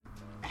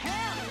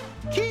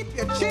Keep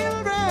your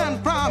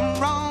children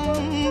from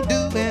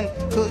wrongdoing,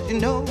 'cause you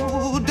know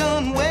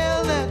done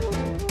well that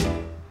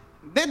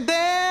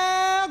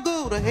they'll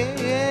go to hell.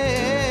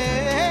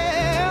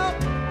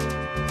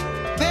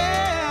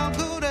 They'll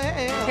go to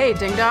hell. Hey,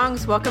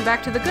 ding-dongs. Welcome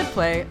back to The Good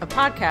Play, a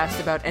podcast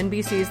about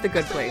NBC's The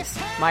Good Place.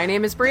 My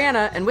name is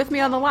Brianna, and with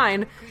me on the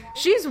line,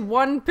 she's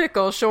one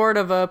pickle short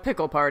of a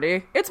pickle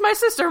party. It's my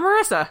sister,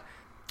 Marissa.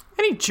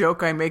 Any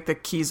joke I make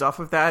that keys off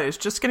of that is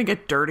just going to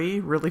get dirty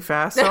really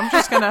fast, so I'm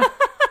just going to...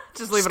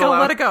 Just leave it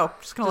alone. Let it go.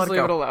 Just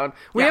leave it alone.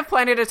 We have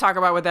plenty to talk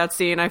about with that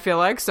scene, I feel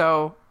like,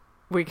 so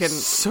we can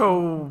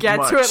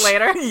get to it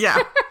later. Yeah.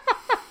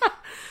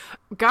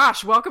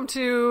 Gosh, welcome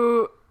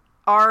to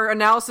our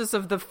analysis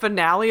of the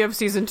finale of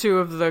season 2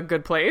 of The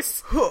Good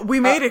Place.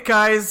 We made it,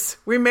 guys.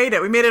 We made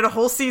it. We made it a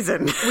whole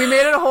season. We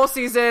made it a whole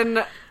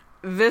season.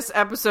 This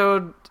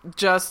episode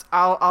just,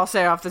 I'll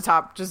say off the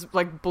top, just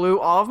like blew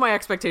all of my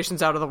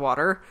expectations out of the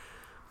water.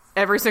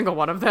 Every single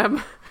one of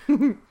them.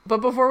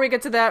 But before we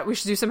get to that, we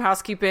should do some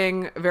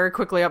housekeeping very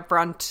quickly up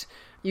front.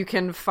 You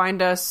can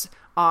find us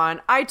on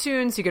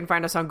iTunes. You can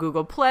find us on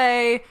Google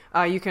Play.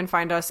 You can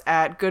find us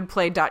at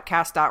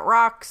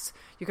goodplay.cast.rocks.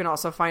 You can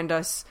also find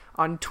us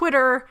on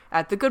Twitter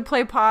at The Good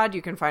Play Pod.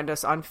 You can find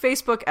us on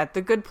Facebook at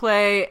The Good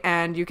Play.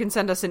 And you can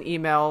send us an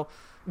email,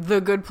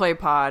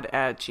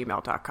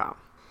 thegoodplaypod@gmail.com.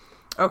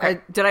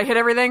 Okay. Did I hit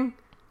everything?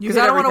 Because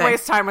I don't want to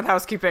waste time with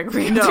housekeeping.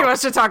 We have too much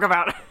to talk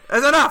about.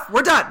 That's enough.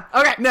 We're done.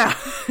 Okay. Now,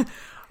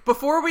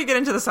 before we get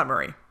into the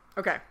summary,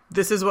 okay,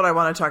 this is what I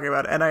want to talk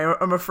about, and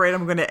I'm afraid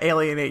I'm going to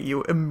alienate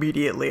you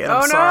immediately. And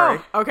I'm sorry.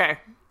 No. Okay.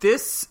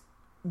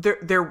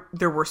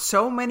 There were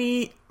so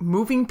many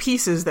moving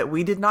pieces that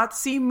we did not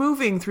see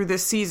moving through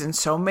this season.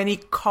 So many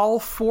call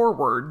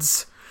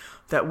forwards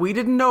that we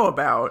didn't know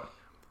about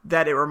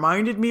that it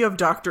reminded me of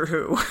Doctor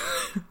Who.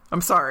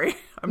 I'm sorry.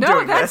 I'm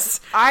doing this.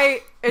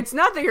 It's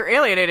not that you're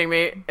alienating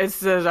me. It's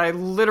that I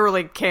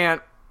literally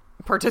can't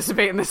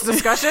participate in this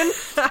discussion.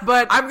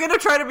 But I'm going to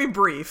try to be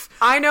brief.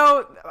 I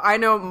know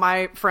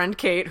my friend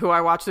Kate, who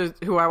I watch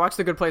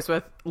The Good Place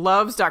with,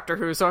 loves Doctor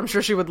Who, so I'm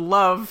sure she would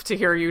love to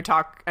hear you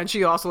talk, and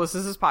she also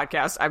listens to this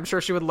podcast. I'm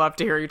sure she would love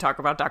to hear you talk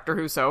about Doctor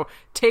Who, so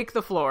take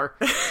the floor.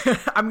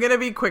 I'm going to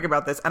be quick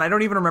about this, and I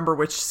don't even remember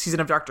which season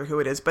of Doctor Who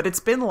it is, but it's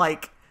been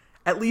like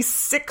at least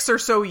 6 or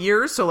so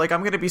years, so like I'm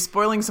going to be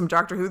spoiling some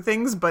Doctor Who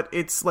things, but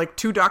it's like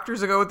 2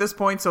 doctors ago at this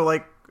point, so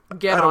like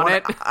get on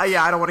it.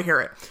 I don't want to hear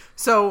it.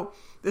 So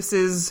this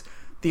is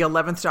the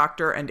 11th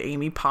Doctor and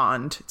Amy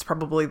Pond. It's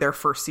probably their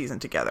first season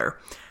together.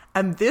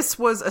 And this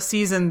was a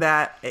season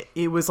that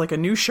it was like a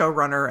new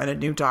showrunner and a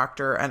new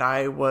doctor, and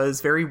I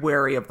was very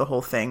wary of the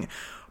whole thing.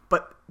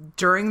 But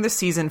during the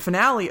season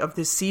finale of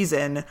this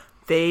season,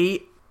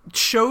 they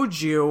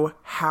showed you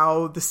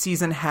how the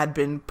season had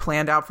been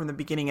planned out from the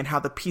beginning and how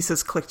the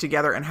pieces clicked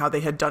together and how they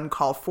had done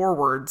call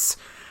forwards.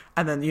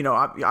 And then, you know,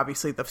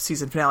 obviously the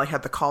season finale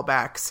had the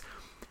callbacks.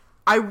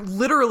 I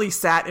literally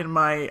sat on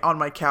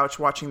my couch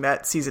watching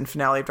that season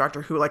finale of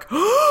Doctor Who, like,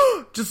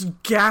 just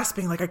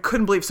gasping, like I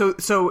couldn't believe. So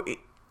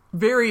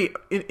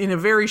in a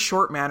very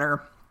short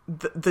manner,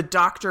 the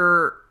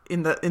Doctor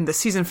in the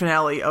season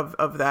finale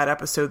of that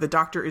episode, the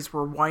Doctor is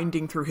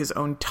rewinding through his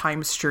own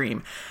time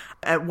stream.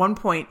 At one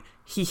point,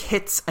 he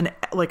hits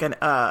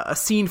a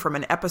scene from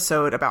an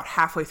episode about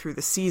halfway through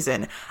the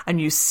season, and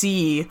you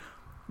see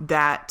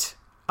that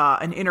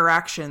an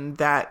interaction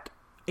that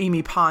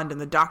Amy Pond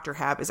and the Doctor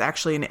have is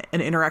actually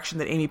an interaction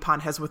that Amy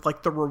Pond has with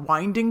like the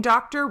rewinding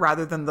Doctor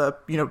rather than the,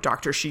 you know,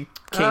 Doctor she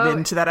came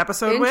into that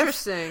episode with.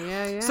 Interesting.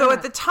 Yeah. So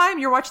at the time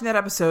you're watching that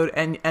episode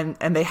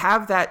and they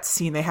have that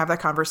scene, they have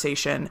that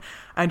conversation,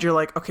 and you're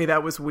like, okay,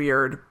 that was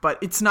weird, but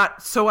it's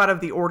not so out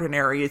of the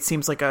ordinary. It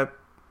seems like a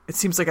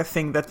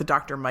thing that the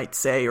Doctor might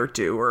say or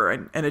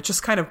do, and it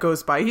just kind of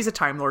goes by. He's a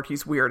Time Lord.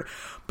 He's weird.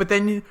 But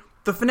then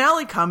the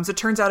finale comes. It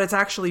turns out it's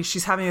actually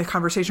she's having a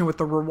conversation with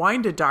the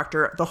rewinded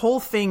Doctor. The whole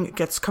thing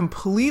gets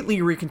completely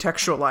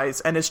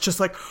recontextualized, and it's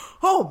just like,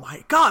 oh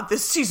my God,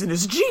 this season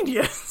is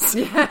genius.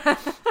 Yeah.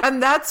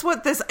 And that's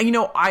what this, you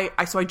know, I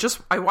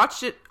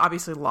watched it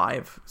obviously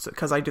live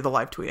because I do the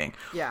live tweeting.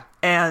 Yeah.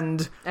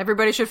 And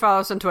everybody should follow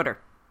us on Twitter.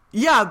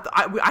 Yeah,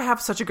 I have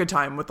such a good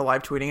time with the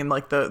live tweeting, and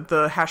like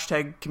the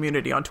hashtag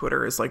community on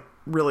Twitter is like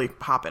really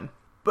popping.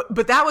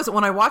 But that was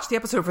when I watched the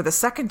episode for the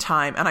second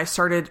time, and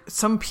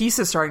some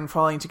pieces starting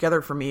falling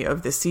together for me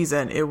of this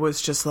season. It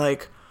was just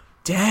like,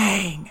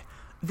 dang,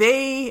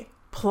 they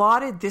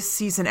plotted this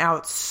season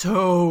out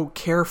so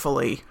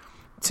carefully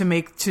to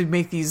make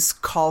these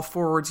call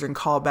forwards and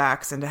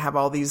callbacks, and to have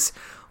all these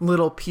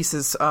little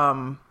pieces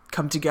come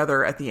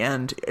together at the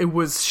end. It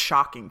was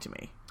shocking to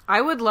me. I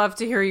would love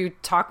to hear you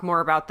talk more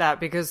about that,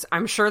 because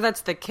I'm sure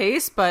that's the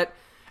case,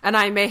 and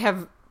I may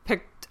have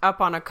picked up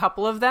on a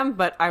couple of them,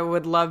 but I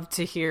would love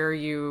to hear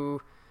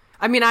you.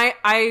 I mean,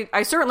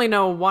 I certainly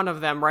know one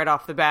of them right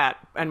off the bat,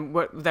 and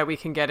that we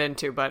can get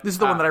into, but this is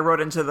the one that I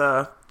wrote into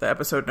the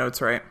episode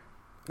notes, right?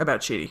 About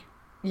Chidi.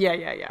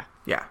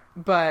 Yeah.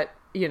 But,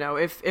 you know,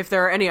 if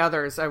there are any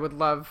others, I would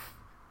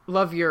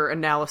love your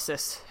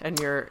analysis and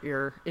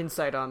your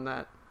insight on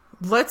that.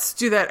 Let's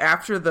do that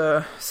after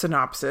the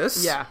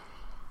synopsis. Yeah.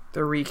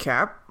 the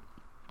recap.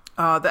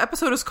 The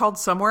episode is called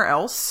Somewhere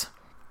Else,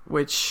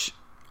 which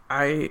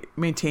I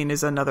maintain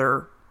is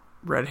another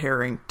red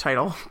herring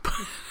title,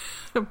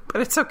 but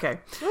it's okay.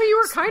 Well, you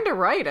were kind of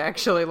right,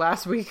 actually,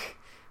 last week.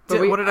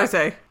 What did I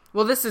say?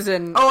 Well, this is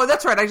in... Oh,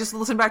 that's right. I just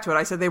listened back to it.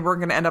 I said they weren't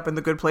going to end up in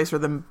the good place or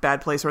the bad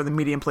place or the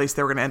medium place.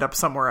 They were going to end up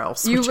somewhere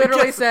else. You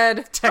literally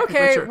said,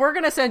 okay, true. we're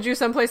going to send you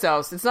someplace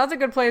else. It's not the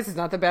good place. It's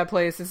not the bad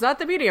place. It's not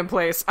the medium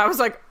place. I was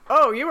like,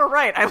 oh, you were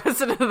right. I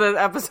listened to the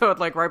episode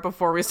like right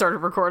before we started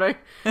recording.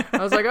 I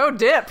was like, oh,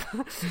 dip.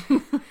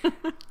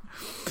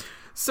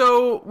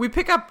 So we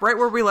pick up right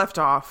where we left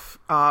off.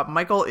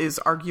 Michael is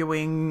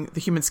arguing the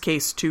human's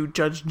case to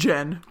Judge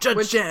Jen.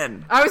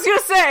 Jen. I was going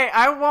to say,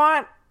 I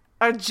want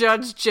a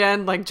Judge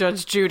Jen, like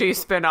Judge Judy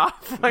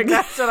spinoff. Like,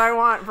 that's what I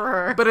want for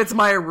her. But it's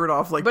Maya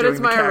Rudolph, like,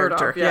 doing the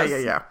character. Rudolph,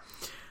 yes. Yeah.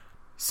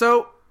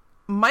 So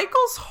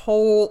Michael's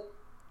whole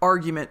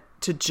argument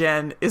to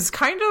Jen is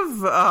kind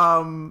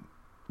of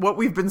what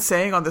we've been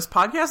saying on this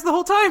podcast the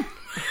whole time.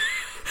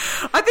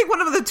 I think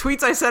one of the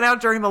tweets I sent out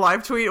during the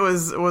live tweet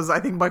was I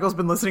think Michael's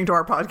been listening to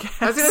our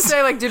podcast. I was going to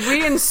say, like, did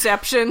we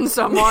inception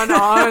someone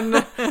on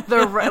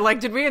the... Like,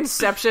 did we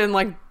inception,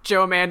 like,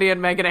 Joe Mandy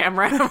and Megan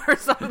Amram or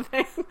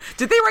something?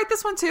 Did they write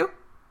this one, too?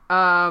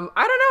 I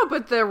don't know,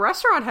 but the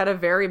restaurant had a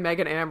very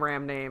Megan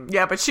Amram name.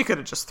 Yeah, but she could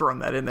have just thrown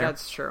that in there.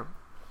 That's true.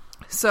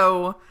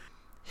 So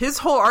his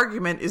whole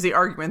argument is the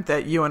argument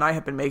that you and I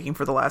have been making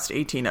for the last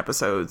 18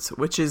 episodes,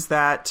 which is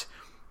that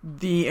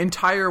the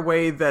entire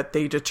way that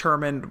they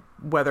determined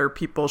whether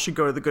people should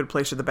go to the good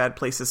place or the bad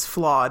place is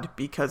flawed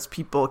because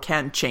people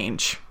can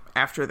change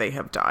after they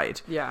have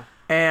died. Yeah.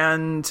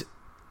 And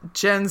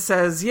Jen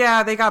says,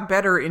 yeah, they got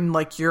better in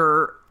like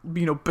your,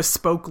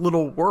 bespoke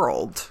little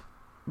world,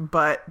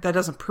 but that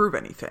doesn't prove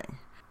anything.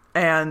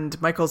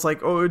 And Michael's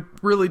like, oh, it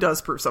really does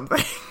prove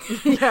something.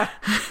 Yeah.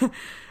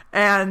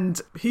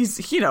 And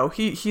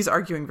he's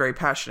arguing very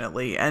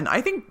passionately. And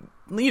I think,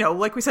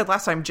 like we said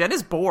last time, Jen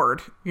is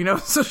bored,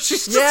 so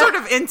she's just sort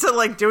of into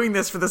like doing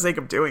this for the sake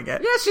of doing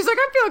it. Yeah, she's like,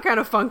 I'm feeling kind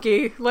of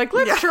funky. Like,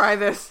 let's try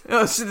this.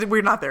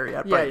 We're not there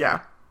yet, but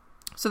yeah.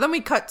 So then we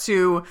cut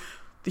to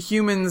the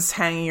humans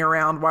hanging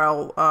around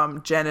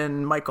while Jen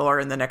and Michael are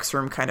in the next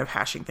room kind of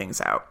hashing things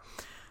out.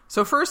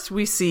 So first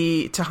we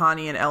see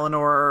Tahani and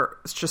Eleanor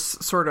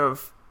just sort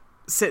of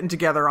sitting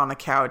together on a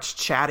couch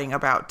chatting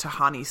about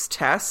Tahani's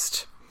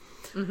test.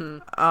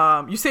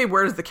 Mm-hmm. You say,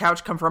 where does the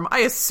couch come from? I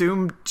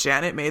assume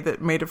Janet made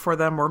it for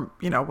them, or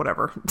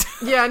whatever.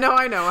 Yeah, no,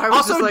 I know. I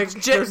was also, just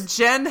like,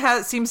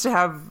 Jen seems to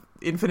have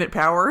infinite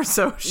power,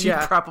 so she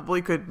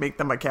probably could make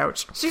them a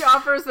couch. She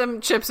offers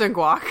them chips and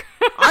guac.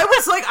 I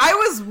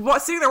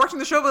was sitting there watching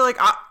the show, but like,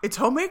 it's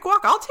homemade guac.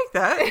 I'll take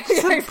that.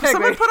 Exactly.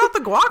 Someone put out the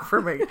guac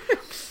for me.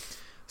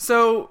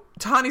 So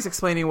Tahani's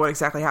explaining what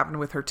exactly happened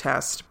with her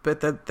test,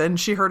 but then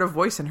she heard a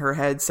voice in her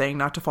head saying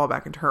not to fall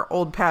back into her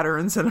old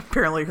patterns, and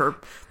apparently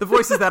the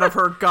voice is that of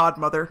her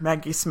godmother,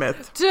 Maggie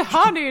Smith.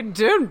 Tahani,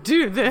 don't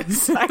do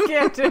this. I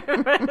can't do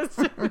this.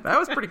 That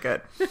was pretty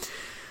good.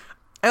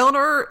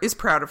 Eleanor is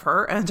proud of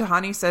her, and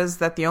Tahani says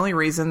that the only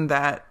reason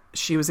that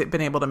she was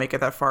been able to make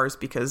it that far is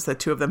because the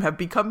two of them have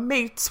become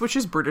mates, which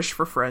is British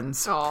for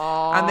friends.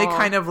 Aww. And they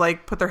kind of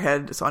like put their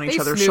heads on each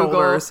other's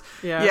shoulders.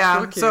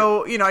 Yeah.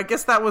 So, I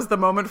guess that was the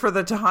moment for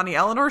the Tahani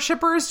Eleanor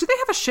shippers. Do they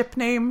have a ship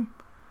name?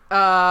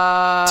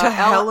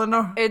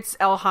 Eleanor? It's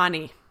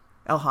Elhani.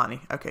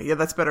 Elhani. Okay, yeah,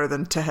 that's better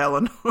than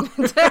Eleanor.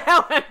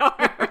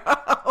 Eleanor.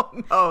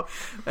 Oh, no.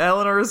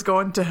 Eleanor is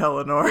going to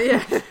Eleanor.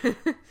 Yeah.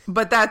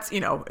 But that's,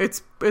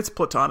 it's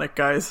platonic,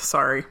 guys.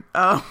 Sorry.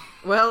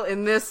 Well,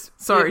 in this...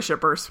 Sorry,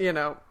 shippers.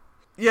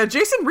 Yeah,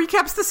 Jason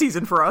recaps the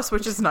season for us,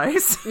 which is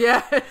nice.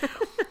 Yeah.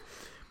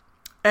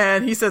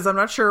 And he says, I'm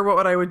not sure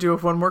what I would do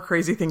if one more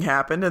crazy thing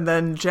happened. And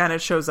then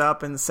Janet shows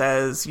up and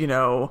says,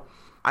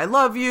 I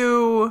love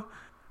you.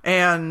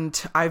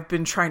 And I've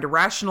been trying to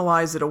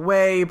rationalize it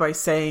away by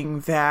saying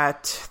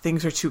that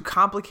things are too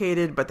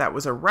complicated, but that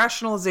was a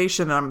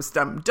rationalization. I'm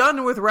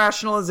done with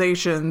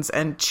rationalizations.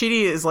 And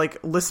Chidi is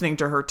like listening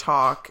to her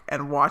talk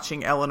and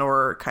watching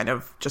Eleanor kind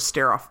of just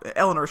stare off.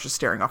 Eleanor's just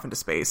staring off into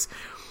space.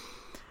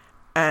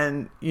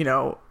 And,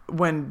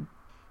 when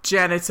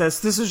Janet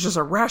says, this is just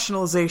a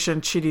rationalization,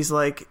 Chidi's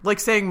like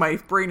saying my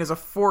brain is a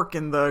fork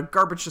in the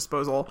garbage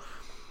disposal.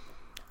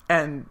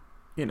 And,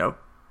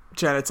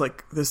 Janet's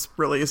like, this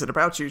really isn't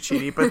about you,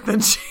 Chidi. But then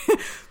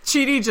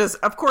Chidi just,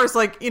 of course,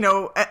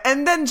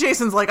 and then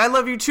Jason's like, I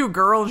love you too,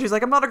 girl. And she's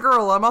like, I'm not a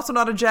girl. I'm also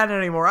not a Janet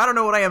anymore. I don't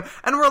know what I am.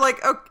 And we're like,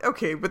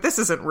 okay, but this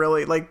isn't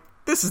really,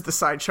 this is the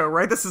sideshow,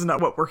 right? This is not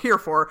what we're here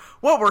for.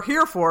 What we're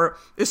here for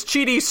is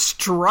Chidi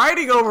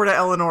striding over to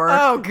Eleanor.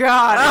 Oh,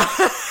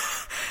 God.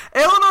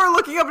 Eleanor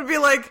looking up and be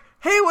like,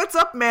 hey, what's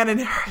up, man?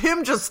 And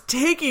him just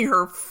taking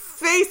her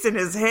face in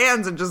his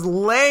hands and just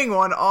laying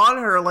one on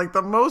her like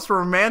the most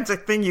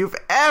romantic thing you've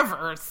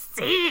ever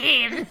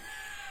seen.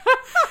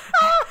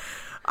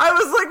 I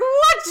was like,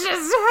 what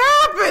just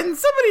happened?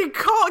 Somebody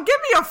give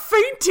me a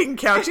fainting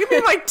couch. Give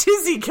me my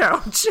tizzy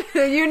couch.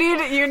 You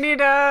need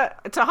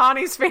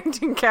Tahani's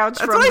fainting couch.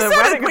 That's from what the I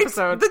said, wedding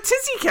episode. The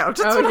tizzy couch.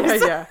 That's what I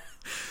said. Yeah.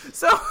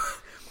 So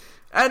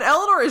And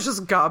Eleanor is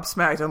just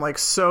gobsmacked and, like,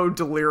 so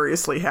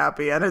deliriously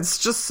happy. And it's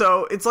just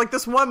so... It's, like,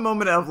 this one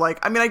moment of,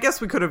 like... I mean, I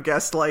guess we could have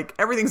guessed, like,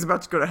 everything's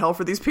about to go to hell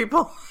for these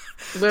people.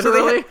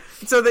 Literally.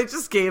 so they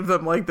just gave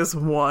them, like, this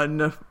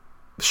one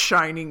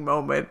shining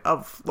moment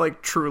of,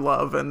 like, true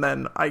love. And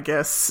then, I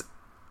guess...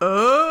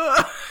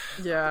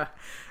 Yeah.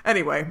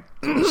 Anyway.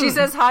 She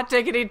says hot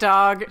diggity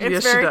dog.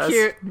 It's very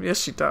cute. Yes,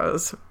 she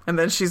does. And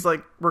then she's,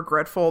 like,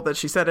 regretful that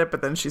she said it.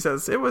 But then she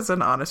says it was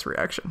an honest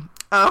reaction.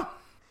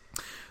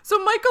 So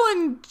Michael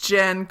and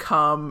Jen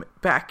come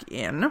back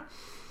in,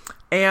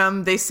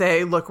 and they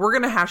say, look, we're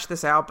going to hash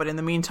this out, but in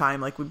the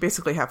meantime, like, we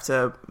basically have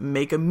to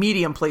make a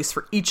medium place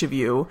for each of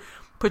you,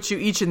 put you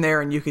each in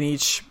there, and you can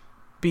each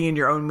be in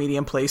your own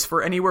medium place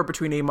for anywhere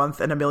between a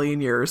month and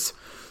 1,000,000 years.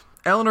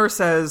 Eleanor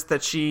says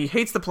that she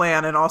hates the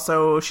plan, and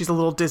also she's a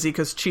little dizzy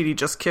because Chidi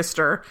just kissed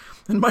her.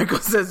 And Michael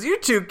says, you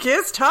two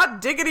kissed?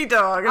 Hot diggity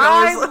dog. And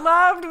I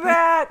loved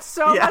that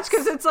so Yes. much,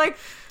 because it's like,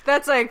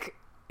 that's like...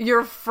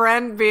 your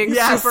friend being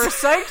super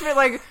psyched, but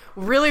like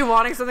really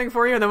wanting something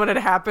for you, and then when it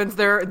happens,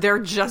 they're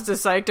just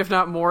as psyched, if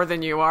not more,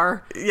 than you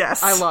are.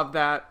 Yes, I love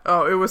that.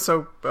 Oh, it was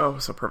so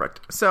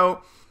perfect.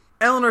 So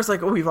Eleanor's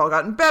like, "Oh, we've all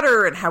gotten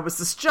better, and how was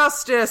this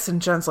justice?"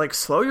 And Jen's like,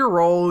 "Slow your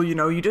roll. You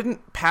know, you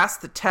didn't pass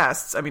the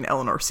tests." I mean,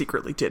 Eleanor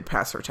secretly did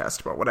pass her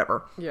test, but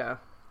whatever. Yeah.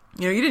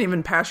 You know, you didn't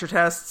even pass your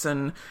tests,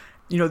 and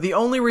you know, the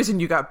only reason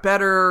you got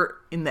better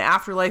in the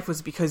afterlife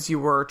was because you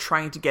were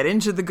trying to get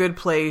into the good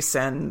place,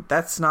 and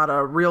that's not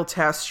a real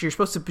test. You're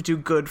supposed to do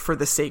good for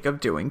the sake of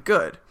doing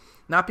good,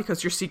 not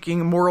because you're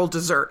seeking moral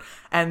dessert.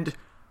 And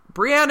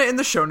Brianna in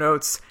the show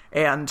notes,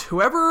 and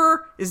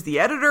whoever is the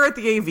editor at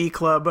the AV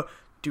Club,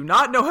 do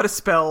not know how to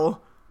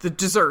spell the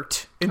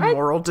dessert in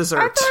moral dessert.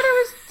 I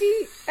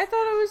thought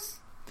it was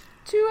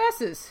 2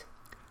 S's.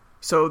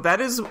 So that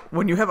is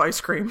when you have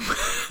ice cream.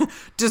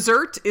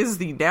 Dessert is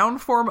the noun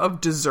form of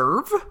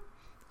deserve.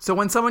 So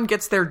when someone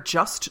gets their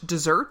just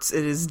desserts,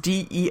 it is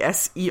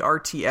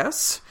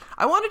DESERTS.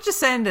 I wanted to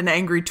send an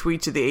angry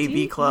tweet to the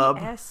AV Club.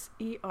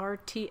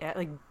 DESERTS,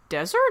 like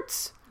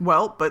deserts?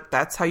 Well, but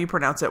that's how you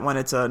pronounce it when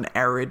it's an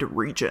arid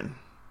region.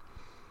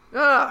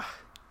 Ugh.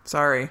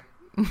 Sorry.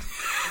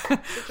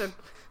 So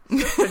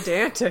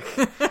pedantic.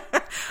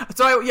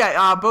 So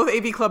both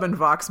AV Club and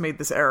Vox made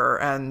this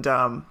error, and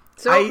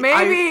so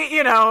maybe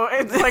you know,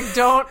 it's like,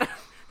 don't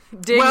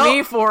dig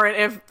me for it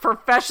if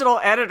professional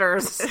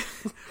editors.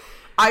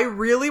 I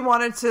really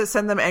wanted to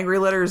send them angry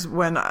letters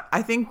when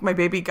I think my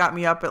baby got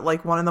me up at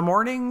like 1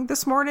 a.m.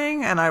 this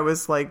morning, and I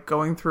was like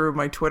going through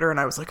my Twitter, and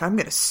I was like, I'm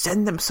going to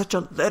send them such a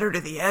letter to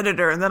the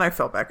editor, and then I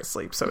fell back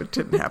asleep, so it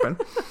didn't happen.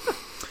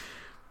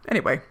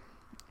 Anyway,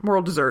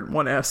 moral dessert,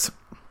 1S.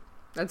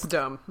 That's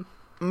dumb.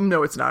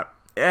 No, it's not.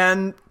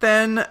 And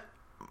then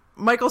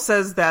Michael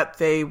says that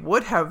they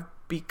would have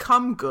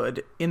become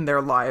good in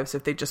their lives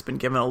if they'd just been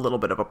given a little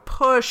bit of a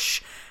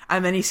push.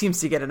 And then he seems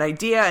to get an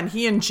idea, and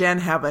he and Jen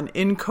have an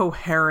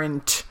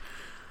incoherent,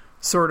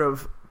 sort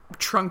of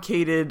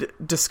truncated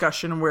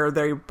discussion where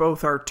they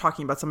both are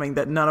talking about something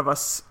that none of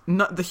us,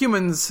 the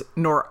humans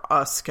nor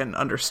us, can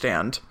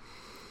understand.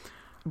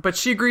 But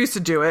she agrees to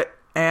do it,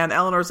 and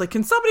Eleanor's like,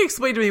 can somebody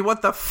explain to me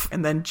what the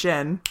And then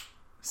Jen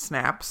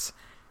snaps,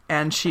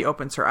 and she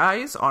opens her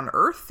eyes on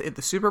Earth in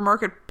the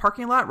supermarket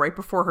parking lot right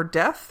before her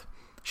death.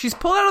 She's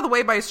pulled out of the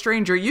way by a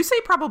stranger. You say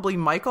probably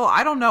Michael.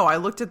 I don't know. I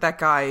looked at that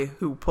guy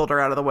who pulled her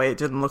out of the way. It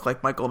didn't look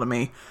like Michael to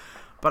me,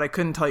 but I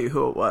couldn't tell you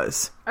who it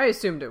was. I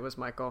assumed it was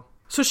Michael.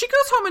 So she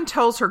goes home and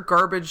tells her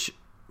garbage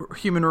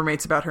human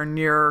roommates about her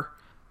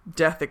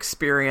near-death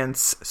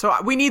experience. So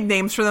we need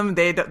names for them.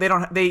 They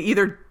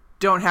either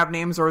don't have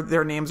names or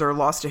their names are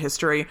lost to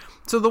history.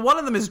 So the one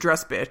of them is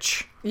Dress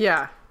Bitch.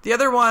 Yeah. The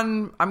other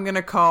one I'm going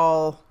to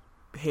call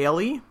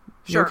Haley.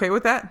 Sure. You okay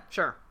with that?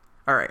 Sure.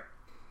 All right.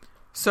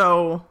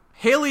 So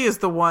Haley is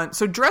the one.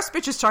 So Dress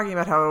Bitch is talking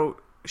about how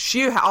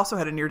she also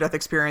had a near-death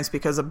experience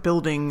because a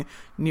building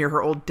near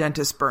her old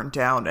dentist burned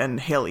down, and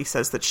Haley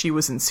says that she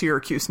was in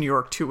Syracuse, New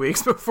York 2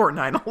 weeks before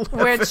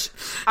 9/11. Which,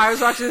 I was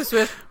watching this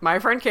with my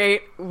friend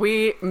Kate.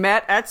 We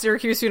met at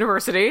Syracuse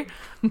University.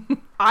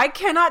 I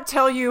cannot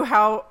tell you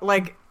how,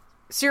 like,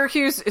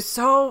 Syracuse is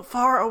so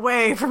far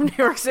away from New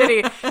York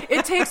City.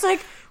 It takes,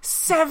 like,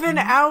 7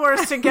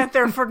 hours to get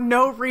there for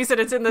no reason.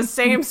 It's in the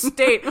same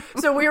state.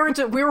 So we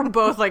were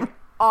both, like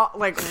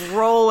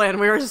rolling.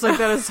 We were just like,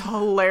 that is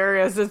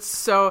hilarious. It's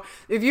so,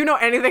 if you know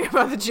anything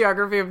about the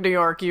geography of New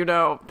York, you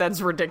know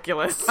that's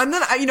ridiculous. And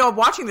then,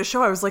 watching the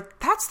show, I was like,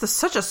 that's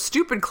such a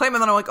stupid claim.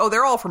 And then I'm like, oh,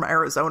 they're all from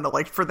Arizona.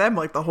 Like, for them,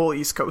 like, the whole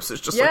East Coast is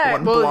just like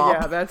one blob.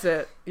 Yeah, that's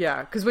it.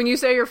 Yeah, because when you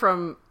say you're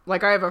from,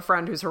 like, I have a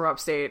friend who's from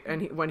upstate,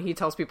 and when he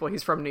tells people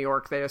he's from New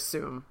York, they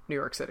assume New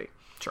York City.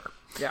 Sure.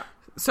 Yeah.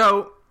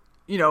 So,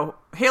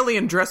 Haley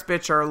and Dress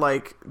Bitch are,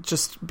 like,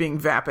 just being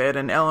vapid,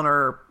 and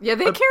Eleanor... Yeah,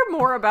 they care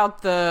more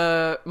about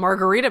the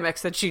margarita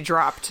mix that she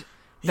dropped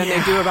than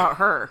they do about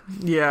her.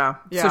 Yeah.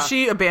 So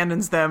she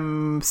abandons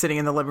them sitting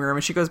in the living room,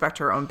 and she goes back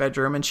to her own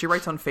bedroom, and she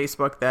writes on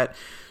Facebook that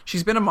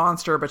she's been a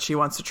monster, but she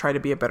wants to try to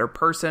be a better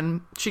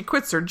person. She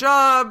quits her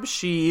job.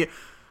 She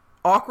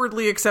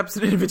awkwardly accepts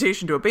an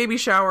invitation to a baby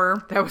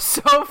shower. That was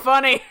so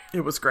funny.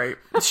 It was great.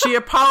 She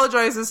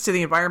apologizes to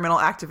the environmental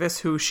activist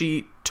who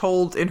she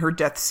told in her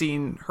death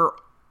scene, her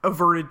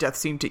averted death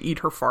scene, to eat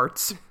her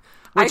farts.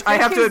 Which I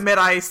have to admit,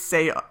 I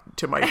say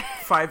to my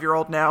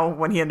 5-year-old now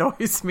when he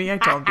annoys me. I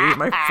tell him to eat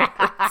my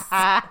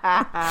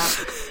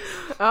farts.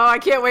 Oh, I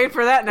can't wait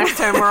for that next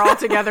time we're all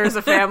together as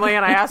a family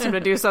and I ask him to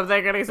do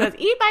something and he says,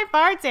 eat my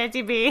farts,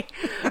 Auntie B.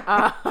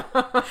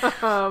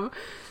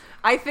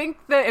 I think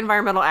the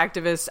environmental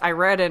activist, I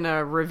read in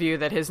a review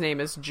that his name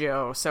is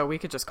Joe, so we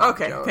could just call him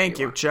Joe. Okay, thank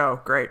you,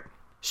 Joe. Great.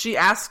 She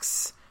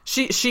asks...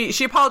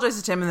 She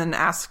apologizes to him and then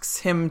asks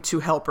him to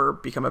help her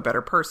become a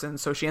better person.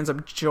 So she ends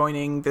up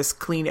joining this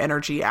clean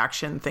energy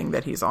action thing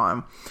that he's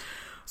on.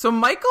 So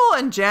Michael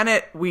and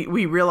Janet,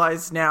 we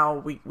realize now,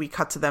 we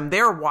cut to them.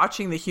 They're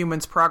watching the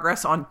humans'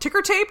 progress on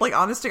ticker tape, like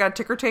honest to God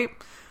ticker tape.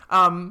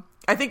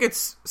 I think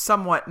it's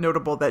somewhat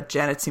notable that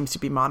Janet seems to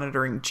be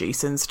monitoring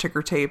Jason's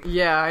ticker tape.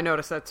 Yeah, I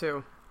noticed that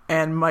too.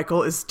 And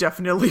Michael is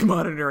definitely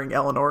monitoring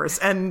Eleanor's.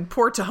 And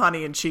poor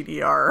Tahani and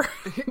Chidi are...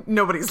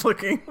 Nobody's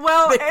looking.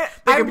 Well, they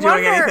could be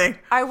doing anything.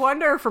 I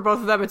wonder for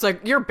both of them, it's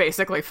like, you're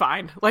basically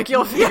fine. Like,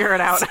 you'll figure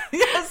it out.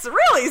 Yes,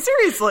 really,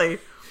 seriously.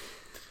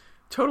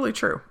 Totally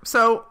true.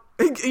 So,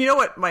 you know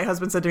what my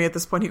husband said to me at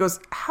this point? He goes,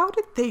 how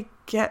did they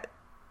get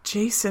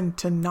Jason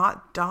to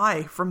not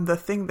die from the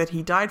thing that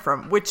he died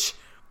from? Which...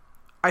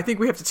 I think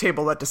we have to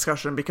table that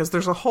discussion because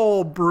there's a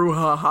whole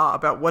brouhaha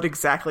about what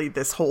exactly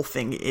this whole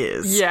thing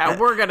is. Yeah,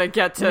 we're going to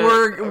get to...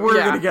 We're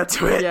going to get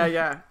to it.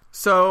 Yeah.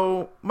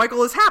 So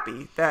Michael is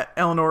happy that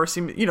Eleanor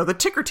seems... the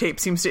ticker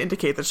tape seems to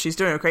indicate that she's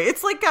doing okay.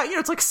 It's like,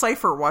 it's like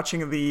Cypher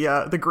watching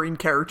the green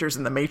characters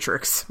in The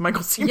Matrix.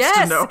 Michael seems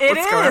to know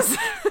what's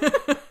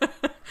going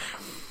on.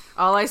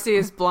 All I see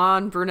is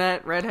blonde,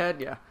 brunette, redhead,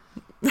 yeah.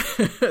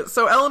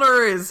 So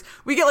Eleanor is...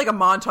 We get like a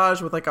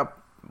montage with like a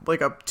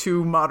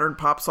too modern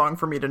pop song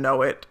for me to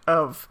know it,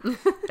 of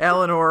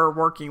Eleanor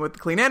working with the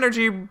Clean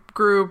Energy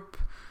group,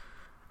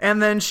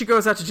 and then she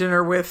goes out to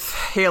dinner with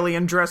Haley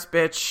and Dress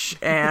Bitch,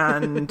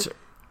 and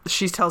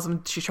she tells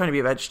him she's trying to be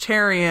a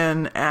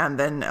vegetarian, and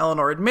then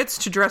Eleanor admits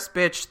to Dress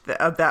Bitch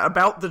that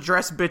about the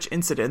Dress Bitch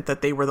incident,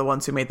 that they were the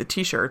ones who made the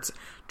t-shirts.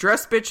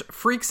 Dress Bitch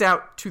freaks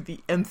out to the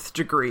nth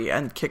degree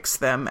and kicks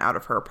them out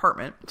of her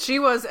apartment. She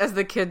was, as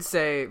the kids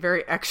say,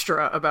 very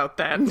extra about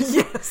that.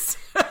 Yes.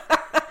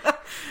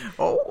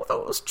 Oh,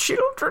 those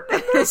children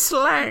and their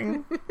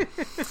slang.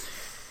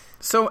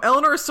 So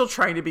Eleanor is still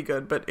trying to be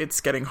good, but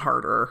it's getting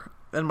harder.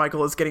 And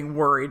Michael is getting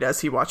worried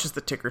as he watches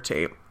the ticker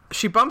tape.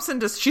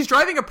 She's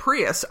driving a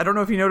Prius. I don't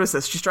know if you noticed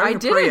this. She's driving a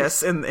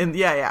Prius.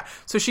 Yeah.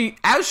 So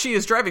as she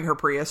is driving her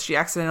Prius, she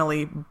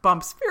accidentally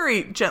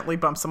very gently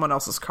bumps someone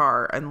else's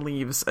car and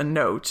leaves a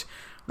note.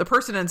 The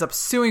person ends up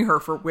suing her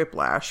for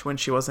whiplash when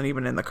she wasn't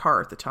even in the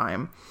car at the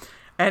time.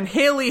 And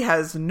Haley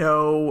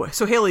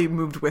so Haley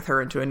moved with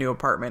her into a new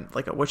apartment,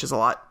 which is a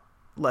lot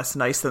less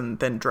nice than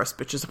Dress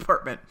Bitch's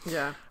apartment.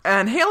 Yeah.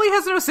 And Haley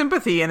has no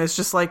sympathy and is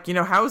just like,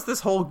 how is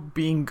this whole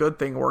being good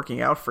thing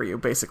working out for you,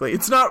 basically?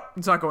 It's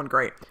not going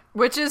great.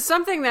 Which is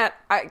something that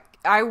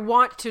I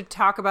want to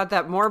talk about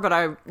that more, but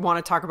I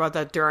want to talk about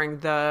that during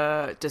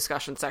the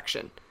discussion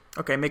section.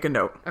 Okay, make a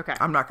note. Okay.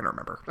 I'm not going to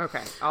remember.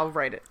 Okay, I'll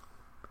write it.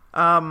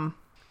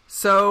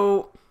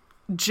 So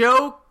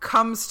Joe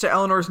comes to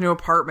Eleanor's new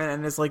apartment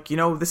and is like,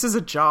 this is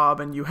a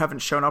job and you haven't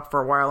shown up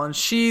for a while. And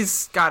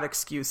she's got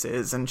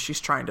excuses and she's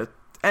trying to,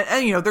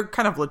 and they're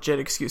kind of legit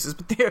excuses,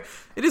 but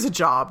it is a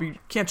job. You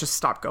can't just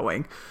stop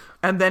going.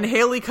 And then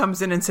Haley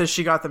comes in and says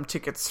she got them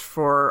tickets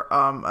for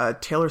a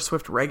Taylor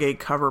Swift reggae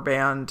cover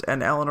band.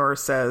 And Eleanor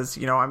says,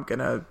 I'm going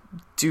to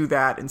do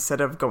that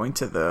instead of going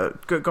to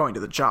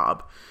the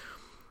job.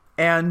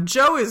 And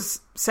Joe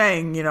is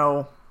saying,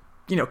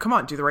 come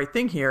on, do the right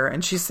thing here.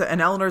 And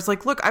and Eleanor's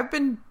like, look, I've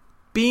been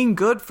being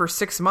good for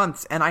 6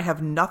 months and I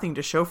have nothing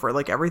to show for it.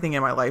 Like, everything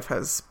in my life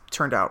has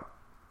turned out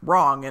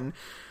wrong. And,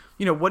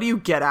 what do you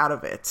get out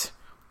of it?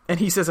 And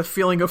he says, a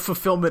feeling of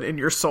fulfillment in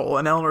your soul.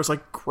 And Eleanor's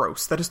like,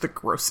 gross. That is the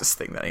grossest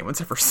thing that anyone's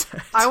ever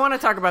said. I want to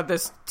talk about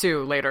this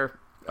too later.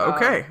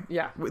 Okay.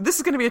 Yeah. This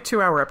is going to be a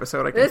 2-hour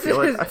episode. I can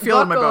feel it. I feel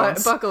it in my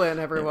bones. Buckle in,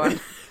 everyone.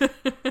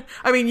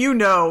 I mean,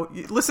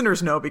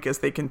 listeners know because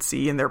they can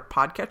see in their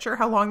podcatcher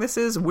how long this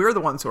is. We're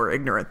the ones who are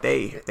ignorant.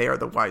 They are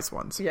the wise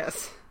ones.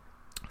 Yes.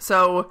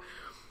 So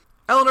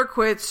Eleanor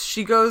quits.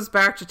 She goes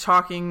back to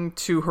talking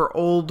to her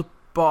old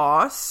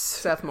boss,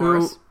 Seth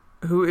Morris,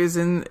 who is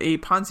in a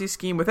Ponzi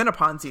scheme within a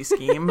Ponzi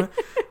scheme.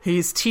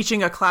 He's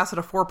teaching a class at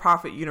a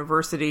for-profit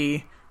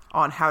university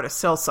on how to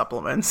sell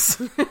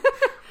supplements.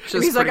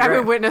 He's like, I'm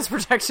in witness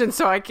protection,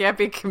 so I can't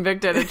be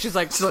convicted. And she's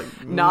like,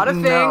 not a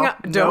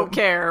thing. Don't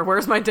care.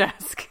 Where's my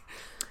desk?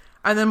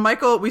 And then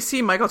we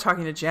see Michael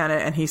talking to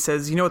Janet, and he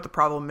says, you know what the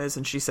problem is?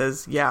 And she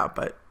says, yeah,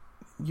 but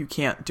you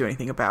can't do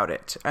anything about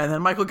it. And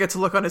then Michael gets a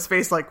look on his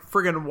face like,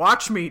 friggin'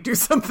 watch me do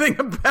something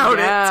about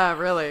it. Yeah,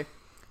 really.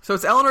 So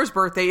it's Eleanor's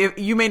birthday.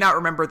 You may not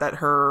remember that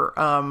her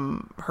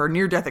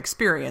near-death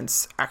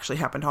experience actually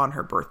happened on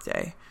her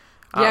birthday.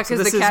 Yeah,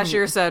 because the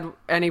cashier said,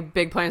 any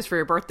big plans for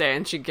your birthday?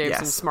 And she gave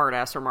some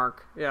smart-ass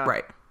remark. Yeah.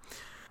 Right.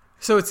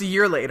 So it's a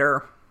year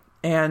later,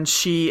 and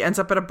she ends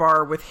up at a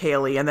bar with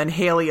Haley, and then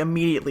Haley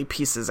immediately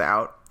pieces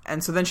out.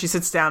 And so then she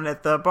sits down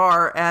at the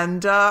bar,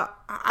 and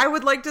I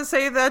would like to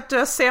say that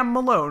Sam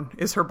Malone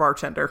is her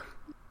bartender.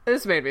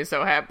 This made me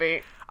so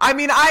happy. I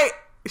mean, I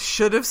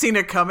should have seen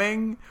it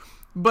coming,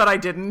 but I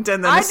didn't.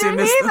 And then I didn't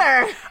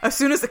either. As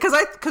soon as,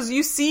 because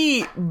you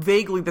see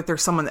vaguely that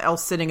there's someone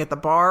else sitting at the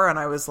bar, and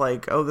I was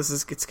like, oh,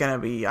 it's gonna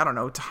be, I don't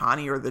know,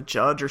 Tahani or the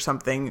judge or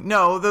something.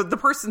 No, the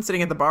person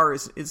sitting at the bar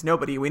is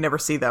nobody. We never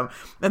see them.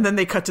 And then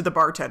they cut to the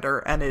bartender,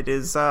 and it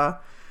is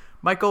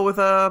Michael with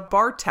a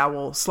bar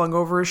towel slung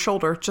over his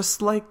shoulder,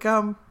 just like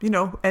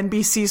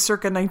NBC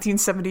circa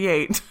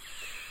 1978.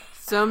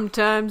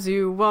 Sometimes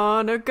you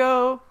wanna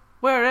go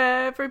where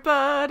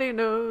everybody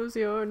knows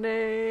your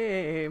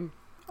name.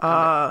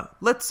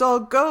 Let's all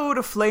go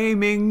to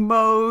Flaming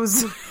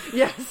Moe's.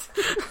 Yes.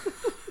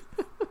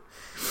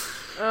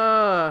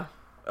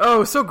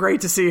 Oh, so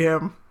great to see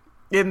him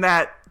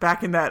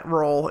back in that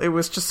role. It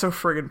was just so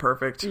friggin'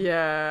 perfect.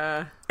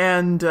 Yeah.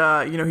 And,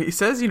 he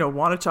says,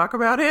 want to talk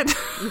about it?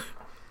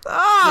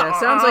 Yeah,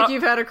 sounds like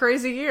you've had a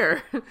crazy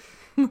year.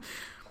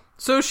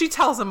 So she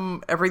tells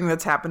him everything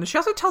that's happened. She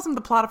also tells him the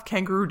plot of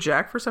Kangaroo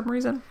Jack for some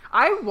reason.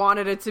 I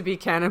wanted it to be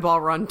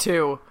Cannonball Run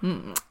 2.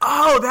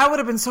 Oh, that would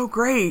have been so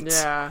great.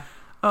 Yeah.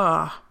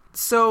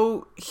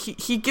 So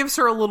he gives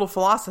her a little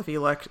philosophy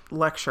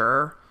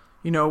lecture,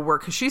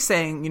 because she's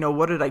saying,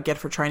 what did I get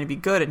for trying to be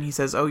good? And he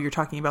says, oh, you're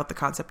talking about the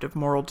concept of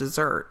moral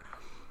desert.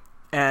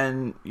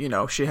 And,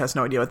 she has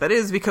no idea what that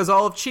is because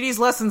all of Chidi's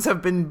lessons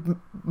have been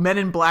Men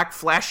in Black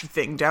flashy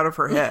thinged out of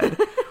her head.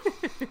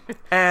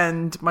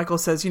 And Michael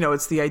says,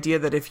 it's the idea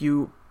that if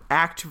you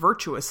act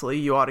virtuously,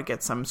 you ought to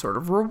get some sort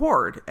of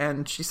reward.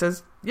 And she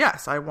says,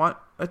 yes, I want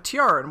a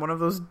tiara and one of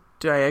those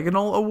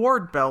diagonal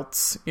award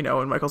belts.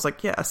 And Michael's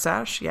like, yeah, a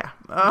sash? Yeah.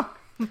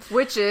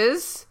 Which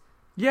is?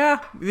 Yeah,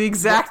 the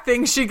exact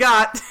thing she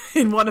got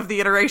in one of the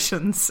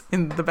iterations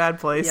in The Bad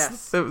Place.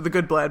 Yes. The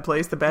good bad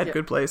place, the bad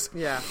good place.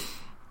 Yeah.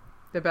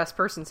 The best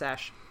person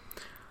sash.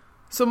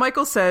 So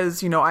Michael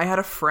says, I had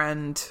a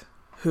friend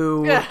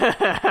who...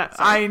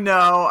 I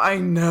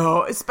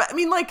know.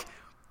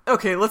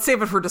 Okay, let's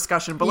save it for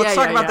discussion, but let's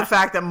talk about the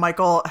fact that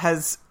Michael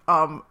has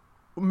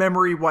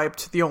memory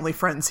wiped the only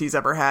friends he's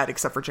ever had,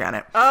 except for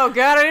Janet. Oh,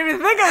 God, I didn't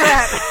even think of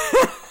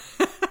that!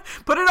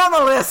 Put it on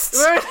the list.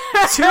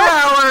 2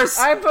 hours.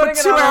 I'm putting it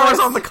 2 on the hours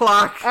list. on the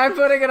clock. I'm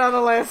putting it on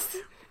the list.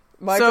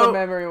 Michael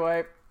memory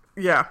wipe.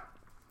 Yeah.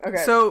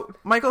 Okay. So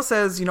Michael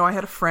says, I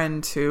had a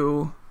friend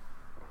who,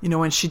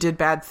 when she did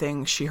bad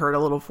things, she heard a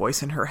little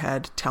voice in her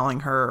head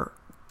telling her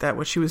that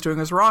what she was doing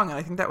was wrong. And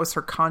I think that was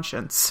her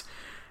conscience.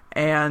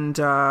 And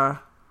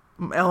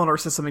Eleanor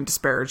says something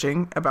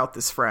disparaging about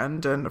this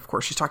friend. And of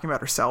course, she's talking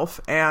about herself.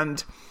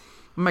 And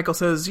Michael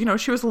says,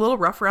 she was a little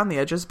rough around the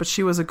edges, but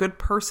she was a good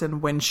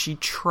person when she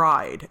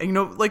tried. And,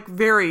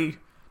 very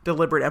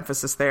deliberate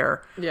emphasis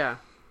there. Yeah.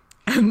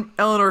 And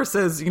Eleanor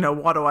says,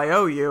 what do I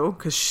owe you?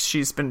 Because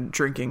she's been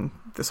drinking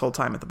this whole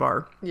time at the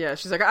bar. Yeah,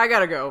 she's like, I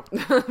gotta go.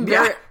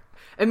 Yeah.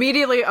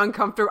 Immediately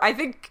uncomfortable. I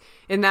think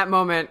in that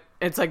moment,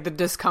 it's like the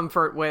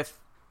discomfort with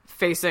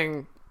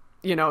facing,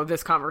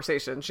 this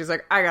conversation. She's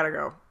like, I gotta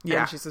go.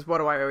 Yeah. And she says, what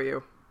do I owe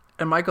you?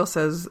 And Michael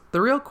says,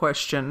 the real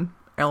question,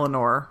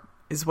 Eleanor,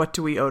 is what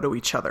do we owe to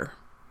each other?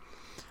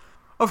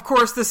 Of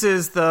course, this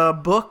is the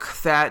book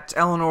that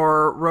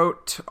Eleanor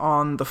wrote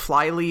on the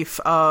flyleaf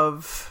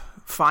of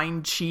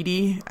Find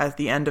Chidi at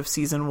the end of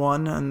season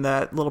 1, and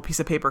that little piece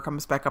of paper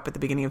comes back up at the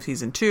beginning of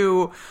season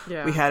 2.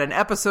 Yeah. We had an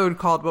episode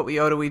called What We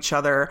Owe to Each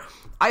Other.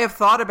 I have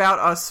thought about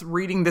us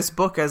reading this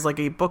book as like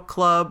a book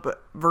club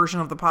version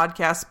of the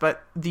podcast,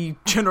 but the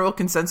general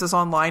consensus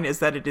online is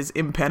that it is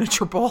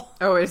impenetrable.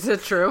 Oh, is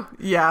it true?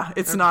 Yeah,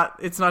 it's not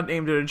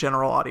aimed at a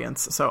general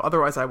audience, so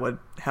otherwise I would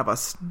have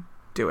us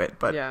do it,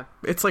 but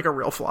it's like a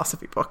real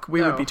philosophy book.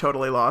 We would be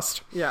totally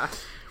lost. Yeah.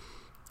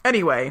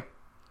 Anyway,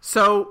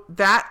 so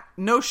that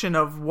notion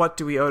of what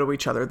do we owe to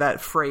each other,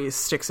 that phrase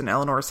sticks in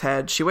Eleanor's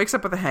head. She wakes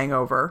up with a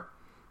hangover.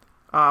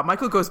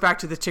 Michael goes back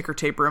to the ticker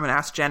tape room and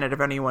asks Janet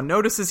if anyone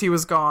notices he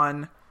was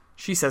gone.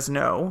 She says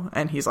no,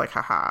 and he's like,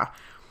 haha.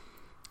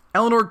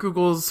 Eleanor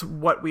Googles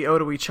what we owe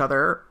to each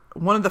other.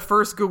 One of the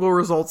first Google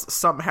results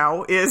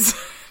somehow is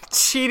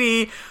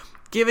Chidi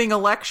giving a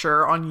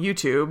lecture on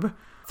YouTube,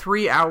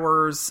 3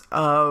 hours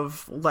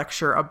of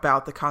lecture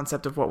about the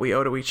concept of what we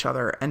owe to each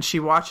other. And she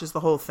watches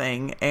the whole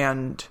thing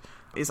and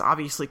is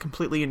obviously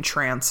completely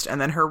entranced. And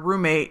then her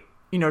roommate,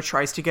 Haley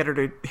tries to get her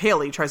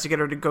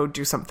to go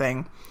do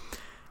something.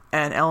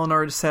 And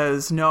Eleanor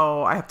says,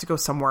 no, I have to go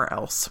somewhere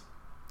else.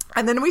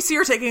 And then we see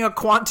her taking a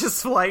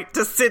Qantas flight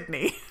to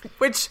Sydney,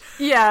 which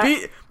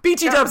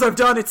BT dubs I've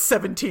done. It's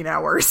 17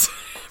 hours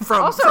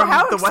from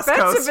how the West Coast.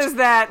 How expensive is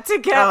that to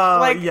get a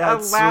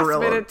last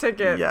minute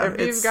ticket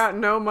if you've got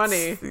no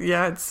money?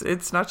 Yeah,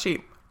 it's not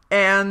cheap.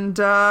 And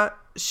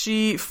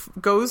she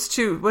goes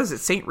to, what is it,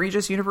 St.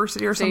 Regis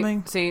University or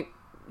something? St.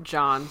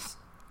 John's.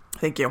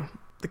 Thank you.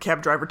 The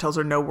cab driver tells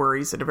her no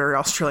worries in a very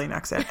Australian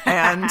accent.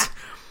 And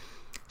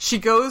she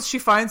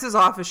finds his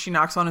office, she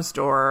knocks on his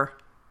door.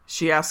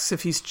 She asks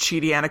if he's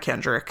Chidi Anna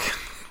Kendrick.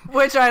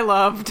 Which I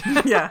loved.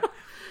 Yeah.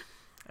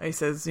 He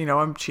says,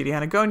 I'm Chidi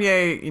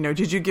Anagonye.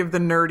 Did you give the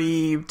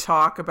nerdy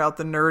talk about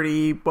the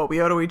nerdy, what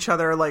we owe to each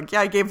other? Like,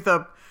 yeah, I gave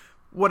the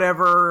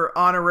whatever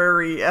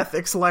honorary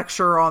ethics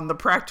lecture on the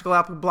practical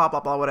apple, blah, blah,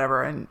 blah,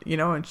 whatever. And,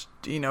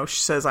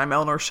 she says, I'm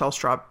Eleanor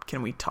Shellstrop.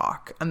 Can we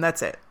talk? And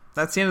that's it.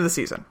 That's the end of the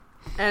season.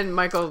 And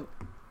Michael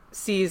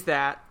sees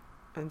that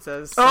and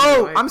says,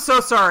 oh, I'm so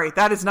sorry.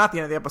 That is not the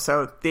end of the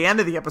episode. The end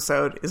of the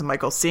episode is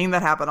Michael seeing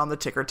that happen on the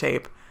ticker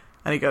tape.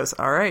 And he goes,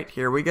 all right,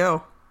 here we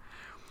go.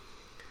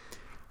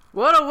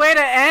 What a way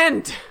to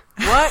end.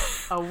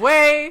 What a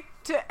way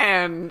to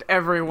end,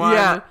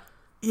 everyone.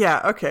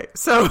 Yeah, okay.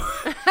 So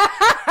the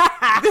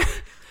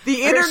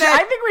internet,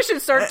 I think we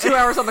should start 2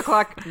 hours on the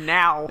clock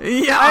now.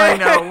 Yeah, I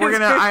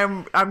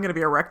know. I'm gonna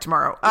be a wreck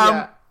tomorrow.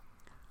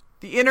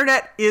 The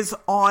internet is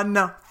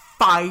on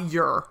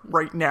fire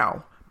right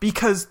now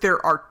because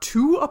there are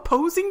two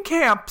opposing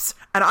camps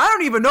and I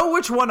don't even know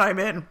which one I'm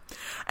in.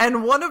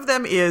 And one of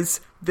them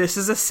is, this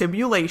is a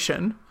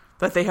simulation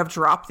that they have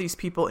dropped these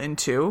people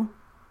into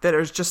that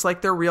is just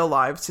like their real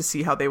lives to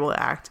see how they will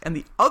act. And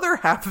the other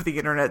half of the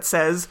internet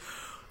says,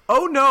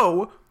 oh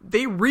no,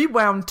 they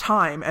rewound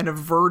time and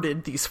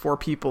averted these 4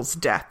 people's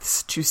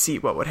deaths to see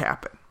what would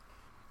happen.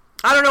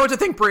 I don't know what to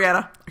think,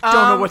 Brianna. I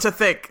don't know what to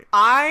think.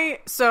 I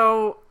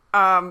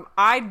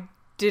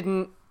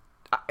didn't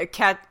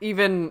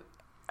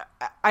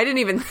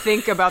even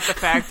think about the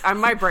fact,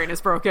 my brain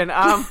is broken.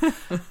 No,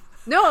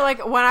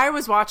 like when I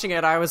was watching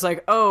it, I was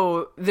like,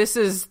 oh,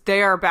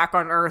 they are back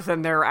on Earth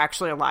and they're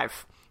actually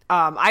alive.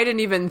 I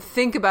didn't even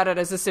think about it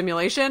as a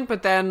simulation,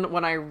 but then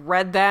when I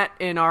read that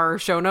in our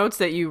show notes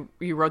that you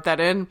wrote that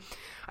in,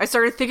 I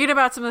started thinking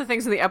about some of the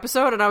things in the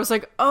episode, and I was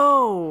like,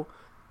 oh,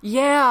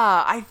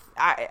 yeah,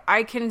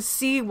 I can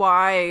see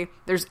why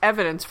there's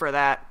evidence for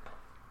that.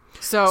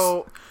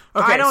 So,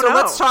 okay, I don't know.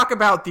 Let's talk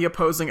about the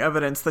opposing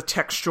evidence, the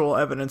textual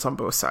evidence on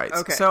both sides.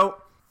 Okay.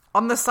 So,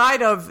 on the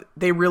side of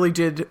they really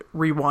did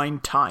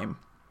rewind time,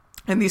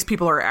 and these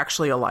people are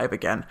actually alive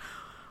again,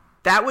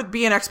 that would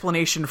be an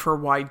explanation for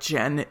why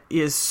Jen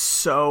is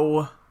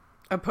so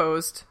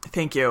opposed.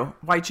 Thank you.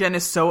 Why Jen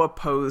is so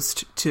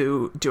opposed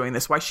to doing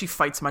this. Why she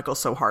fights Michael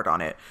so hard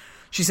on it.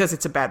 She says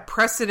it's a bad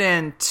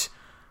precedent,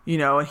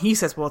 and he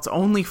says, well, it's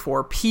only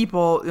 4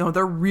 people.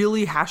 They're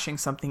really hashing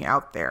something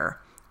out there,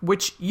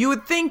 which you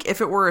would think if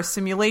it were a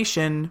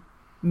simulation,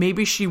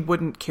 maybe she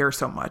wouldn't care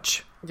so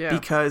much. Yeah.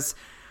 Because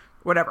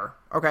whatever.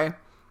 Okay.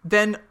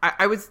 Then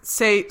I would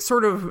say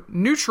sort of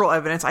neutral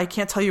evidence. I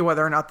can't tell you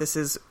whether or not this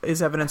is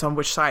evidence on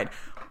which side,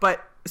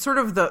 but sort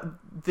of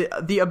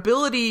the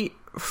ability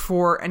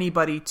for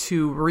anybody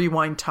to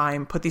rewind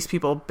time, put these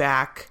people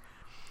back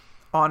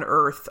on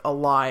Earth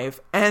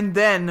alive. And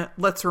then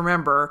let's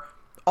remember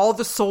all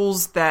the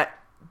souls that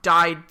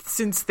died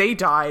since they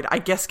died, I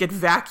guess, get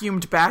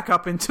vacuumed back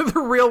up into the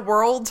real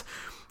world.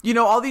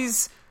 All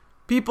these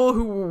people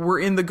who were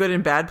in the good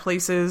and bad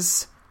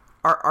places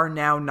are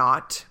now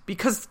not,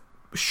 because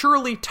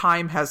surely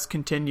time has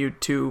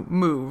continued to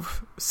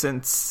move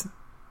since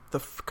the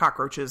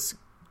cockroaches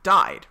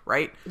died,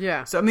 right?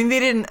 Yeah. So, they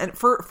didn't,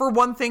 for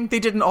one thing, they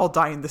didn't all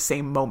die in the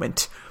same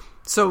moment.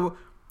 So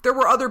there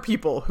were other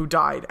people who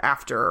died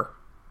after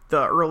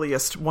the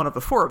earliest one of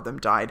the 4 of them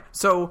died.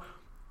 So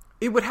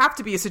it would have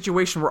to be a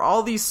situation where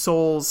all these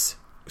souls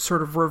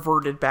sort of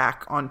reverted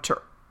back onto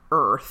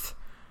Earth.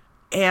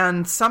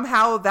 And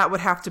somehow that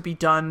would have to be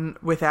done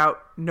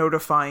without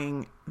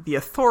notifying the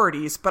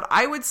authorities. But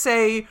I would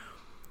say,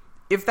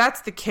 if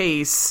that's the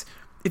case,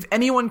 if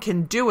anyone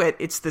can do it,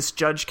 it's this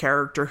judge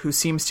character who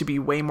seems to be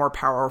way more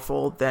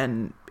powerful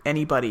than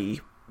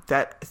anybody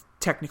that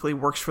technically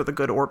works for the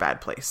good or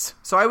bad place.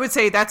 So I would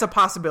say that's a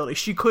possibility.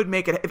 She could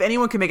make it. If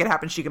anyone can make it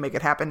happen, she can make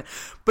it happen.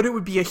 But it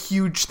would be a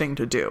huge thing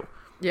to do.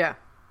 Yeah.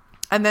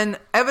 And then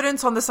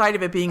evidence on the side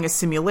of it being a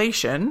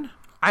simulation.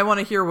 I want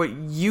to hear what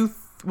you...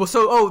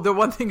 the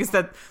one thing is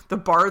that the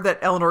bar that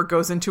Eleanor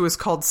goes into is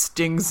called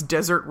Sting's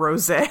Desert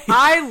Rosé.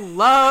 I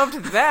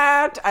loved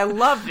that. I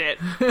loved it.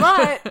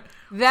 But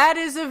that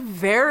is a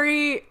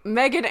very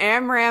Megan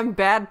Amram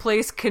Bad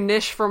Place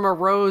Knish from a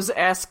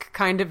Rose-esque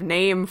kind of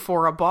name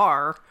for a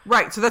bar.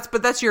 Right. So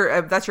that's your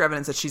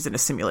evidence that she's in a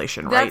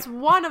simulation, right? That's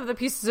one of the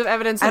pieces of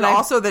evidence. And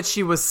also that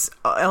she was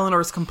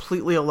Eleanor's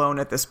completely alone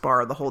at this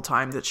bar the whole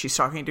time that she's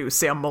talking to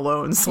Sam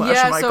Malone /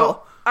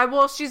 Michael.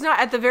 She's not,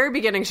 at the very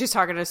beginning, she's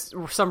talking to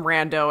some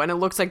rando, and it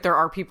looks like there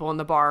are people in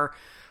the bar.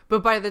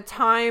 But by the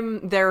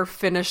time they're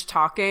finished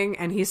talking,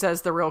 and he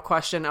says the real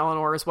question,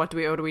 Eleanor, is what do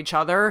we owe to each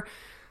other?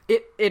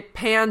 It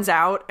pans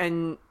out,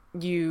 and it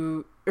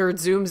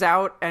zooms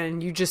out,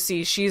 and you just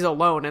see she's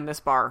alone in this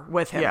bar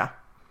with him. Yeah.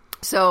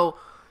 So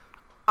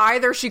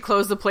either she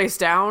closed the place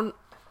down,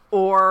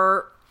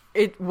 or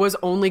it was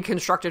only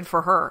constructed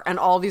for her, and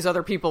all these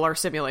other people are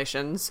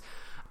simulations.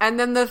 And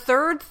then the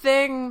third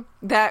thing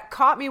that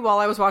caught me while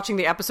I was watching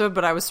the episode,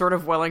 but I was sort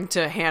of willing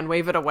to hand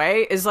wave it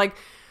away, is like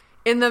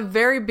in the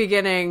very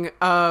beginning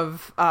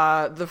of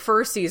the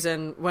first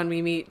season, when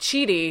we meet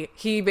Chidi,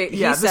 he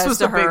says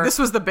to her, this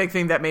was the big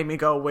thing that made me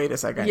go, wait a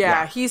second.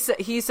 Yeah, he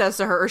says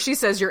to her, or she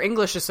says, your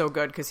English is so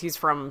good, because he's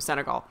from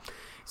Senegal.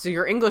 so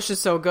your English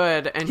is so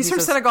good. And he's from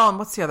Senegal, and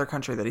what's the other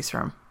country that he's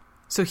from?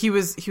 So he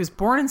was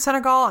born in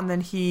Senegal, and then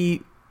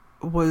he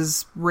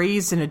was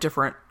raised in a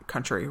different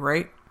country,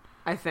 right?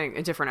 I think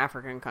a different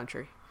African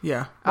country.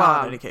 Yeah.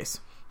 Well, in any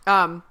case.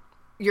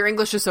 Your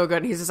English is so good.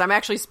 And he says, I'm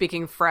actually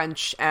speaking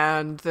French,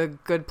 and the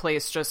good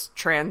place just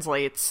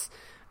translates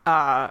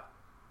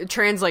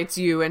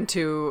you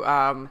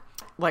into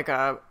like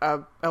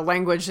a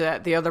language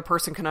that the other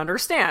person can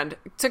understand,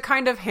 to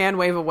kind of hand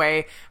wave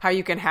away how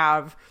you can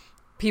have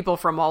people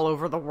from all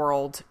over the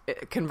world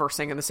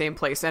conversing in the same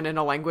place and in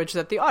a language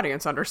that the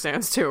audience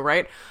understands too,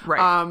 right?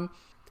 Right.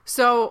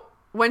 So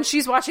when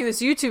she's watching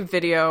this YouTube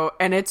video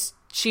and it's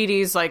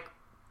Chidi's like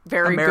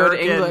very good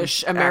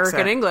English, American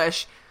accent.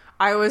 English,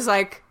 I was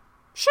like,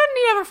 shouldn't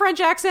he have a French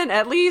accent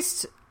at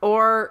least?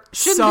 Or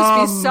shouldn't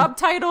this be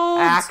subtitled?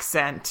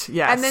 Accent,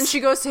 yes. And then she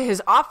goes to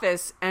his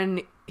office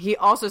and he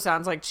also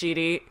sounds like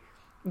Chidi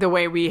the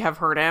way we have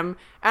heard him.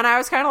 And I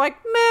was kind of like,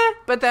 meh.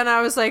 But then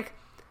I was like,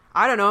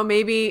 I don't know,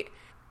 maybe...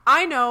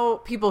 I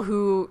know people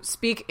who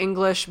speak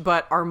English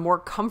but are more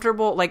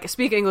comfortable, like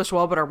speak English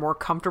well but are more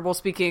comfortable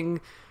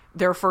speaking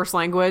their first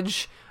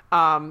language.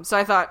 So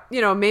I thought,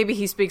 maybe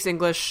he speaks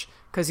English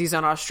because he's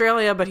in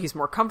Australia, but he's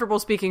more comfortable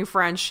speaking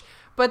French.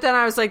 But then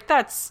I was like,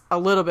 that's a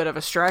little bit of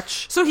a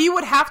stretch. So he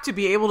would have to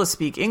be able to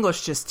speak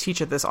English, just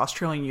teach at this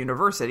Australian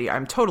university.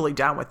 I'm totally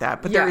down with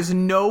that. But there is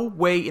no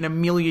way in a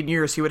million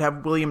years he would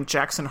have William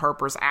Jackson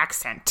Harper's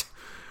accent.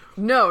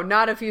 No,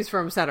 not if he's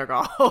from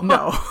Senegal.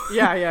 No.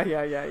 Yeah.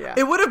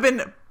 It would have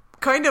been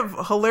kind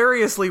of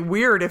hilariously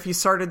weird if he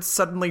started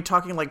suddenly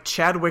talking like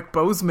Chadwick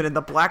Boseman in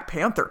the Black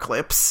Panther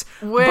clips.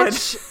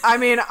 Which, I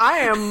mean, I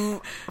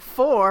am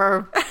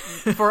for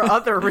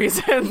other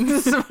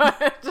reasons.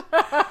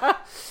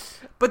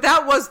 But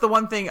that was the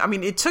one thing. I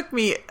mean, it took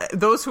me,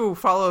 those who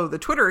follow the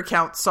Twitter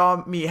account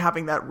saw me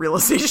having that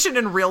realization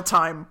in real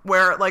time,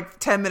 where like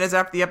 10 minutes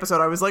after the episode,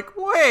 I was like,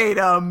 wait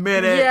a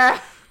minute. Yeah.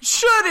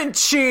 Shouldn't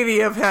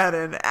Chidi have had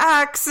an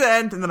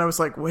accent? And then I was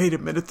like, wait a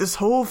minute, this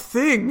whole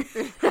thing.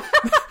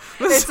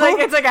 It's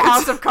like a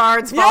house of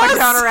cards falling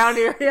down around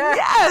you. Yeah.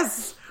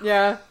 Yes.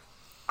 Yeah.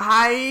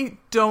 I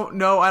don't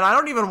know. And I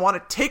don't even want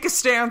to take a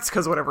stance,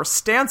 because whatever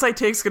stance I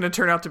take is going to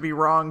turn out to be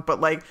wrong.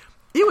 But like,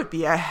 it would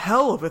be a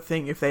hell of a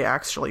thing if they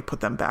actually put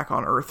them back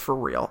on Earth for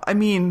real. I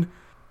mean,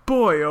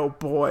 boy, oh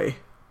boy.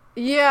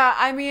 Yeah,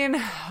 I mean,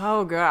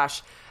 oh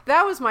gosh.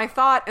 That was my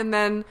thought. And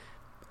then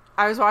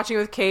I was watching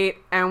with Kate,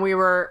 and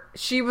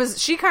she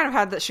kind of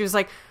had that, she was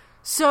like,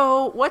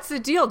 so what's the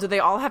deal? Do they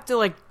all have to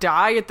like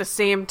die at the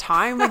same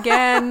time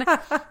again?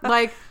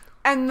 Like,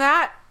 and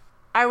that,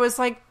 I was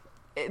like,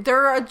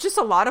 there are just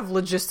a lot of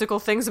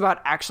logistical things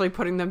about actually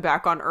putting them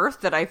back on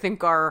Earth that I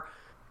think are,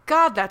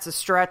 God, that's a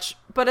stretch.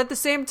 But at the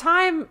same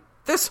time,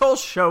 this whole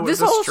show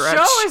is a stretch. This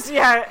whole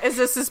show is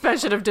a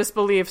suspension of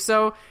disbelief.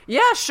 So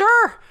yeah,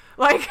 sure.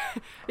 Like,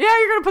 yeah,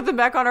 you're going to put them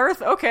back on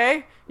Earth.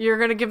 Okay. You're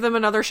going to give them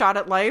another shot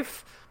at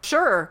life.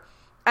 Sure.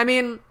 I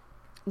mean,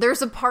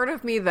 there's a part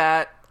of me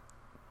that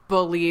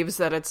believes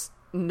that it's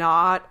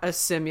not a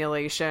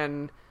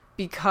simulation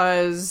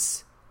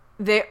because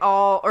they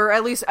all, or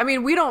at least, I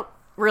mean, we don't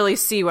really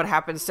see what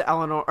happens to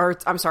Eleanor, or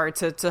I'm sorry,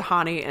 to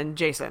Hani and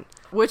Jason,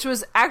 which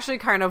was actually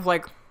kind of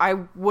like, I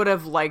would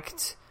have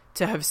liked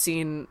to have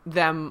seen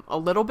them a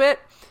little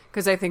bit,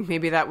 because I think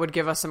maybe that would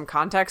give us some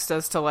context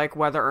as to like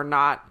whether or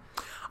not.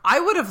 I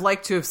would have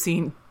liked to have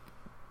seen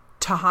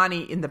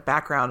Tahani in the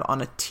background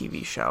on a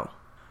TV show.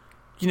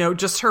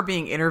 Just her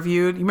being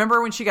interviewed. You remember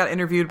when she got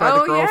interviewed by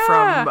the girl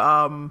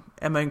from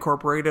Emma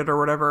Incorporated or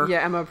whatever?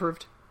 Yeah, Emma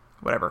Approved.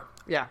 Whatever.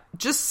 Yeah.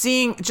 Just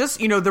seeing,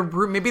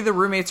 maybe the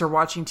roommates are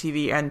watching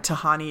TV and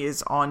Tahani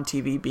is on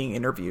TV being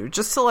interviewed.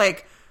 Just to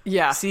like,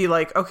 see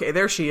like, okay,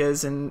 there she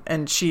is,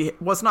 and she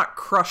was not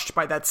crushed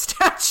by that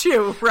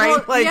statue, right?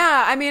 Well, like,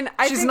 yeah, I mean,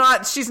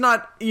 she's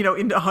not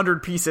in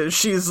 100 pieces.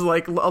 She's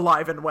like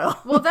alive and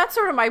well. Well, that's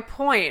sort of my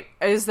point,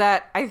 is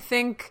that I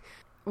think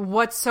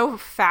what's so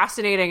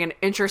fascinating and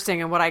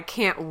interesting and what I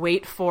can't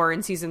wait for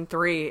in season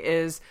 3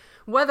 is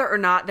whether or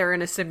not they're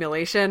in a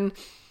simulation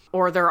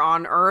or they're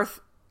on Earth.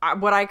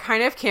 What I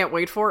kind of can't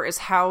wait for is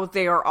how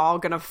they are all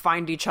going to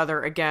find each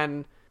other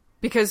again,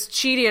 because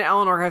Chidi and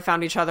Eleanor have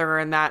found each other,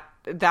 and that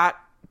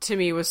to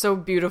me was so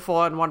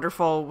beautiful and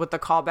wonderful with the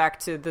callback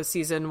to the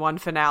season 1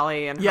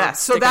 finale. And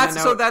so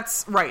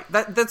that's right.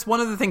 That's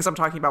one of the things I'm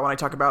talking about when I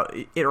talk about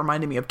it.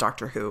 Reminded me of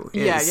Doctor Who.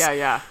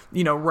 Yeah.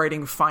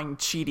 Writing Find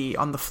Chidi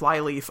on the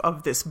flyleaf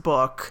of this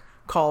book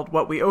called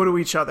What We Owe to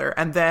Each Other,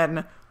 and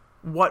then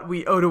what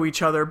we owe to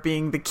each other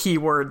being the key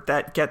word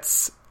that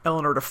gets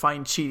Eleanor to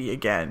find Chidi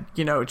again.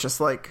 Just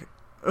like,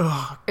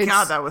 oh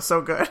God, that was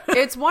so good.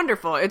 It's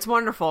wonderful. It's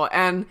wonderful.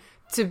 And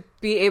to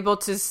be able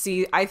to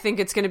see, I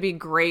think it's going to be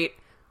great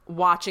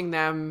watching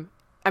them.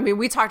 I mean,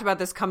 we talked about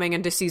this coming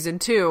into season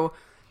 2,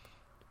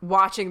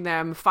 watching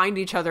them find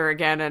each other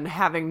again and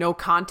having no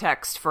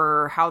context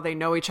for how they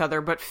know each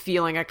other, but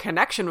feeling a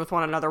connection with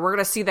one another. We're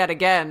going to see that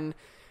again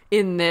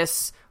in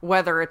this,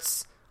 whether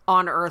it's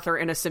on Earth or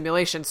in a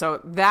simulation. So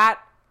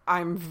that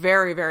I'm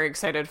very, very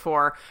excited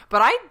for.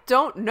 But I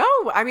don't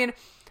know. I mean,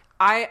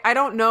 I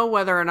don't know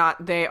whether or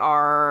not they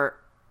are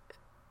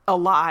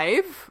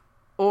alive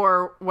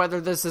or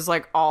whether this is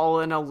like all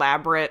an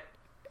elaborate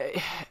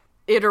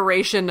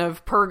iteration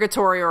of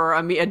purgatory or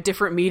a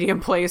different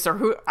medium place or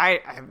who. I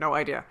have no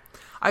idea.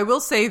 I will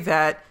say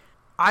that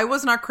I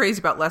was not crazy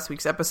about last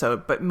week's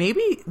episode, but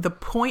maybe the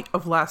point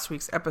of last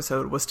week's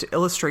episode was to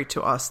illustrate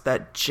to us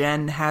that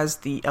Jen has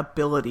the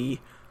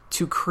ability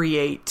to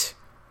create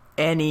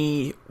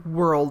any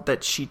world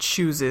that she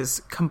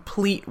chooses,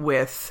 complete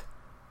with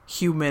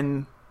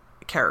human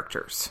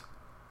characters.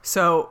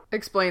 So,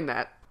 explain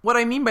that. What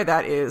I mean by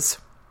that is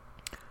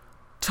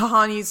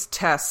Tahani's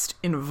test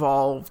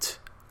involved,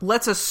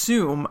 let's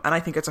assume, and I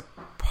think it's a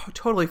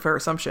totally fair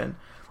assumption,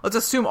 let's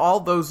assume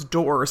all those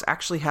doors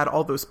actually had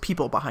all those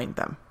people behind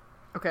them.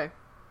 Okay.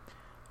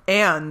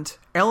 And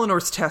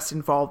Eleanor's test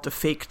involved a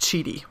fake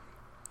Chidi.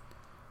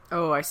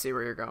 Oh, I see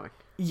where you're going.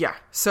 Yeah.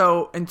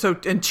 And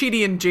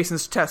Chidi and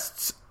Jason's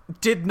tests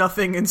did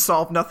nothing and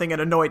solved nothing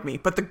and annoyed me.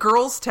 But the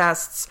girls'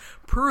 tests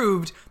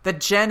proved that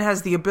Jen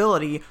has the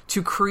ability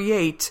to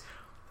create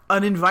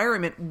an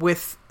environment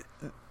with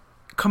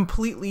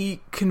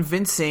completely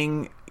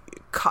convincing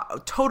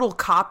total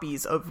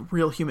copies of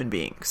real human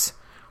beings.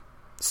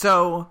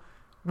 So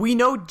we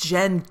know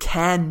Jen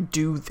can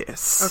do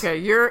this. Okay,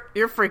 you're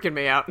freaking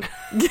me out.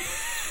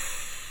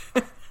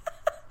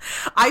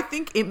 I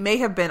think it may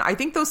have been, I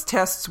think those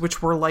tests,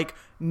 which were like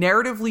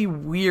narratively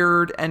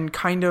weird and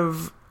kind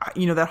of,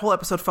 that whole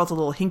episode felt a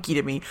little hinky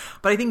to me.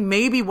 But I think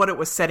maybe what it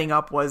was setting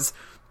up was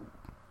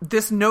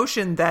this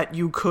notion that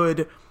you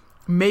could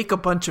make a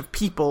bunch of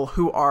people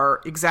who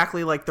are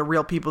exactly like the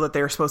real people that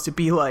they're supposed to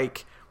be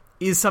like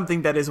is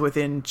something that is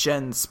within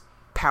Jen's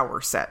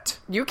power set.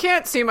 You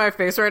can't see my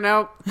face right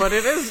now, but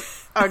it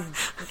is a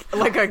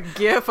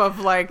gif of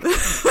like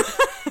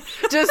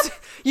just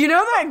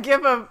that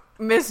gif of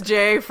Miss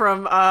J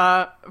from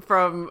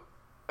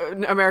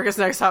America's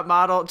Next Top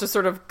Model just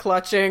sort of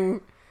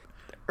clutching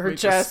her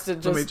chest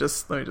and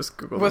just let me just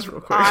Google with this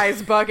real quick.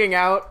 Eyes bugging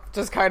out,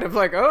 just kind of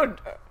like, oh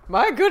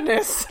my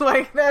goodness,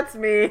 like that's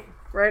me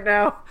right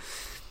now.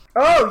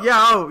 Oh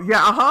yeah,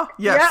 uh-huh.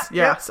 Yes, Yep,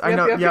 yes. yep, I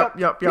know. yep.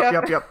 Yep.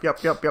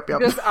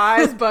 Just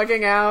eyes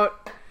bugging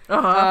out.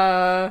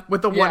 Uh-huh.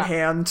 With the one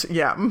hand.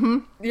 Yeah. Mm-hmm.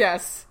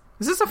 Yes.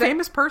 Is this a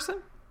famous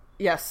person?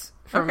 Yes,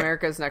 from Okay.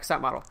 America's Next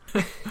Top Model.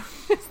 Is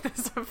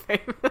this a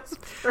famous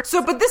person?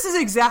 So, but this is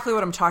exactly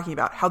what I'm talking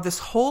about. How this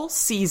whole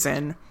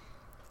season,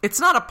 it's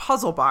not a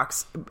puzzle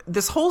box.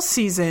 This whole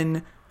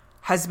season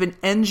has been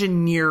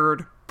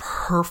engineered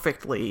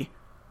perfectly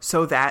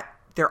so that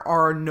there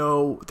are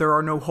no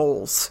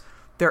holes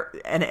there,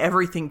 and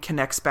everything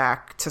connects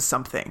back to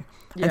something.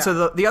 Yeah. And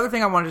so the other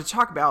thing I wanted to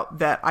talk about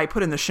that I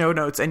put in the show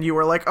notes, and you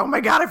were like, "Oh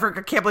my god,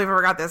 I can't believe I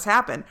forgot this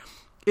happened,"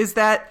 is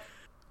that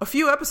a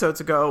few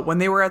episodes ago, when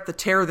they were at the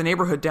Tear the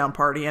Neighborhood Down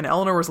party, and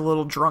Eleanor was a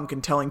little drunk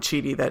and telling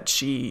Chidi that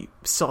she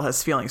still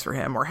has feelings for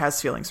him, or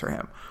has feelings for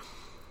him,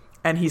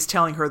 and he's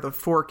telling her the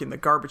fork in the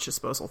garbage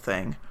disposal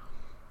thing,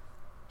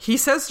 he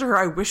says to her,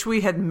 "I wish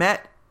we had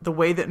met the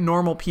way that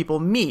normal people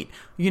meet,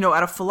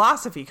 at a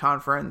philosophy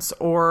conference,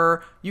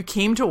 or you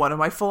came to one of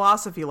my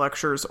philosophy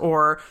lectures,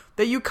 or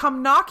that you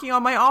come knocking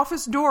on my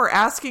office door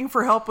asking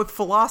for help with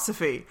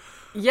philosophy."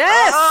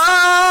 Yes!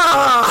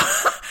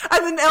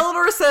 And then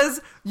Eleanor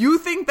says, "You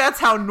think that's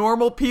how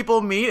normal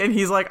people meet?" And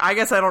he's like, "I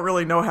guess I don't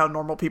really know how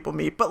normal people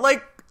meet." But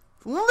like,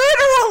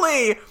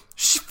 literally,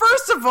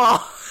 first of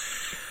all...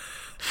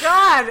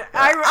 God!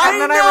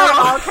 And then I wrote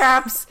all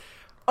caps,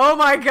 "Oh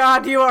my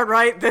god, you are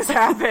right, this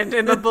happened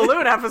in the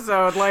balloon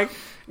episode." Like,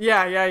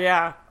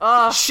 yeah.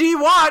 She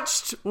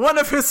watched one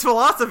of his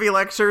philosophy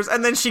lectures,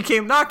 and then she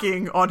came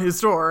knocking on his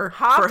door.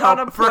 Hopped on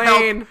a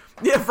plane.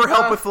 For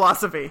help with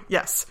philosophy,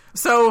 yes.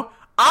 So,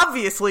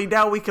 obviously,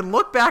 now we can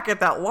look back at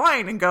that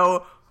line and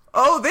go,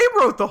 oh, they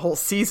wrote the whole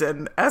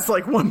season as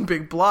like one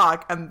big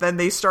block, and then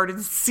they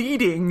started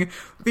seeding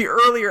the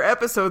earlier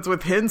episodes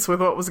with hints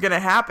with what was going to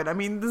happen. I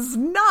mean, this is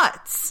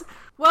nuts.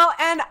 Well,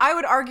 and I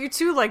would argue,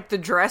 too, like, the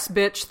dress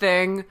bitch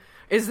thing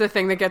is the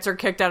thing that gets her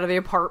kicked out of the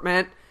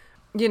apartment.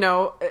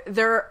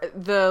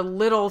 The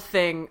little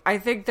thing, I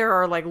think there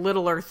are, like,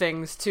 littler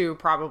things, too,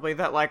 probably,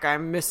 that, like,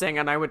 I'm missing,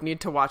 and I would need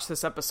to watch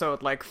this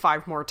episode, like,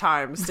 5 more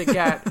times to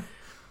get.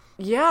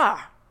 Yeah.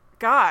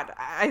 God.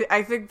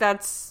 I think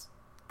that's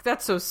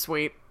so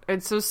sweet.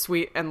 It's so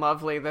sweet and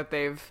lovely that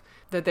they've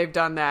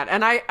done that.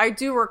 And I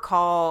do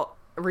recall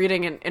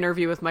reading an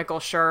interview with Michael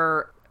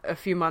Schur a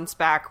few months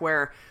back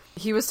where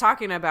he was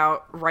talking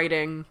about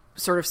writing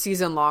sort of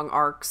season-long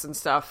arcs and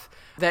stuff,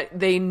 that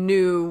they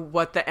knew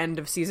what the end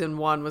of season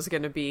 1 was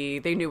going to be.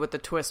 They knew what the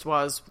twist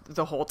was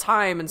the whole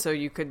time, and so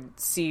you could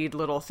seed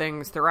little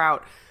things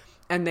throughout.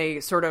 And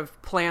they sort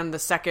of planned the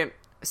second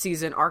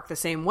season arc the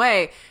same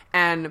way.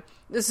 And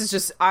this is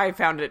just, I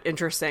found it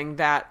interesting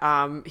that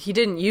he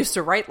didn't used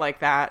to write like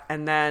that.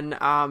 And then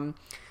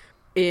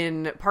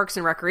in Parks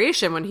and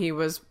Recreation, when he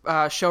was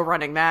show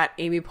running that,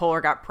 Amy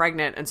Poehler got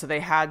pregnant, and so they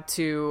had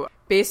to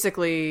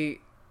basically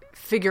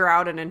figure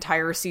out an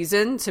entire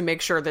season to make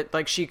sure that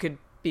like she could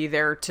be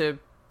there to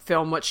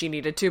film what she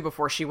needed to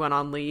before she went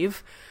on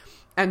leave.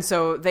 And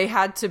so they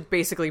had to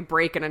basically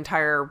break an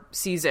entire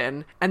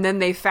season. And then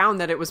they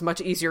found that it was much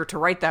easier to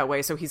write that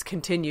way. So he's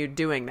continued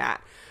doing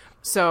that.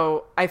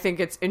 So I think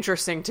it's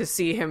interesting to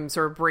see him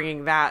sort of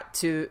bringing that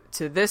to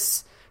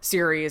this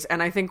series.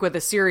 And I think with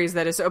a series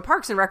that is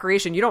Parks and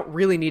Recreation, you don't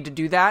really need to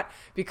do that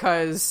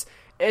because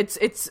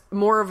it's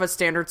more of a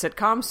standard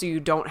sitcom. So you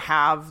don't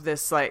have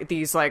this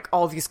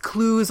all these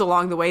clues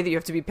along the way that you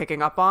have to be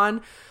picking up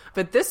on.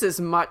 But this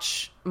is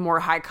much more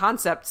high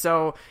concept.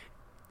 So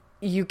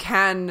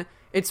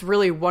it's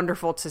really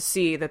wonderful to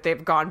see that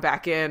they've gone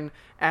back in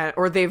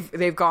or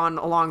they've gone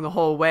along the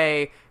whole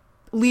way,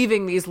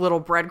 leaving these little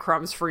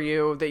breadcrumbs for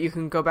you that you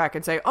can go back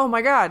and say, oh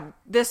my God,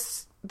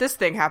 this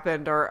thing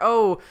happened, or,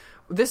 oh,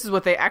 this is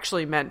what they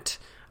actually meant,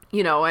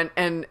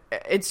 and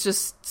it's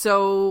just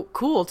so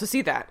cool to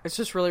see that. It's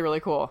just really,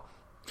 really cool.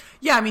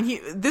 Yeah, I mean,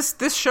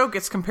 this show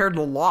gets compared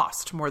to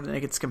Lost more than it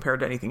gets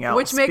compared to anything else.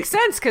 Which makes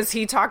sense, because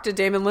he talked to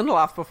Damon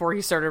Lindelof before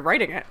he started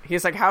writing it.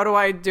 He's like, how do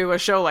I do a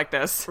show like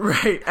this?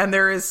 Right, and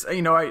there is,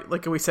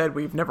 like we said,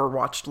 we've never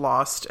watched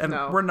Lost, and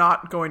we're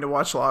not going to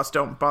watch Lost.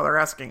 Don't bother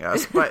asking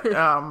us. But,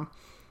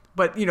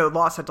 but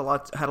Lost had a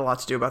lot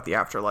to do about the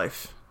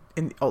afterlife,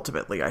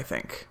 ultimately, I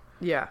think.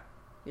 Yeah.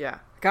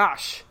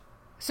 Gosh.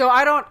 So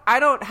I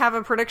don't have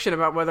a prediction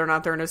about whether or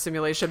not they're in a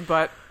simulation,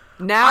 but...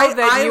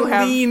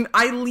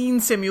 I lean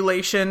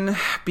simulation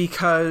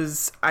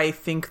because I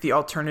think the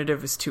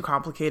alternative is too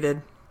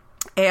complicated.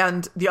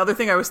 And the other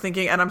thing I was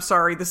thinking, and I'm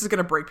sorry, this is going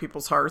to break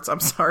people's hearts. I'm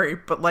sorry,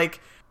 but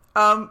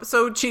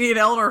so Chidi and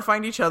Eleanor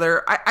find each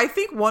other. I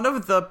think one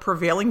of the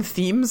prevailing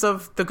themes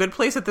of The Good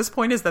Place at this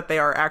point is that they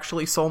are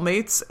actually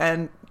soulmates,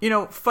 and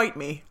fight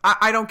me.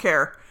 I don't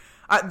care.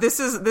 This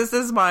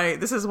is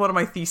one of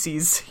my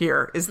theses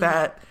here is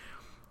that.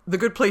 The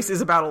Good Place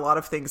is about a lot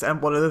of things,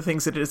 and one of the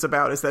things it is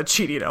about is that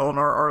Chidi and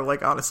Eleanor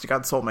are honest to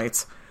God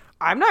soulmates.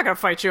 I'm not going to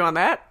fight you on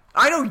that.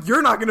 I know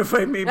you're not going to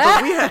fight me,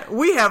 but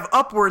we have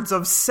upwards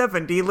of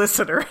 70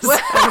 listeners,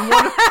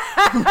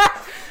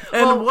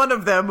 and one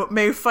of them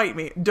may fight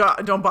me.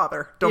 Don't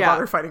bother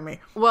fighting me.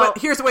 Well,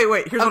 but here's what I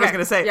was going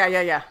to say.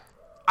 Yeah.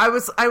 I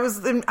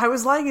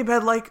was lying in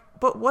bed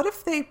but what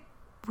if they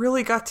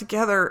really got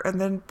together and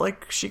then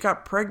she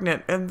got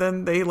pregnant and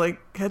then they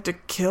had to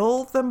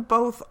kill them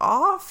both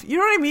off? You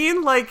know what I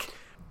mean?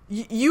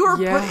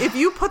 If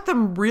you put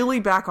them really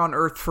back on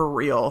Earth for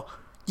real,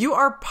 you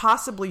are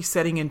possibly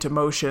setting into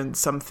motion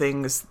some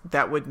things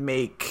that would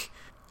make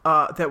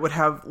that would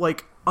have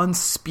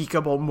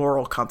unspeakable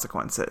moral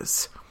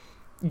consequences.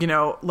 You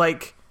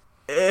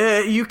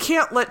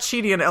can't let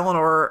Chidi and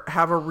Eleanor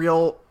have a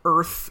real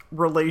Earth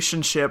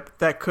relationship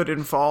that could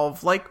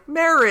involve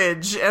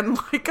marriage and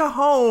a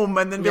home,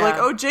 and then be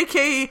oh,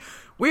 JK,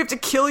 we have to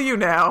kill you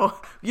now.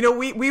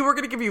 We were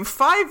going to give you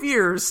 5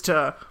 years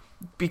to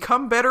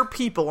become better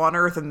people on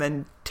Earth, and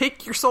then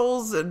take your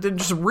souls and then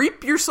just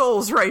reap your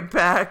souls right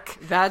back.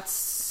 That's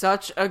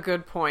such a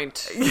good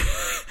point.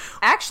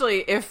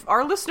 Actually, if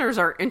our listeners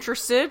are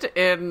interested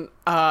in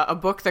a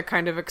book that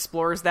kind of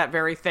explores that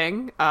very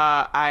thing,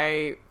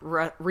 I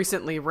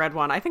recently read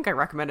one. I think I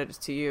recommended it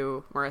to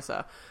you,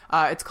 Marissa.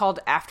 It's called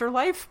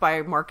Afterlife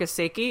by Marcus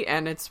Saki,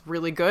 and it's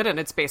really good, and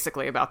it's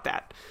basically about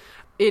that.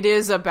 It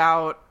is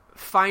about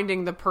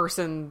finding the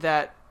person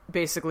that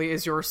basically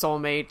is your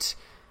soulmate,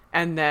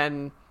 and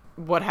then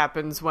what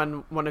happens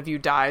when one of you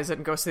dies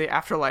and goes to the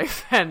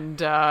afterlife.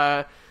 And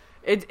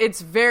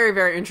it's very,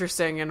 very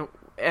interesting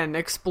and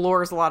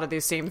explores a lot of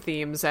these same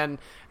themes, and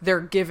they're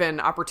given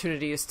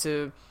opportunities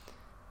to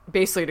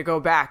basically to go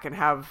back and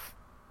have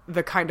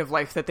the kind of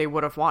life that they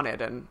would have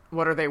wanted, and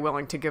what are they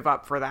willing to give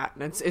up for that.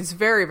 And it's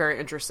very, very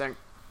interesting.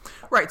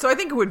 Right. So I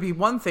think it would be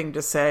one thing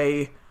to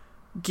say,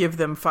 give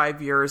them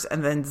 5 years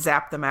and then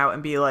zap them out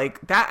and be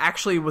that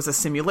actually was a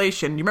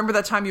simulation. You remember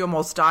that time you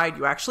almost died?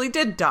 You actually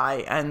did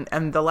die.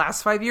 And the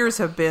last 5 years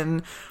have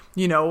been,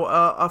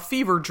 a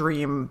fever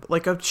dream,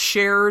 a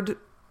shared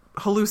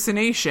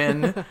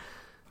hallucination.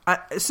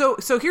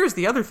 So here's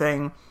the other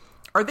thing.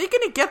 Are they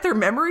going to get their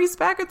memories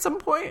back at some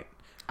point?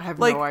 I have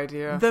no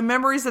idea. The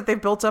memories that they've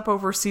built up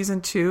over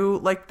season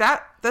 2,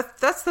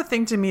 that's the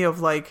thing to me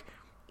of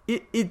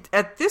it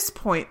at this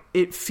point,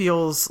 it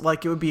feels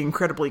like it would be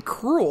incredibly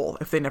cruel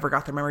if they never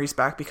got their memories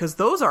back, because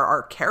those are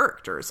our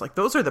characters.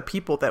 Those are the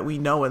people that we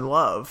know and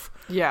love.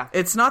 Yeah.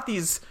 It's not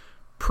these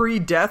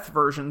pre-death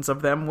versions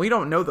of them. We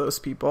don't know those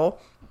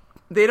people.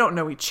 They don't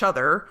know each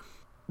other.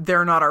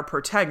 They're not our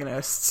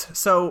protagonists.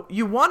 So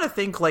you want to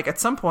think at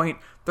some point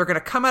they're going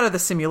to come out of the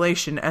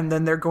simulation, and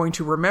then they're going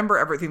to remember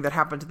everything that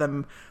happened to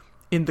them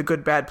in The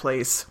Good Bad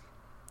Place.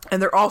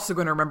 And they're also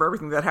going to remember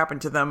everything that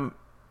happened to them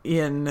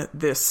in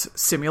this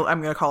I'm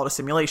going to call it a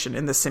simulation.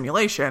 In this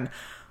simulation,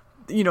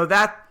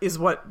 that is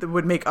what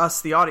would make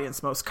us, the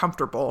audience, most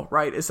comfortable,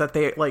 right? Is that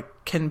they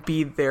can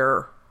be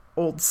their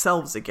old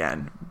selves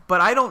again. But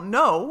I don't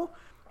know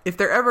if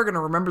they're ever going to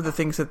remember the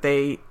things that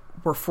they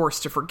were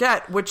forced to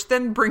forget, which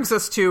then brings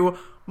us to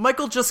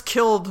Michael just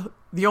killed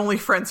the only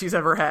friends he's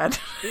ever had.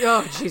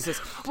 Oh, Jesus.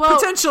 Well,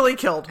 potentially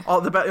killed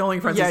all the only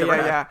friends he's ever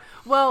had. Yeah.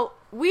 Well,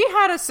 we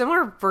had a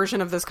similar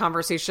version of this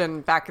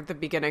conversation back at the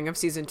beginning of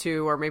season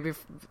 2, or maybe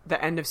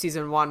the end of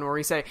season 1, where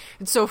we say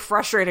it's so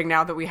frustrating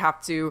now that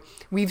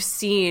we've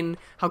seen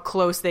how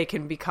close they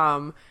can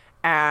become,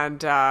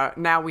 and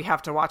now we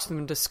have to watch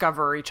them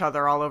discover each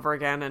other all over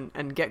again,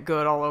 and get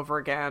good all over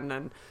again,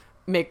 and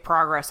make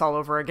progress all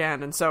over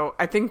again. And so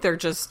I think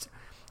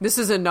this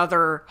is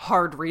another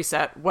hard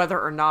reset, whether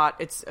or not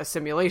it's a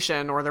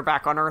simulation or they're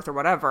back on Earth or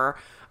whatever.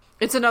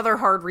 It's another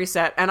hard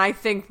reset. And I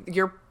think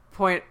your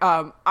point,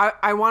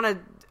 I want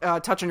to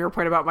touch on your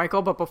point about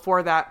Michael, but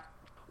before that,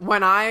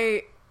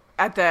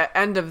 at the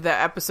end of the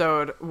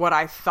episode, what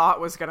I thought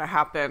was going to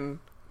happen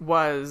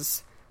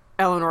was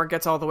Eleanor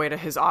gets all the way to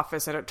his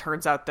office, and it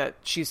turns out that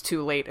she's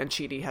too late and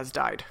Chidi has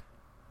died.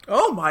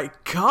 Oh my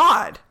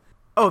God.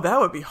 Oh, that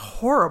would be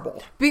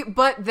horrible.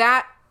 But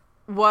that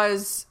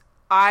was...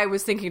 I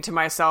was thinking to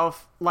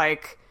myself,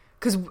 like,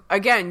 because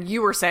again,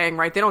 you were saying,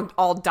 right, they don't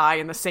all die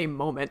in the same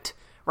moment,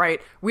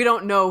 right? We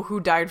don't know who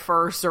died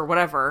first or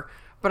whatever,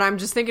 but I'm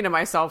just thinking to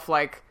myself,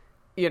 like,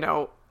 you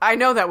know, I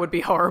know that would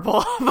be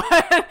horrible,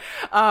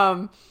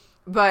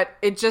 but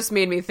it just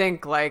made me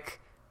think, like,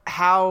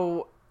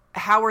 how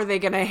are they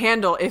going to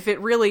handle if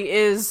it really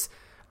is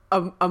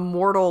a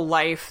mortal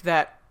life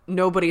that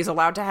nobody's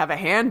allowed to have a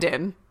hand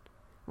in,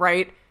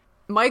 right?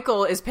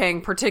 Michael is paying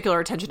particular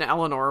attention to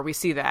Eleanor. We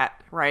see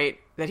that, right?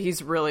 That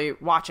he's really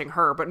watching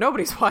her, but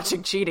nobody's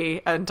watching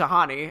Chidi and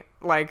Tahani.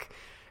 Like,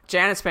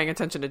 Janet's paying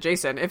attention to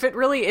Jason. If it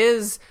really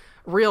is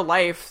real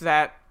life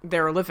that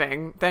they're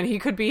living, then he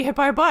could be hit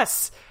by a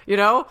bus, you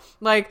know?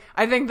 Like,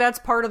 I think that's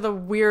part of the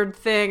weird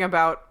thing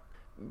about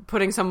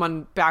putting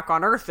someone back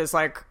on Earth is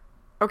like,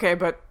 okay,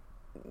 but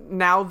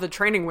now the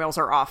training wheels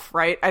are off,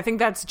 right? I think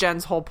that's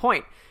Jen's whole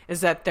point,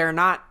 is that they're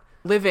not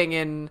living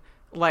in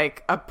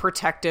like a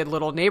protected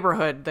little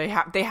neighborhood. They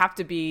have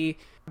to be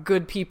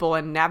good people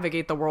and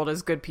navigate the world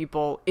as good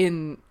people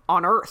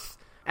on Earth,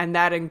 and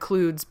that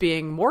includes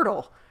being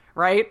mortal,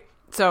 right?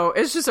 So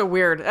that was just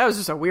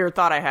a weird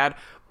thought I had.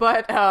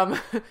 But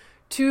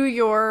to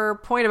your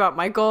point about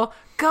Michael,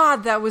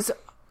 God, that was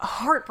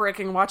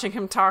heartbreaking watching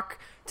him talk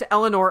to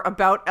Eleanor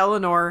about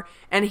Eleanor,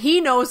 and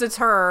he knows it's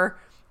her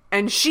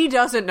and she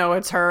doesn't know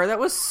it's her. That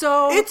was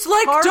so It's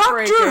like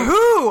Doctor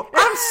Who!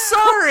 I'm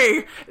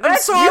sorry! I'm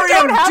sorry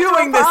I'm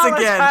doing this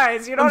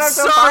again. You don't have to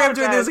sorry I'm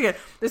doing this again.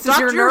 This is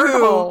your nerd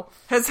hole.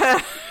 Has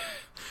had...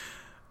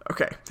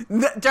 Okay.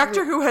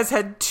 Doctor Who has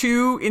had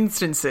 2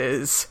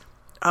 instances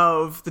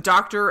of the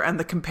Doctor and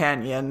the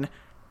companion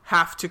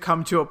have to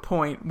come to a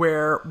point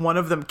where one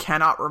of them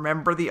cannot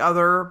remember the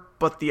other,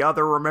 but the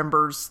other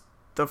remembers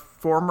the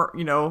former,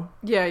 you know?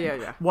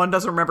 Yeah. One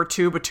doesn't remember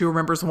 2, but 2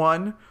 remembers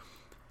 1.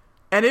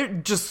 And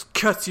it just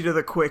cuts you to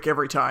the quick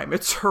every time.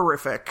 It's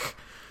horrific.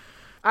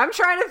 I'm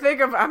trying to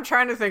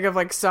think of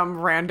like some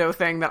rando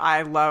thing that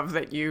I love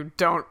that you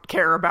don't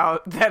care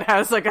about that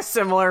has like a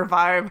similar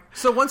vibe.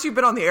 So once you've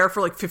been on the air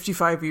for like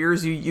 55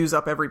 years, you use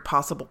up every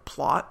possible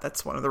plot.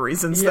 That's one of the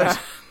reasons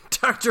that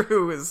Doctor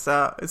Who is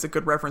a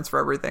good reference for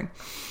everything.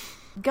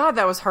 God,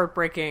 that was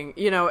heartbreaking.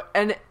 You know,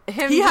 and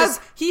he has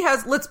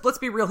let's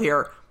be real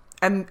here.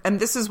 And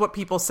this is what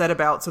people said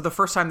about... So the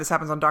first time this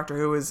happens on Doctor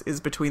Who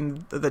is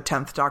between the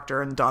 10th Doctor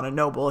and Donna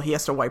Noble. He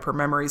has to wipe her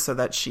memory so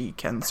that she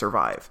can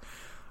survive.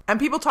 And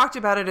people talked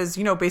about it as,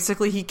 you know,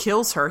 basically he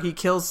kills her. He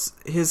kills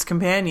his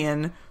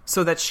companion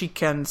so that she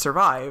can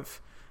survive.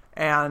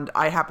 And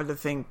I happen to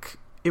think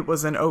it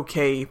was an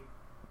okay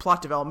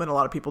plot development. A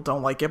lot of people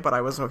don't like it, but I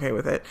was okay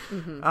with it.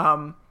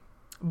 Mm-hmm.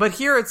 But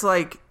here it's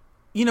like,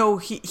 you know,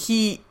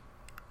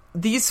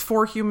 these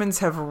 4 humans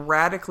have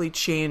radically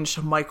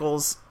changed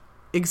Michael's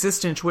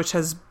existence, which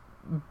has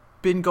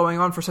been going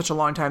on for such a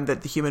long time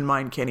that the human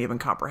mind can't even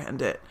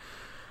comprehend it.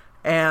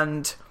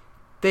 And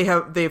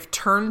they've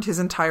turned his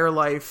entire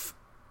life,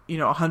 you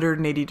know,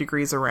 180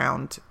 degrees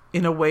around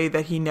in a way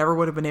that he never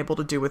would have been able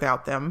to do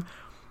without them.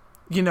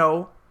 You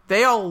know,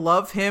 they all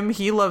love him.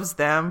 He loves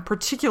them,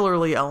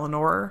 particularly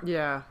Eleanor.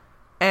 Yeah.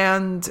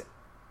 And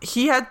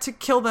he had to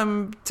kill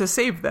them to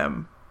save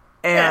them.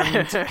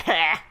 And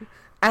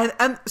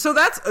And so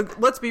that's,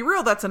 let's be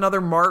real, that's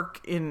another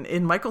mark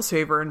in Michael's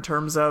favor in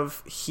terms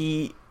of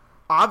he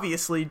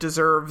obviously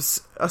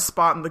deserves a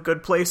spot in the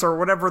good place or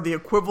whatever the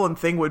equivalent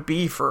thing would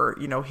be for,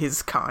 you know,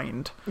 his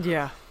kind.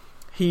 Yeah.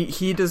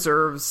 He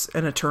deserves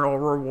an eternal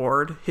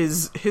reward.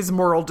 His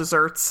moral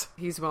deserts.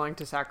 He's willing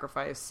to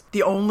sacrifice.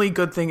 The only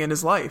good thing in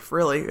his life,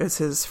 really, is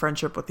his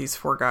friendship with these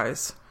 4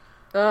 guys.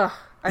 Ugh.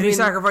 He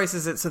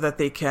sacrifices it so that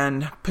they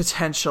can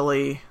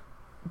potentially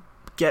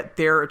get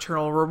their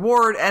eternal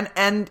reward,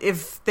 and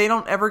if they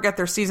don't ever get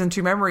their season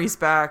 2 memories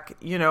back,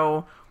 you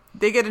know,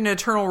 they get an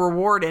eternal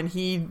reward, and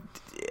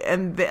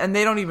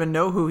they don't even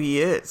know who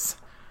he is.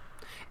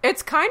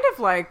 It's kind of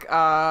like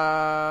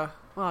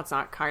well, it's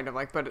not kind of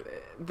like, but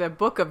the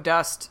Book of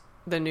Dust,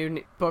 the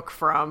new book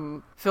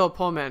from Phil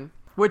Pullman,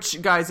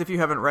 which, guys, if you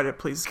haven't read it,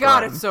 please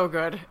God, it's so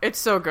good. It's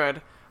so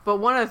good. But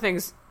one of the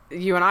things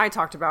you and I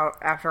talked about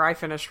after I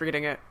finished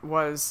reading it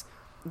was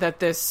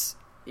that this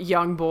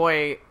young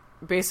boy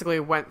basically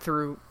went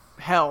through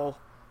hell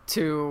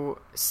to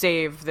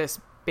save this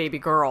baby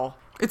girl.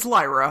 It's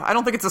Lyra. I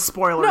don't think it's a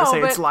spoiler to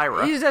say it's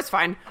Lyra. That's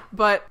fine.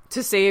 But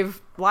to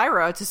save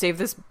Lyra, to save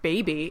this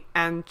baby,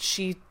 and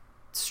she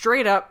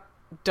straight up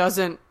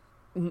doesn't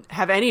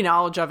have any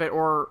knowledge of it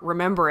or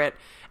remember it.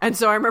 And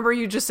so I remember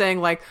you just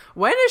saying, like,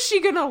 when is she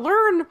gonna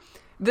learn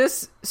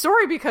this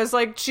story? Because,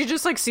 like, she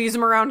just, like, sees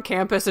him around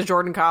campus at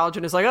Jordan College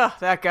and is like, oh,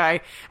 that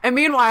guy. And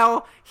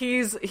meanwhile,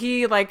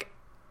 he like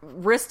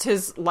risked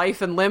his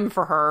life and limb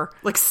for her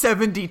like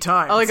 70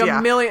 times, like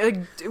a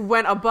million, like,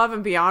 went above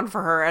and beyond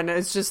for her. And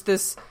it's just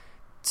this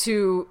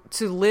to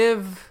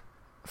live,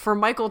 for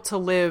Michael to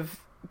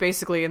live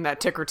basically in that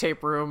ticker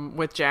tape room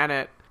with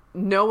Janet,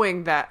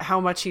 knowing that how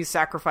much he's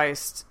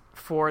sacrificed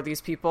for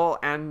these people,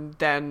 and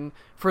then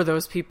for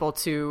those people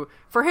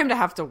for him to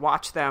have to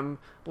watch them,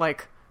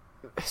 like,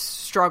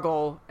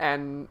 struggle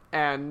and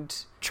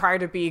try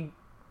to be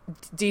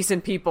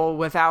decent people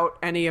without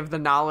any of the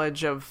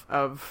knowledge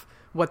of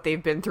what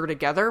they've been through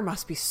together,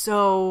 must be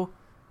so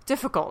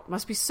difficult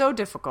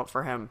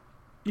for him.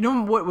 You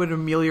know what would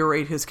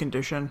ameliorate his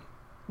condition?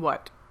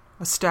 What?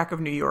 A stack of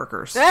New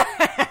Yorkers.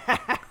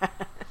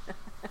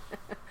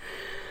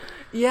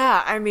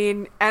 Yeah, I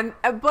mean,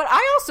 but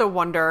I also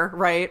wonder,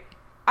 right?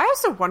 I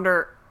also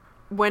wonder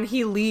when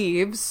he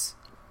leaves,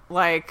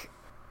 like,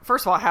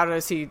 first of all, how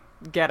does he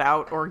get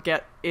out or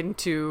get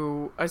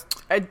into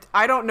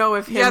I don't know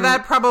if him... Yeah,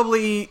 that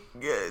probably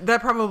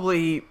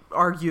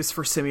argues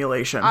for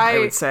simulation, I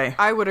would say.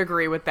 I would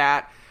agree with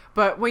that.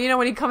 But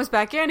when he comes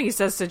back in, he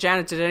says to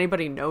Janet, did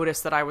anybody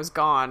notice that I was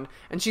gone?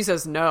 And she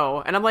says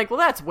no. And I'm like, well,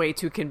 that's way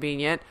too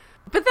convenient.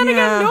 But then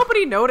again,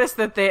 nobody noticed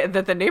that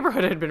the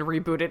neighborhood had been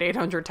rebooted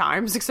 800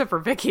 times except for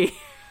Vicky.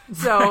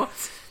 So,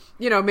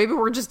 maybe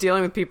we're just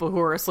dealing with people who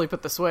are asleep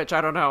at the switch. I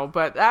don't know.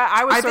 But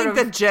I think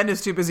that Jen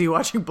is too busy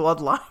watching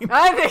Bloodline.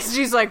 I think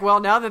she's like,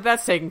 well, now that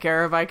that's taken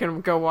care of, I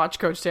can go watch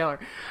Coach Taylor.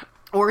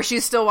 Or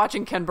she's still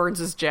watching Ken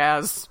Burns'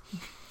 jazz.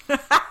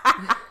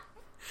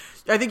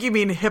 I think you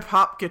mean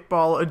hip-hop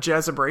kickball, a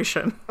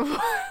jazzabration.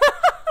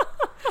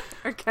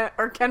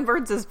 or Ken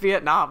Burns'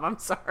 Vietnam. I'm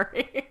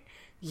sorry.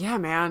 Yeah,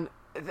 man.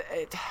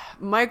 The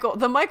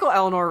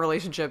Michael-Eleanor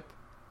relationship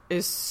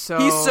is so...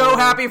 He's so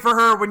happy for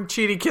her when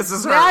Chidi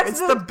kisses her. It's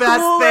the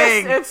best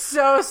thing. It's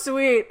so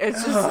sweet.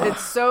 It's just,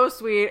 it's so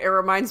sweet. It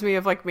reminds me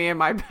of, like, me and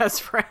my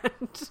best friend.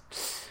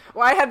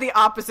 Well, I had the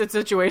opposite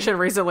situation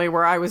recently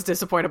where I was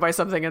disappointed by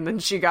something and then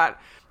she got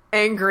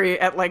angry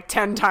at, like,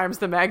 10 times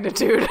the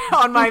magnitude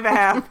on my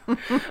behalf.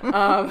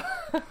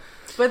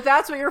 But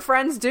that's what your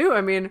friends do.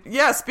 I mean...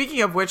 Yeah,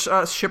 speaking of which,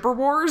 shipper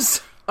wars...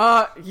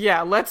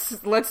 Yeah, let's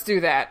do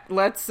that.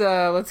 Let's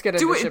get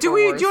into wars. Do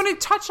you want to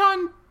touch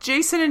on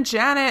Jason and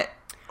Janet?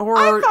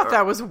 I thought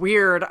that was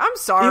weird. I'm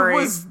sorry.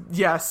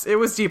 It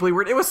was deeply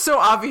weird. It was so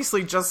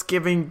obviously just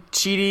giving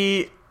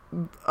Chidi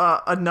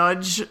a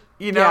nudge,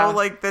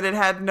 like that it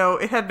had no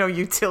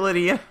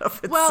utility of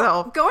itself.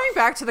 Well, going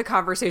back to the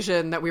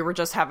conversation that we were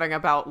just having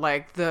about,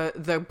 like,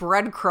 the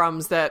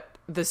breadcrumbs that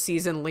the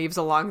season leaves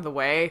along the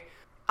way,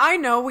 I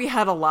know we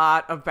had a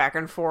lot of back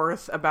and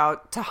forth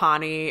about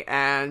Tahani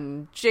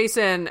and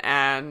Jason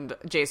and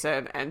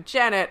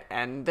Janet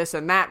and this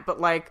and that, but,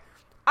 like,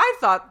 I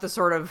thought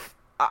I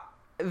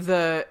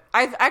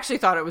actually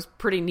thought it was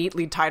pretty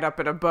neatly tied up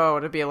in a bow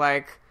to be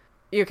like,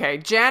 okay,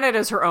 Janet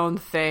is her own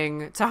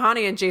thing.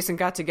 Tahani and Jason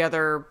got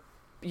together,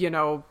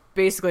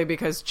 basically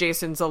because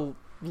Jason's a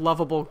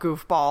lovable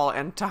goofball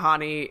and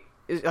Tahani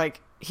is,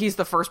 like, he's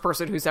the first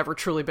person who's ever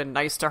truly been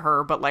nice to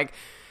her, but, like,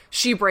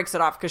 she breaks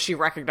it off because she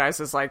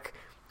recognizes, like,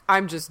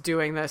 I'm just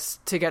doing this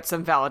to get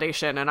some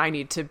validation and I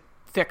need to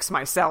fix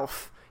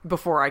myself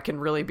before I can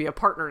really be a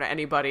partner to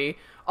anybody.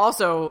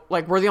 Also,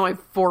 like, we're the only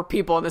 4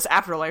 people in this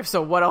afterlife,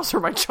 so what else are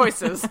my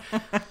choices?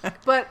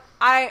 But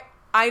I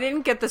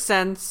didn't get the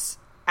sense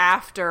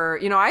after,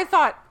 I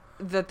thought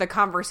that the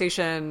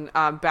conversation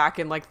back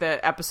in, like,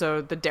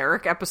 the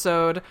Derek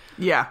episode,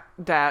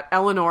 that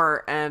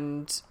Eleanor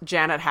and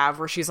Janet have,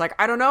 where she's like,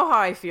 I don't know how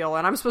I feel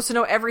and I'm supposed to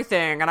know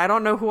everything and I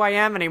don't know who I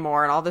am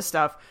anymore and all this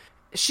stuff.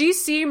 She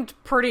seemed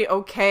pretty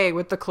okay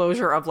with the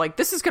closure of, like,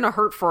 this is gonna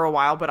hurt for a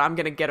while, but I'm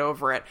gonna get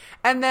over it.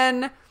 And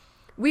then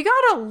we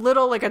got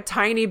a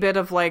tiny bit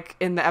of, like,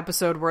 in the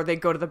episode where they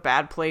go to the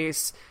bad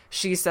place,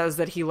 she says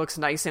that he looks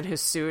nice in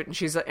his suit,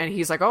 and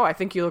he's like, oh, I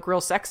think you look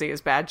real sexy as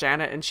Bad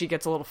Janet, and she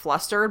gets a little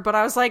flustered, but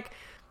I was like,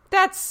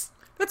 that's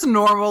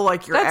normal,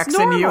 like, your ex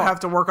normal. And you have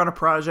to work on a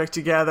project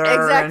together.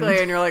 Exactly,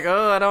 and you're like,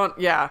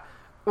 oh,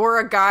 or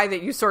a guy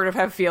that you sort of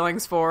have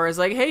feelings for is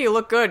like, hey, you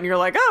look good, and you're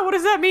like, oh, what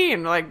does that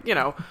mean? Like,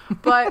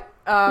 but,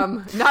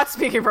 not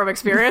speaking from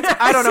experience,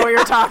 I don't know what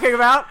you're talking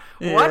about.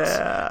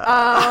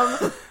 Yeah.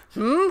 What?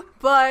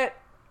 But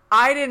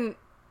I didn't,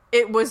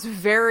 it was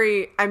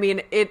very, I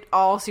mean, it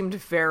all seemed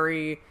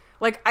very,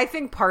 like, I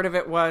think part of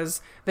it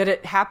was that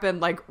it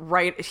happened, like,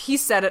 right, he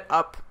set it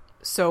up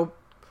so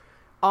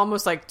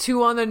almost, like,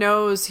 too on the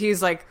nose.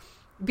 He's, like,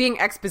 being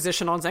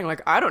expositional and saying,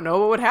 like, I don't know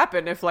what would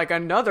happen if, like,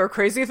 another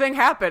crazy thing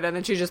happened, and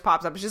then she just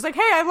pops up and she's like,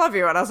 hey, I love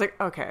you, and I was like,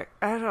 okay,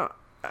 I don't,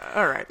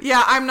 all right.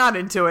 Yeah, I'm not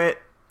into it.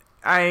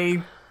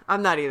 I'm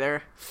I'm not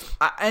either.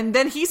 And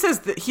then he says,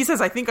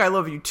 I think I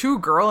love you too,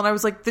 girl. And I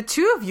was like, the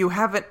two of you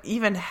haven't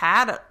even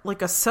had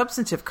like a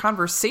substantive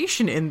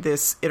conversation in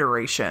this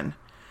iteration.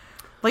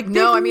 Like,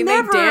 no, I mean,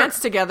 they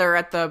danced together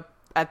at the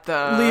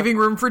leaving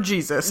room for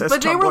Jesus, as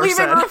but they Tumblr were leaving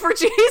said. room for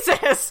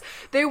Jesus.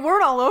 They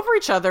weren't all over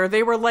each other.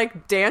 They were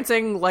like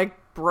dancing like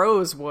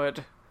bros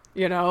would,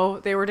 you know?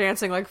 They were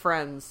dancing like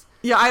friends.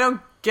 Yeah, I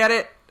don't get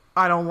it.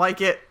 I don't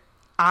like it.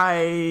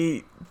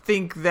 I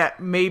think that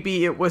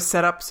maybe it was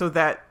set up so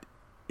that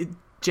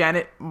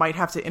Janet might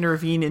have to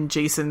intervene in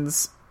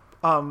Jason's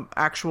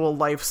actual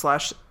life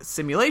 /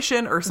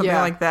 simulation or something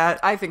like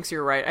that. I think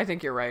you're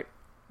right.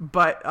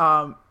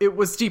 But it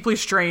was deeply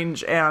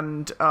strange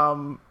and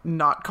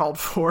not called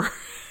for.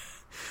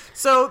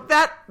 So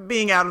that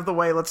being out of the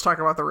way, let's talk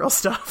about the real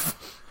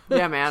stuff.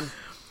 Yeah, man.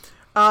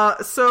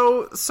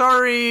 So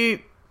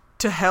sorry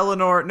to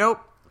Eleanor. Nope.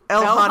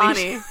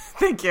 Honey.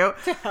 Thank you.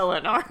 To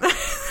Eleanor.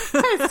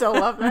 I still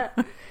love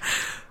that.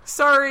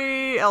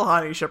 Sorry,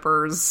 Honey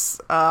shippers.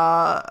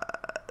 That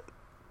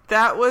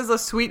was a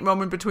sweet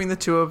moment between the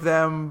two of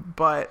them,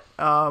 but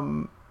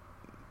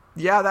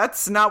yeah,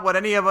 that's not what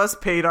any of us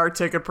paid our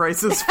ticket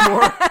prices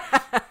for.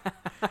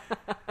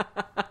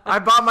 I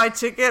Bought my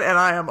ticket and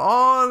I am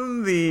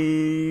on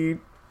the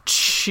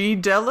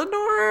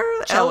Chelenor?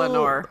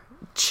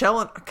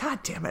 God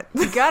damn it.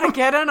 You gotta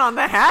get in on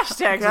the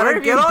hashtags. Where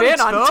have you been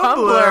on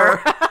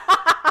Tumblr?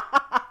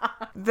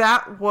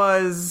 That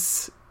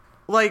was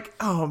like,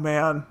 oh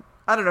man.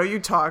 I don't know, you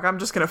talk. I'm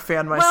just going to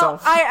fan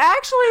myself. Well, I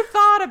actually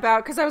thought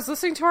about, because I was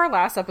listening to our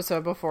last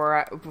episode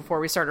before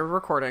we started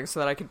recording so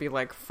that I could be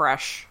like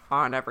fresh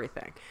on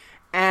everything.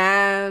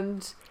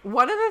 And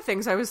one of the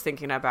things I was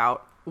thinking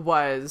about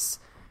was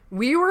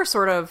we were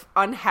sort of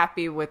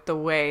unhappy with the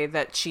way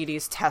that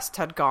Chidi's test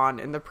had gone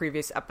in the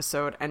previous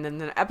episode. And then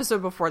the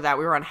episode before that,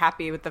 we were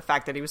unhappy with the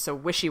fact that he was so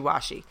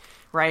wishy-washy,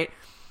 right?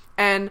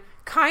 And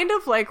kind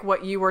of like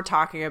what you were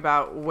talking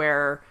about,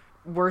 where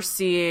we're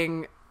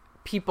seeing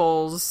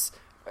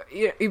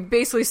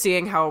basically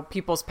seeing how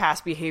people's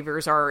past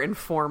behaviors are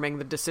informing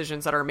the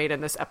decisions that are made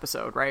in this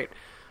episode, right?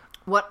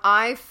 What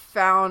I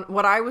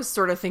was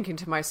sort of thinking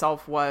to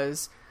myself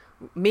was,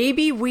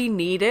 maybe we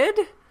needed...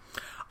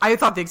 I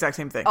thought the exact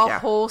same thing. A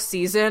whole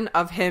season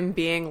of him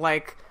being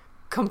like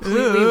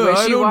completely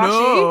wishy-washy.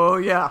 Oh,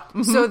 yeah.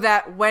 So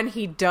that when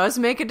he does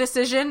make a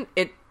decision,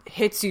 it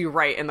hits you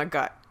right in the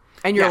gut.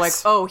 And you're like,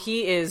 oh,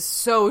 he is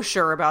so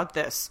sure about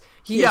this.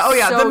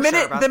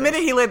 The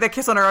minute he laid that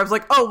kiss on her, I was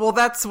like, oh, well,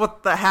 that's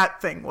what the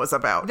hat thing was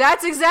about.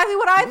 That's exactly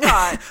what I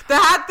thought. The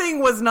hat thing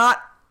was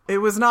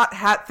not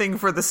hat thing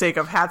for the sake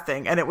of hat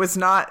thing. And it was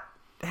not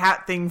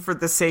hat thing for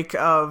the sake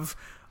of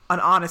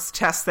an honest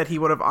test that he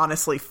would have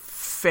honestly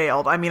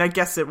failed. I mean, I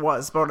guess it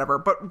was, but whatever.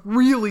 But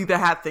really, the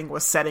hat thing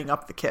was setting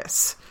up the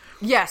kiss.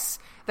 Yes.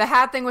 The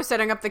hat thing was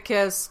setting up the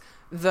kiss.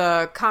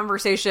 The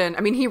conversation,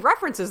 I mean, he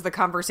references the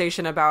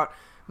conversation about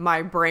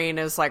my brain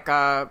is like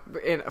a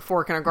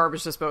fork in a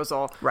garbage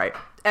disposal. Right.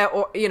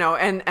 You know,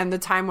 and the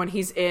time when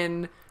he's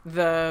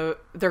they're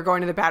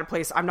going to the bad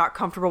place. I'm not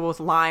comfortable with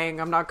lying.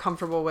 I'm not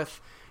comfortable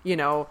with, you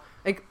know,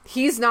 like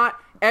he's not,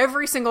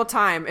 every single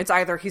time it's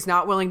either he's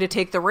not willing to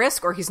take the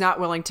risk or he's not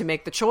willing to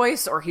make the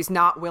choice or he's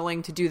not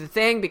willing to do the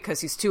thing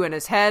because he's too in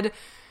his head.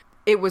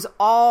 It was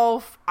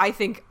all, I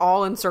think,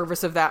 all in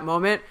service of that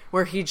moment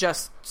where he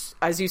just,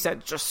 as you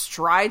said, just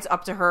strides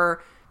up to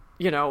her,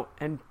 you know,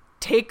 and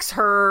takes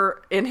her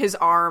in his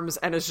arms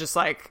and is just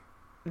like,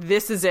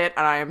 this is it,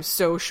 and I am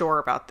so sure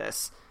about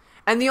this.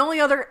 And the only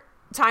other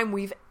time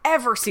we've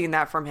ever seen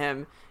that from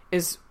him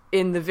is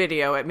in the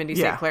video at Mindy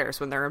St.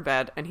 Clair's when they're in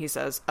bed and he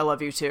says, I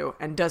love you too,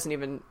 and doesn't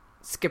even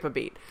skip a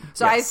beat.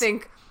 So yes.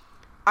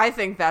 I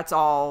think that's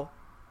all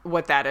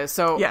what that is.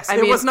 So yes,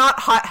 it was not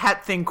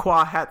hat thing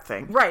qua hat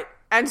thing. Right.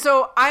 And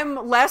so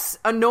I'm less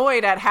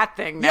annoyed at hat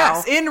thing now.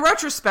 Yes, in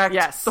retrospect,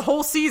 the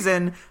whole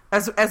season,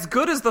 as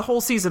good as the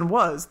whole season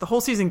was, the whole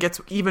season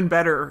gets even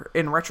better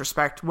in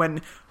retrospect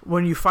when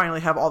you finally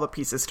have all the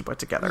pieces to put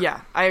together.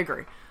 Yeah, I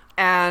agree.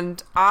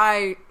 And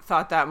I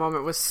thought that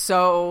moment was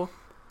so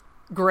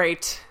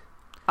great.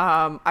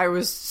 I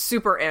was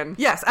super in.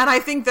 Yes, and I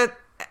think that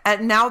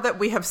now that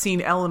we have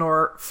seen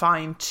Eleanor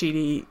find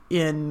Chidi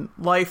in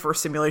life or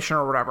simulation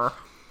or whatever,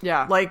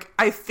 like,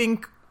 I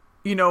think,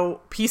 you know,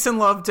 peace and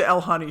love to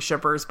Honey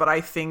shippers, but I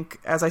think,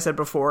 as I said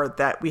before,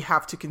 that we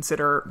have to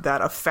consider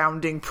that a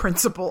founding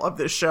principle of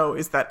this show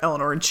is that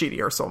Eleanor and Chidi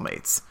are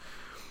soulmates.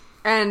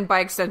 And by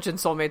extension,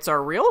 soulmates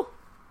are real?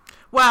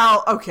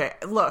 Well, okay,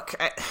 look.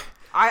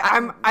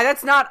 I'm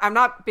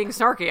not being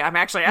snarky. I'm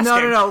actually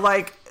asking. No,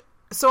 like,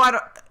 so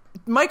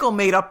Michael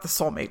made up the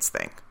soulmates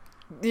thing.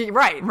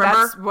 Right. Remember?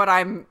 That's what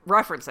I'm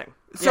referencing.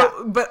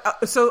 So,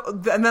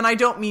 and then I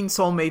don't mean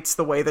soulmates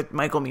the way that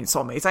Michael means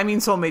soulmates. I mean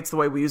soulmates the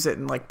way we use it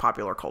in, like,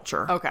 popular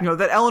culture. Okay. You know,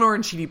 that Eleanor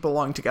and Chidi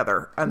belong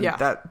together and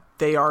that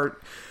they are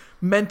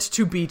meant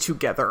to be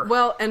together.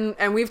 Well,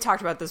 and we've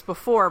talked about this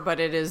before, but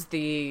it is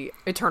the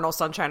eternal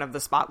sunshine of the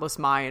spotless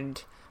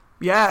mind.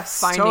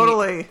 Yes,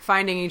 totally.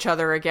 Finding each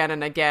other again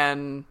and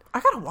again. I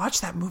gotta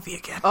watch that movie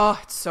again. Oh,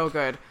 it's so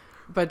good.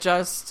 But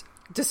just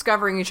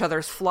discovering each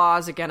other's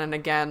flaws again and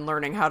again,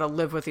 learning how to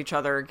live with each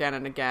other again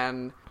and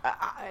again.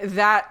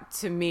 That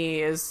to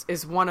me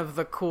is one of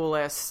the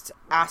coolest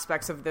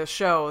aspects of this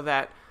show,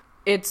 that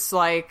it's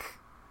like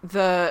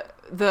the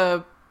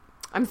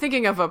I'm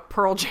thinking of a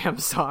Pearl Jam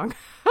song.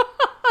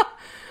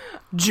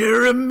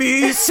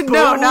 Jeremy spoken.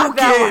 No, not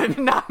that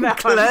one. Not that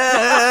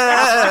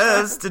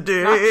class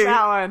today. Not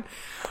that one.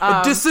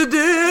 A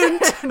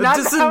dissident. A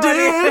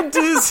dissident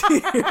is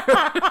here.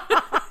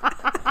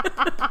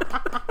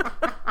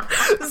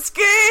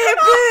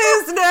 Escape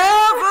is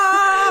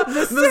never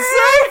the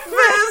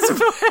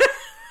safest.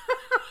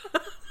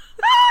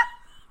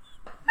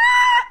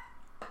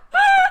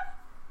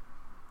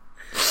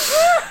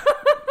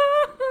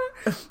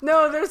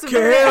 No, there's a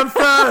Can't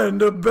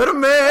find a better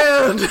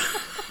man.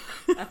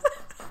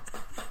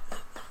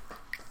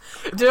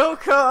 Don't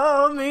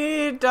call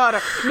me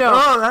daughter. No,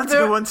 oh, that's a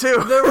good one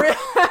too.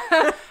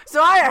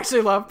 So I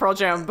actually love Pearl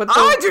Jam, but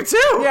I do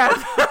too. Yeah,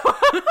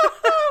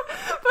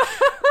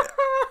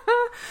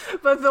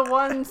 but the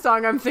one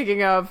song I'm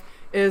thinking of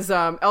is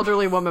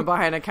 "Elderly Woman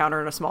Behind a Counter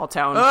in a Small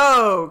Town."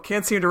 Oh,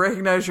 can't seem to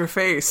recognize your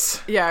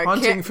face. Yeah,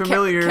 haunting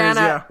familiar.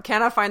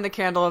 Can I find the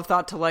candle of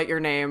thought to light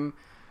your name?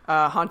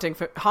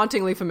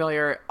 Hauntingly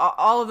familiar.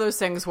 All of those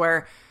things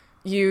where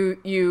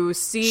you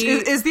see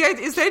is the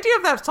idea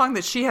of that song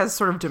that she has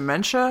sort of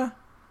dementia,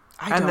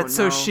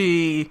 so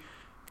she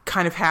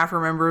kind of half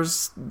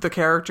remembers the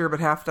character but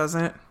half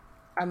doesn't.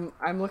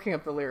 I'm looking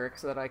up the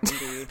lyrics so that I can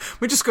be.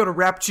 We just go to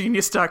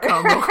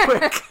rapgenius.com real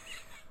quick.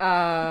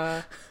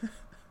 A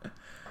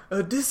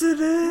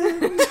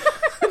dissident.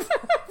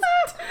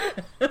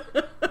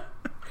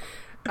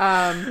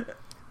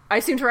 I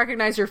seem to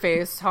recognize your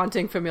face,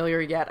 haunting familiar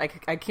yet.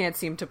 I can't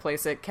seem to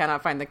place it.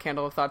 Cannot find the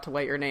candle of thought to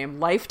light your name.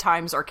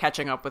 Lifetimes are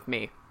catching up with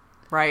me.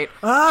 Right?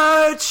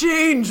 I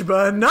change,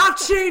 but not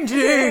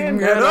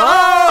changing at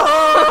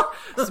all.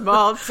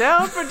 Small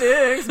town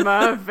predicts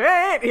my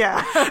fate.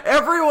 Yeah.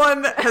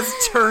 Everyone has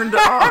turned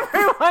off.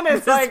 Everyone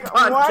is like,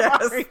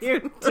 podcast. What are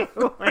you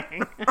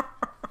doing?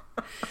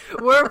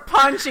 We're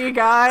punchy,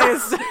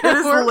 guys. It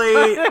is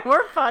late.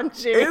 We're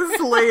punchy. It is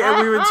late,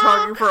 and we've been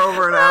talking for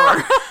over an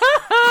hour.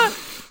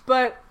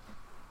 But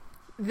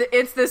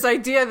it's this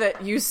idea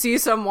that you see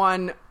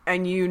someone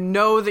and you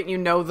know that you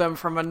know them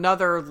from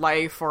another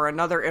life or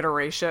another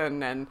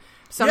iteration, and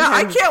sometimes... Yeah,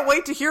 I can't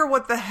wait to hear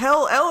what the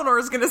hell Eleanor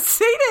is going to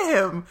say to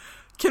him.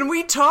 Can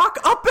we talk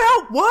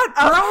about what,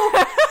 bro?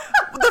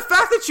 The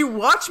fact that you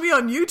watched me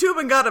on YouTube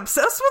and got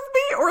obsessed with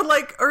me?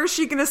 Or is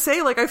she going to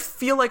say, like, I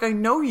feel like I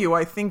know you.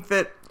 I think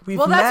that we've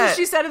met. Well, that's what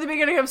she said at the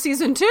beginning of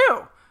season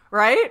 2,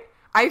 right?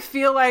 I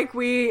feel like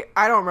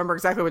I don't remember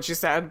exactly what she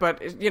said,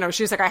 but, you know,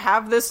 she's like, I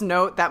have this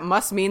note that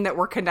must mean that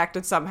we're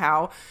connected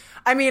somehow.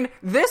 I mean,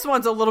 this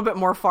one's a little bit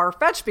more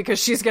far-fetched because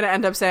she's going to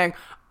end up saying,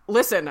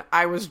 listen,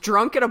 I was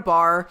drunk at a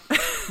bar.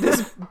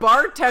 This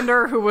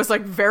bartender who was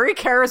like very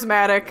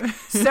charismatic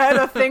said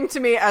a thing to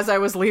me as I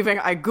was leaving.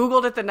 I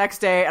Googled it the next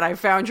day and I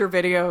found your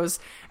videos,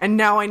 and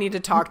now I need to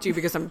talk to you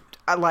because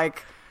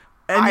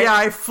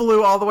I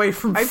flew all the way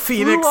from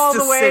Phoenix flew all to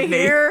the way Sydney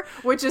here,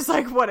 which is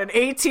like what, an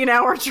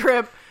 18-hour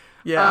trip.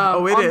 Yeah,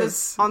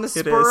 on the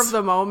spur of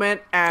the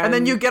moment, and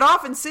then you get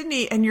off in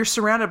Sydney and you're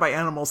surrounded by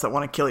animals that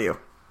want to kill you.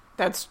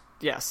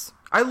 Yes.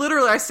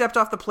 I stepped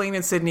off the plane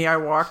in Sydney. I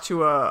walked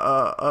to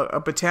a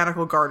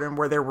botanical garden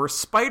where there were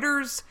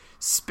spiders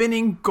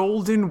spinning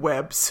golden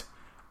webs.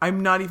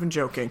 I'm not even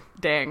joking.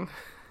 Dang.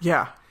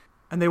 Yeah.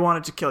 And they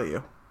wanted to kill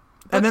you.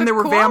 But and then there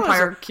were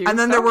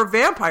there were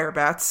vampire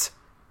bats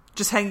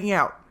just hanging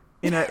out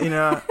in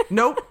a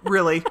nope,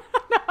 really.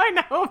 No, I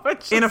know,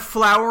 but in a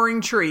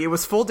flowering tree. It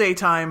was full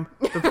daytime.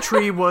 The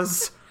tree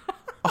was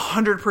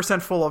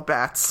 100% full of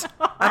bats.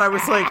 And I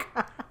was like,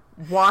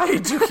 why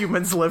do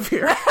humans live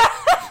here?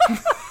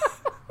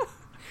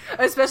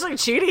 Especially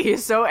Chidi,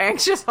 he's so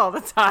anxious all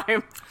the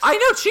time. I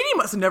know, Chidi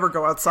must never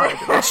go outside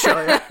in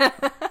Australia.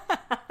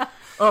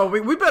 Oh,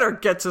 we better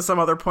get to some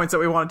other points that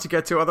we wanted to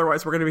get to,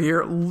 otherwise we're going to be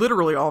here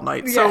literally all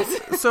night.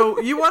 Yes. So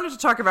you wanted to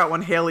talk about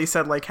when Haley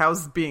said, like,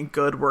 how's being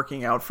good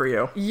working out for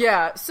you?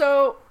 Yeah,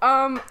 so,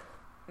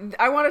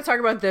 I want to talk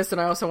about this,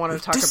 and I also want to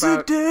talk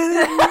about...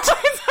 I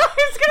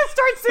was going to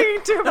start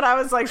singing too, but I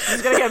was like,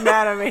 she's going to get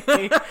mad at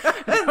me.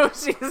 No,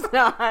 she's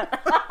not.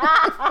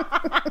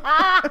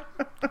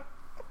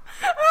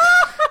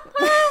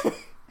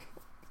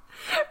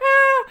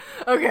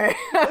 Okay.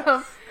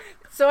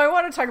 So I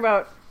want to talk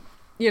about,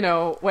 you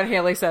know, when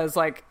Haley says,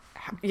 like,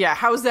 yeah,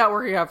 how's that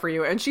working out for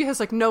you? And she has,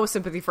 like, no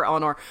sympathy for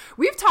Eleanor.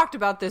 We've talked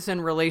about this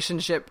in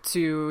relationship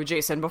to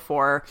Jason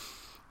before,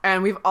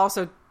 and we've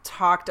also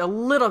talked a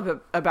little bit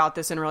about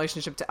this in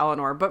relationship to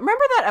Eleanor. But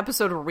remember that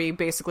episode where we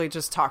basically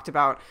just talked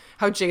about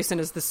how Jason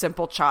is the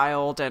simple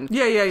child, and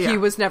he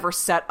was never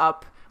set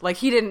up, like,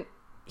 he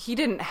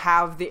didn't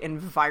have the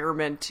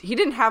environment, he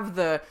didn't have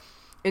the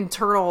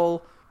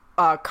internal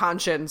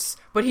conscience,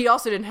 but he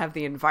also didn't have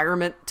the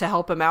environment to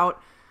help him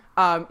out.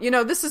 You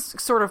know, this is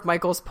sort of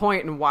Michael's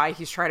point and why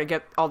he's trying to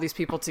get all these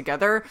people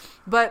together.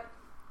 But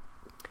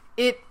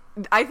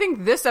I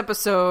think this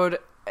episode,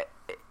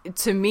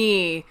 to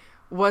me,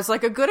 was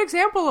like a good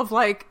example of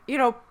like, you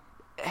know,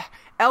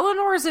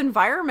 Eleanor's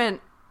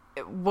environment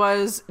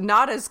was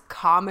not as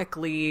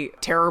comically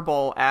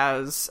terrible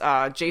as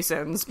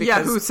Jason's.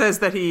 Because, who says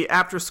that he,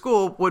 after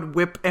school, would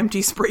whip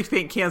empty spray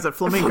paint cans at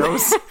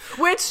flamingos.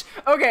 Which,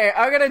 okay,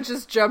 I'm going to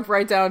just jump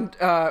right down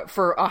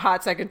for a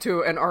hot second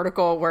to an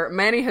article where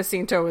Manny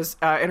Jacinto was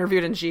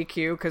interviewed in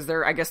GQ, because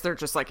I guess they're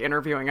just like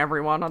interviewing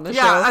everyone on the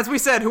show. Yeah, as we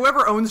said,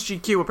 whoever owns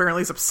GQ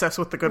apparently is obsessed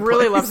with The Good Place.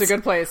 Really loves The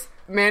Good Place.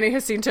 Manny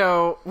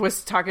Jacinto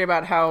was talking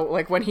about how,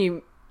 like, when he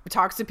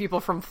talks to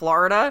people from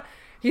Florida,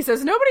 he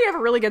says, nobody ever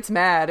really gets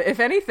mad. If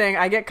anything,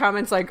 I get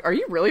comments like, are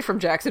you really from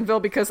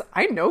Jacksonville? Because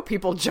I know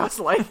people just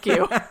like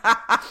you.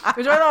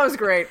 Which I thought was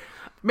great.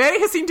 Manny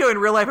Jacinto in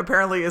real life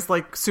apparently is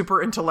like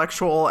super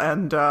intellectual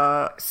and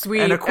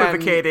sweet and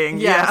equivocating.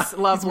 And, yes,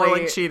 lovely. He's more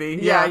like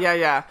Chidi.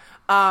 Yeah.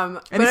 And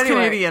he's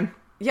anyway, Canadian.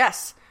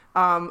 Yes.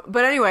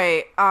 But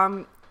anyway,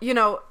 you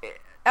know,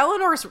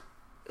 Eleanor's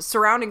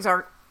surroundings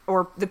aren't,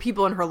 or the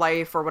people in her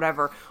life or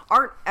whatever,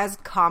 aren't as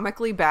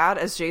comically bad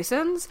as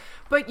Jason's,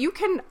 but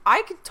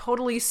I could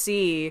totally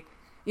see,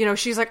 you know,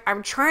 she's like,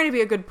 I'm trying to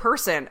be a good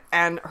person,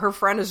 and her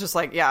friend is just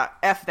like, yeah,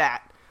 F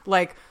that.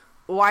 Like,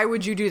 why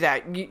would you do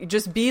that? You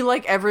just be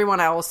like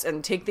everyone else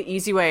and take the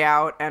easy way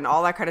out and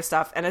all that kind of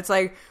stuff. And it's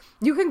like,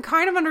 you can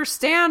kind of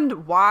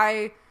understand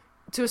why,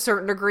 to a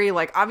certain degree.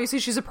 Like, obviously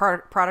she's a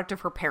product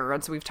of her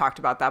parents. We've talked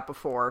about that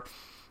before.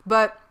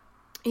 But,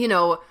 you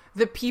know,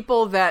 the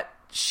people that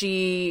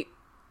she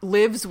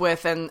lives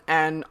with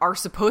and are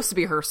supposed to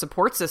be her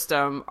support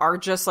system are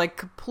just like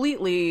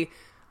completely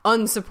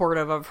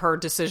unsupportive of her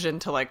decision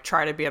to like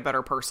try to be a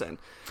better person.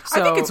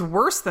 So, I think it's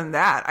worse than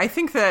that. I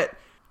think that,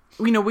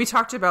 you know, we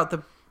talked about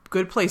The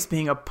Good Place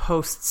being a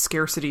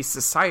post-scarcity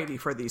society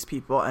for these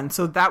people, and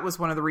so that was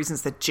one of the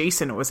reasons that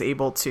Jason was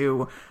able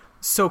to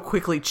so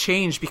quickly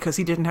change, because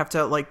he didn't have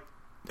to like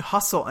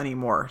hustle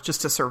anymore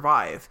just to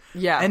survive.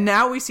 Yeah. And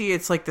now we see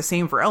it's like the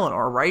same for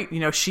Eleanor, right? You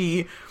know,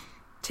 she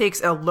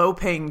takes a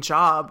low-paying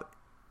job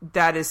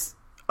that is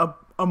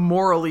a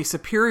morally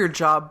superior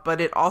job, but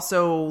it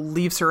also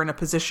leaves her in a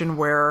position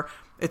where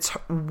it's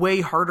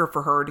way harder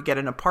for her to get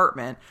an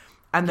apartment.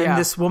 And then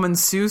this woman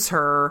sues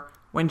her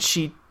when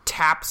she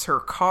taps her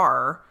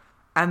car,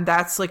 and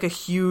that's like a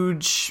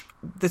huge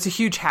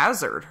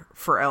hazard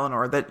for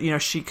Eleanor, that, you know,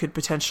 she could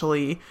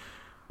potentially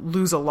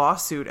lose a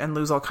lawsuit and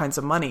lose all kinds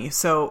of money.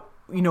 So,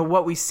 you know,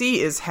 what we see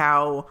is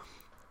how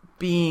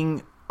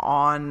being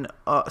on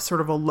a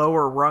sort of a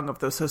lower rung of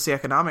the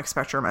socioeconomic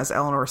spectrum, as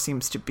Eleanor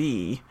seems to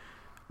be,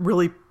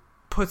 really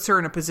puts her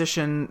in a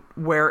position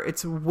where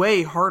it's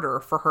way harder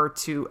for her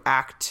to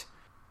act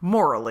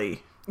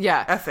morally,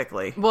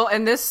 ethically. Well,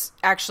 and this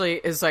actually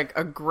is like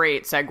a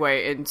great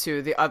segue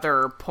into the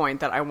other point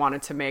that I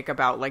wanted to make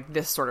about like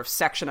this sort of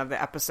section of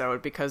the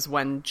episode, because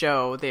when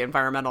Joe, the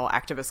environmental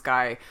activist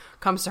guy,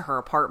 comes to her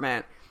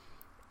apartment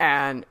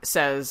and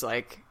says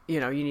like, you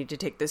know, you need to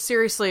take this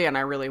seriously and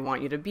I really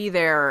want you to be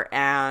there,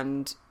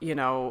 and, you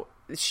know,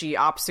 she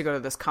opts to go to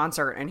this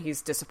concert and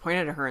he's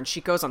disappointed in her, and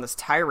she goes on this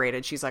tirade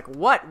and she's like,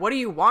 what do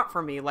you want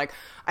from me? Like,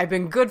 I've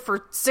been good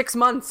for 6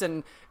 months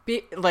and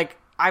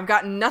I've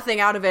gotten nothing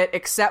out of it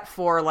except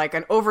for like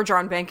an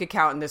overdrawn bank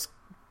account and this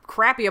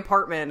crappy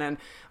apartment, and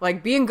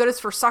like being good is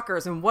for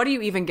suckers, and what do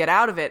you even get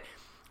out of it?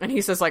 And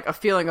he says like a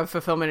feeling of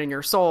fulfillment in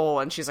your soul,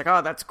 and she's like,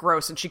 oh, that's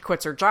gross, and she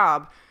quits her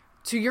job.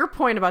 To your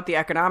point about the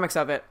economics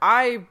of it,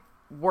 I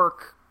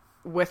work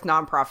with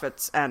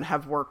nonprofits and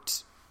have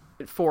worked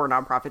for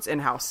nonprofits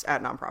in-house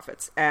at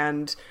nonprofits,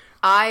 and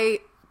I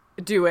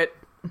do it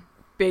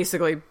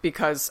basically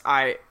because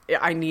I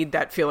need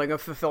that feeling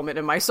of fulfillment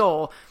in my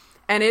soul,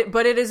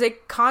 but it is a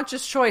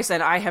conscious choice,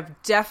 and I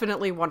have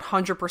definitely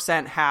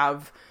 100%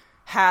 have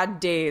had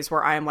days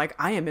where I am like,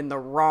 I am in the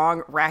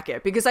wrong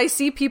racket, because I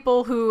see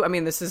people who, I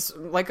mean, this is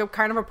like a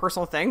kind of a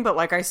personal thing, but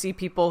like I see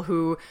people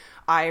who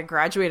I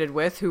graduated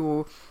with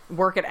who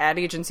work at ad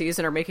agencies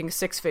and are making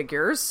 6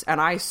 figures, and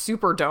I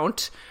super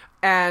don't.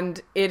 And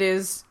it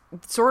is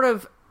sort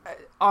of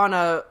on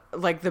a,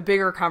 like, the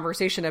bigger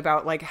conversation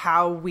about like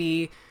how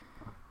we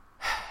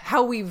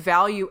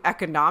value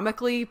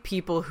economically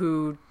people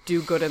who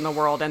do good in the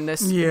world, and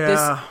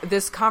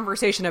this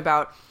conversation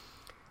about,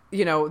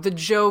 you know, the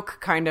joke,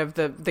 kind of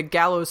the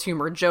gallows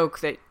humor joke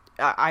that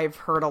I've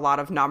heard a lot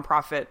of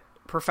nonprofit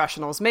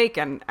professionals make,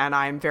 and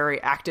I'm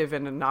very active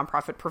in a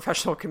nonprofit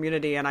professional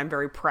community, and I'm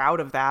very proud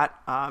of that,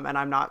 and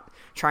I'm not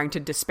trying to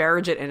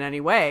disparage it in any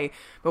way.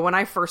 But when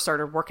I first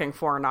started working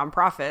for a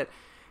nonprofit,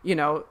 you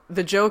know,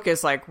 the joke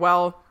is like,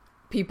 well,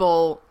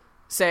 people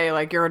say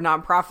like, you're a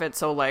nonprofit,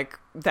 so like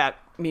that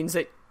means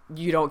that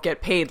you don't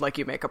get paid like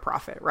you make a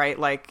profit, right?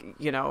 Like,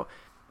 you know,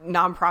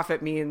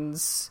 nonprofit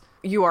means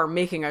you are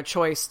making a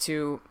choice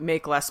to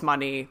make less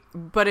money,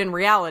 but in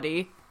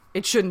reality,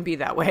 it shouldn't be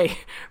that way,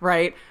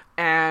 right?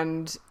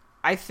 And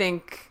I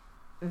think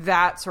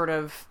that sort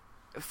of,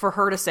 for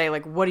her to say,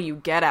 like, what do you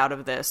get out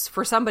of this?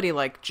 For somebody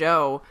like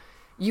Joe,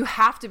 you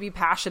have to be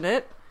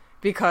passionate,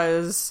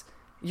 because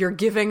you're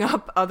giving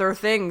up other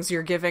things.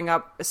 You're giving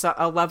up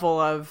a level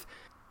of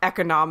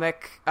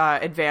economic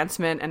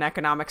advancement and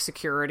economic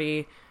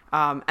security.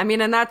 I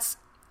mean, and that's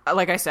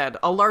like I said,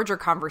 a larger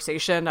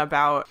conversation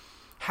about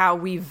how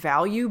we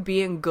value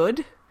being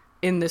good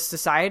in this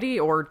society,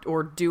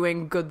 or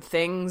doing good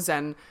things,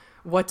 and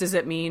what does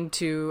it mean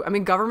to, I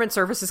mean, government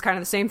service is kind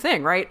of the same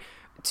thing, right?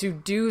 To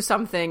do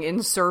something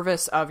in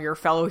service of your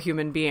fellow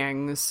human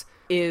beings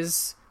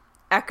is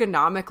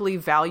economically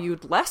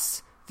valued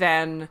less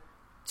than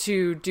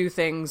to do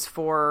things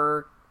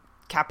for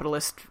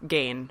capitalist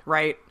gain,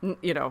 right?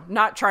 You know,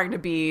 not trying to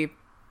be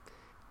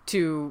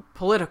too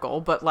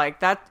political, but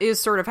like that is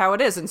sort of how it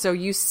is. And so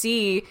you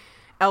see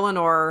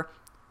Eleanor,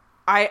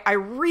 I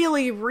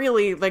really,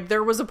 really, like,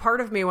 there was a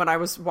part of me when I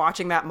was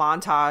watching that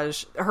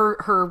montage,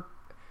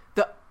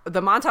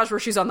 the montage where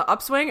she's on the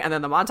upswing, and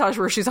then the montage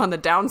where she's on the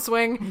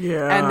downswing.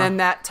 Yeah. And then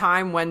that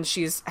time when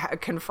she's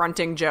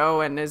confronting Joe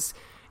and is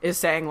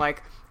saying,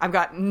 like, I've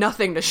got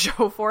nothing to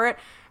show for it.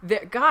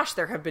 Gosh,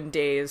 there have been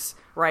days,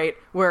 right,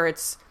 where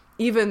it's,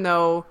 even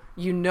though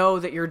you know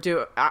that you're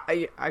doing,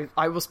 I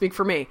will speak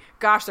for me.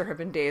 Gosh, there have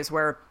been days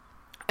where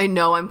I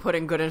know I'm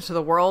putting good into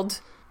the world,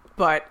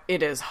 but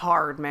it is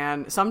hard,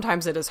 man.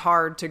 Sometimes it is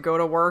hard to go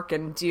to work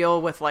and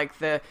deal with, like,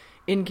 the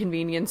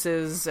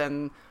inconveniences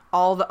and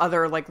all the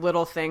other, like,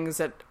 little things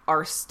that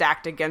are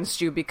stacked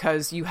against you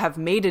because you have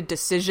made a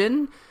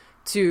decision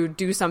to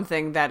do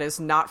something that is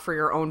not for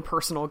your own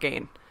personal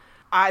gain.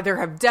 There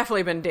have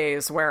definitely been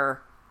days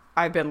where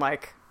I've been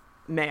like,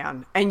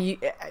 man, and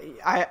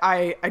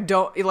I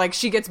don't, like,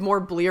 she gets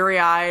more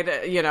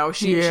bleary-eyed, you know,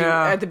 she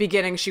at the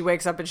beginning, she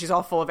wakes up and she's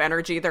all full of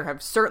energy. There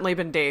have certainly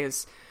been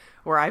days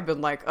where I've been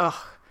like, oh,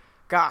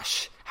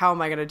 gosh, how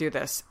am I going to do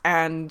this?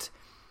 And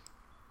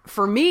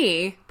for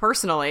me,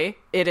 personally,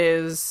 it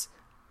is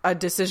a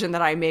decision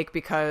that I make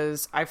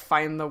because I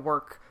find the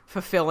work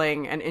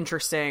fulfilling and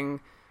interesting,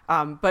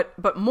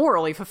 but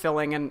morally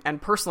fulfilling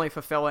and personally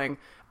fulfilling.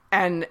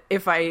 And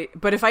if I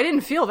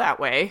didn't feel that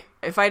way,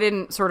 if I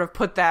didn't sort of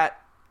put that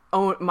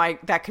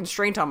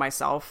constraint on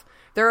myself,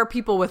 there are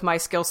people with my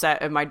skill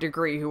set and my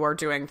degree who are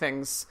doing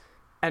things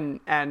and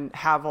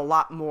have a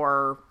lot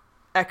more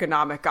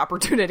economic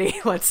opportunity,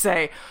 let's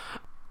say.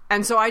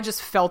 And so I just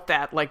felt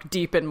that, like,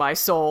 deep in my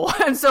soul.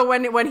 And so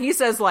when he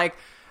says, like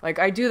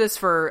I do this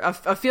for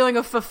a feeling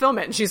of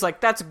fulfillment, and she's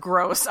like, that's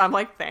gross. I'm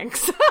like,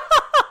 thanks.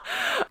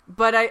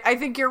 But I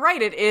think you're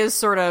right. It is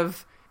sort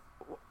of,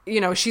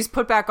 you know, she's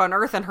put back on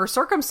Earth, and her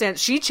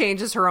circumstance, she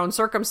changes her own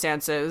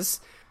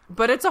circumstances,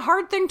 but it's a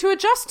hard thing to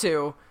adjust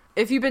to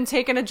if you've been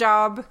taking a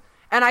job.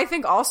 And I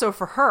think also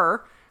for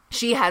her,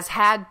 she has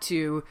had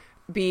to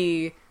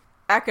be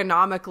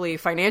economically,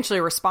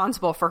 financially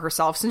responsible for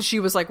herself since she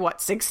was, like,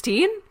 what,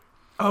 16?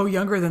 Oh,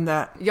 younger than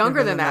that.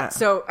 Younger than that.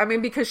 So, I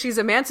mean, because she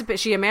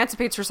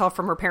emancipates herself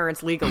from her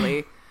parents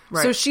legally.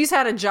 Right. So she's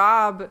had a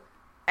job,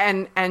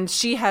 and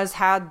she has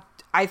had,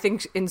 I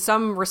think, in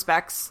some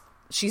respects,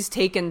 she's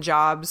taken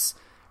jobs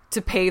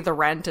to pay the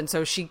rent, and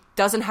so she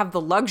doesn't have the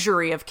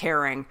luxury of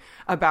caring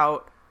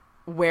about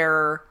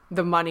where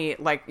the money,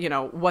 like, you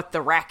know, what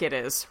the racket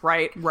is,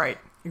 right? Right,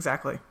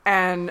 exactly.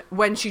 And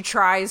when she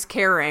tries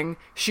caring,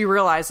 she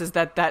realizes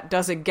that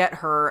doesn't get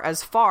her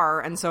as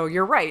far, and so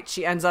you're right,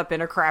 she ends up in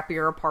a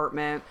crappier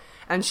apartment,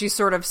 and she's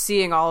sort of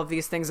seeing all of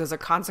these things as a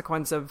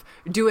consequence of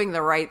doing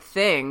the right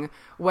thing,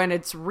 when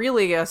it's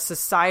really a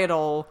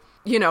societal,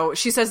 you know,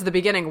 she says at the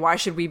beginning, why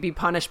should we be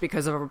punished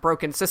because of a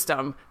broken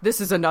system? This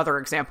is another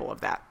example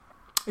of that.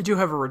 I do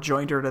have a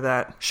rejoinder to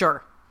that.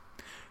 Sure.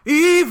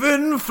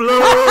 Even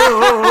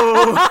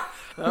flow.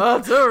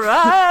 To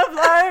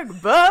ride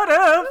like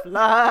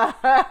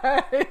butterflies.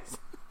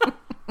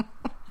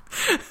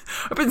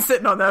 I've been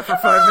sitting on that for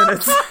 5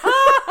 minutes.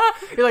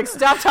 You're like,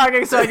 stop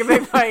talking so I can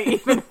make my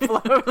even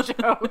flow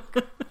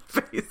joke.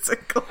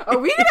 Basically. Are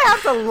we going to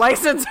have to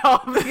license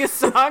all of these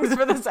songs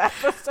for this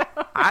episode?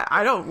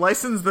 I don't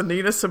license the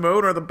Nina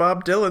Simone or the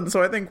Bob Dylan,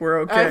 so I think we're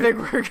okay. I think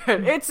we're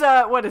good. It's,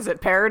 what is it,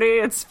 parody?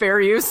 It's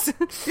fair use?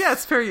 Yeah,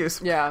 it's fair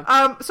use. Yeah.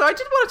 So I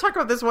did want to talk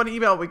about this one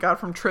email we got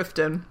from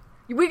Trifton.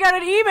 We got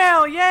an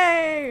email!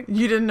 Yay!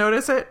 You didn't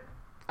notice it?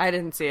 I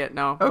didn't see it,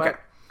 no. Okay.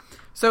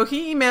 So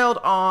he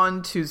emailed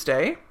on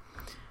Tuesday,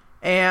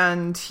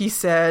 and he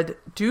said,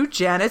 do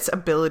Janet's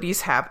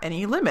abilities have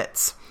any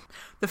limits?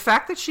 The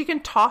fact that she can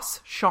toss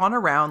Sean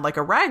around like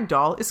a rag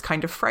doll is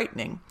kind of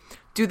frightening.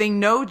 Do they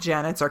know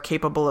Janets are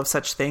capable of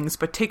such things,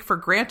 but take for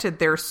granted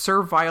their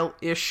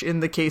servile-ish, in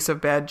the case of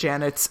bad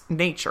Janet's,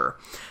 nature?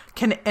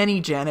 Can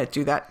any Janet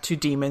do that to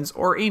demons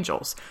or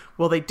angels?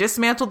 Will they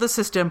dismantle the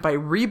system by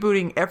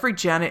rebooting every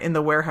Janet in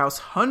the warehouse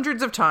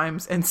hundreds of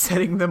times and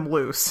setting them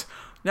loose?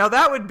 Now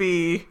that would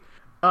be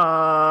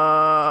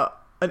an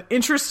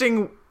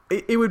interesting...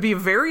 It would be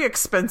very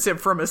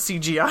expensive from a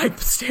CGI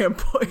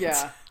standpoint.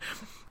 Yeah.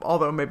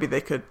 Although maybe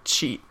they could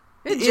cheat.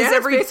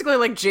 Janet's basically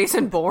like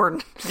Jason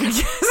Bourne.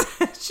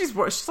 She's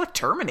like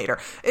Terminator.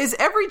 Is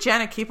every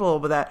Janet capable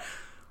of that?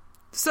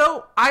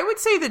 So I would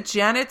say that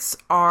Janets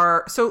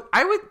are... So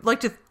I would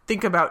like to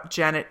think about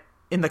Janet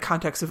in the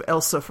context of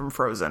Elsa from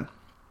Frozen.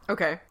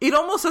 Okay. It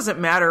almost doesn't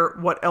matter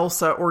what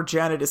Elsa or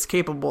Janet is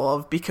capable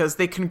of because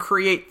they can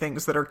create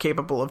things that are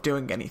capable of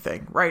doing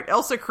anything, right?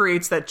 Elsa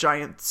creates that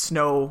giant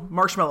snow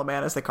marshmallow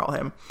man, as they call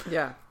him.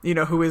 Yeah. You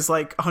know, who is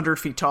like 100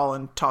 feet tall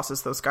and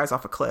tosses those guys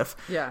off a cliff.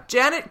 Yeah.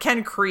 Janet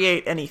can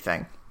create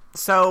anything.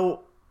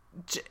 So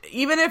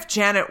even if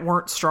Janet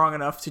weren't strong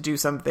enough to do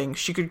something,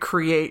 she could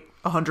create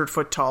a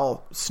 100-foot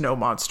tall snow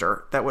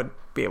monster that would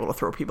be able to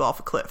throw people off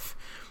a cliff.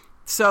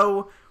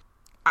 So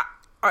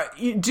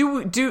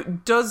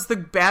does the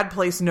bad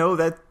place know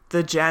that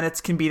the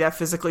Janets can be that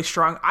physically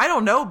strong? I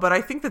don't know, but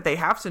I think that they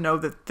have to know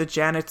that the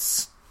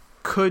Janets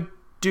could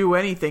do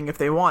anything if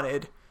they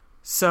wanted.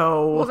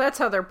 So, well, that's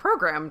how they're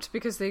programmed,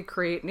 because they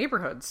create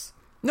neighborhoods.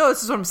 No,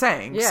 this is what I'm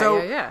saying.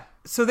 Yeah.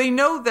 So they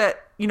know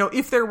that, you know,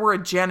 if there were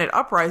a Janet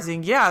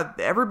uprising, yeah,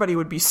 everybody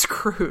would be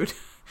screwed.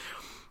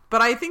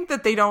 But I think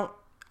that they don't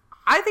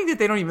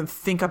even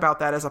think about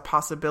that as a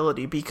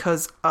possibility,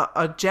 because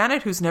a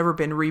Janet who's never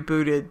been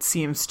rebooted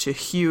seems to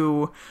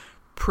hew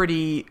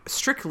pretty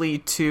strictly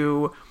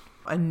to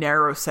a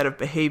narrow set of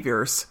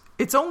behaviors.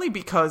 It's only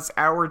because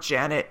our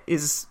Janet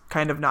is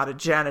kind of not a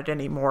Janet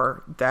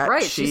anymore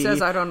that she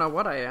says, I don't know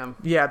what I am.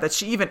 Yeah, that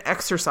she even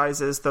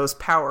exercises those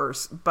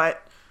powers.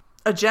 But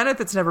a Janet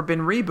that's never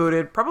been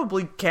rebooted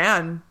probably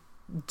can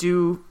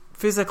do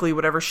physically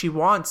whatever she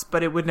wants,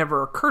 but it would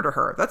never occur to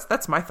her.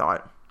 That's my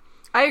thought.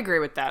 I agree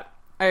with that.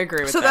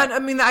 So then, I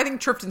mean, I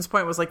think Trifton's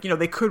point was like, you know,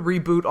 they could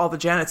reboot all the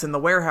Janets in the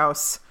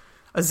warehouse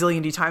a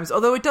zillion D times.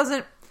 Although it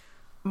doesn't...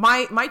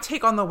 My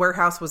take on the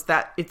warehouse was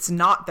that it's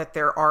not that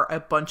there are a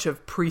bunch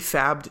of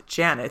prefabbed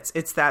Janets.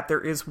 It's that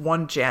there is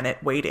one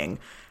Janet waiting.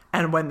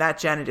 And when that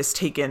Janet is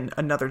taken,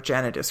 another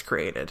Janet is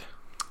created.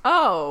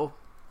 Oh.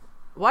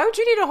 Why would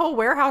you need a whole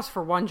warehouse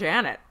for one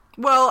Janet?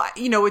 Well,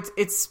 you know,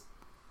 it's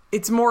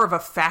more of a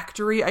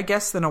factory, I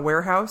guess, than a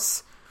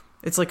warehouse.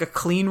 It's like a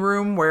clean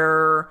room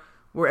where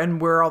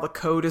all the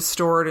code is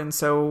stored, and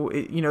so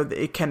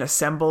it can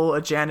assemble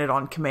a Janet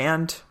on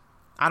command.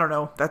 I don't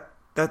know.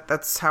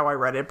 That's how I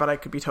read it, but I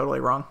could be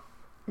totally wrong.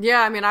 Yeah,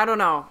 I mean, I don't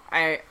know.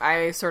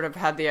 I sort of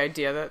had the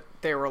idea that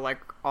they were like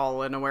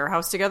all in a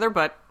warehouse together,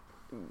 but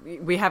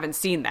we haven't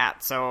seen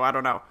that, so I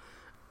don't know.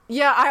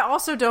 Yeah, I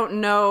also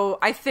don't know.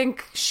 I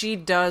think she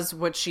does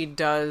what she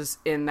does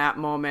in that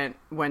moment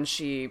when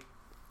she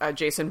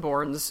Jason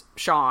Bourne's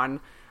Sean.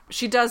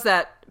 She does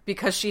that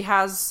because she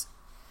has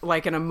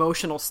like an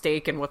emotional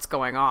stake in what's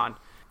going on.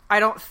 I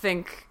don't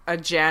think a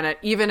Janet,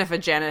 even if a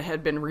Janet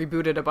had been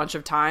rebooted a bunch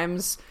of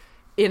times,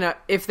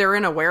 if they're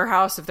in a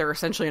warehouse, if they're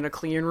essentially in a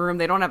clean room,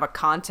 they don't have a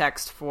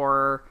context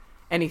for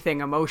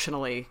anything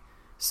emotionally.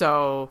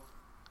 So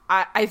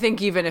I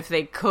think even if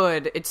they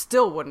could, it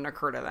still wouldn't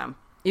occur to them,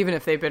 even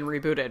if they've been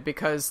rebooted,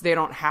 because they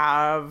don't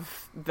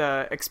have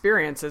the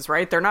experiences,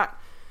 right? They're not...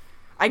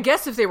 I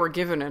guess if they were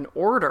given an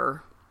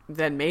order,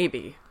 then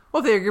maybe.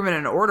 Well, if they were given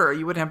an order,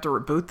 you wouldn't have to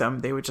reboot them.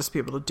 They would just be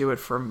able to do it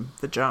from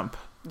the jump.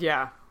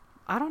 Yeah.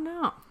 I don't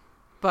know.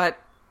 But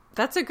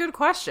that's a good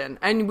question.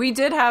 And you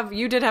did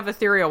have a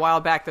theory a while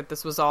back that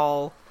this was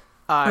all...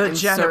 that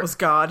Janet was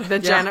God.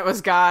 That Janet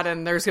was God,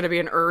 and there's going to be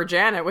an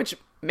Janet, which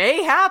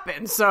may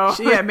happen, so...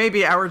 Yeah,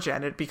 maybe our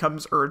Janet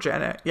becomes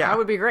Janet. Yeah. That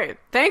would be great.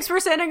 Thanks for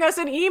sending us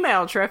an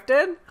email,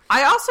 Trifton.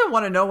 I also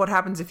want to know what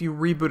happens if you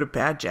reboot a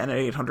bad Janet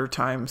 800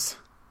 times.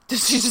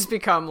 Does she just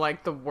become,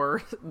 like, the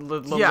worst? The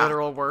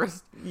literal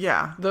worst?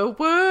 Yeah. The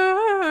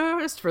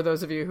worst, for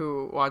those of you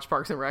who watch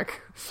Parks and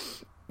Rec.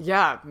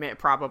 Yeah,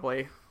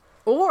 probably.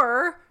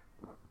 Or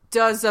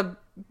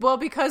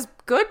because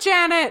good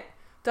Janet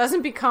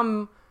doesn't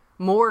become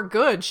more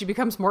good, she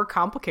becomes more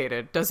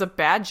complicated. Does a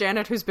bad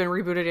Janet who's been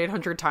rebooted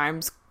 800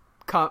 times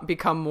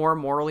become more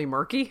morally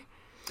murky?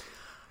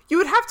 You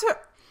would have to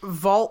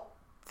vault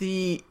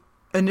the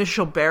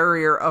initial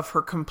barrier of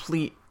her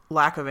complete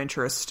lack of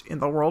interest in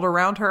the world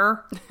around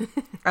her,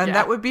 and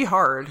that would be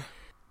hard.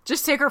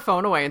 Just take her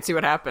phone away and see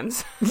what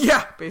happens.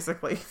 Yeah,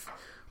 basically.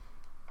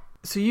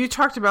 So you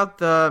talked about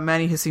the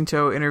Manny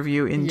Jacinto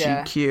interview in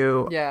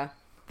GQ. Yeah.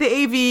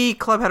 The AV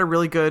Club had a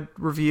really good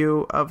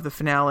review of the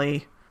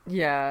finale.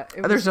 Yeah.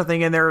 There's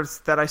nothing in there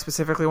that I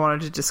specifically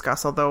wanted to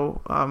discuss,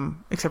 although,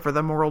 except for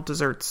the moral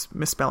desserts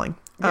misspelling.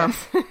 Yeah.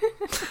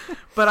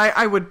 But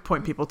I would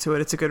point people to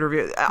it. It's a good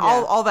review. Yeah.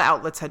 All the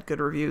outlets had good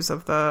reviews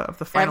of the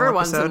final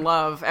episode. In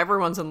love.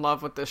 Everyone's in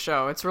love with this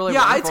show. It's really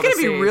wonderful it's going to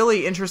be see.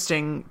 really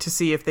interesting to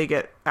see if they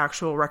get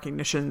actual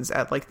recognitions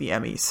at like the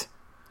Emmys.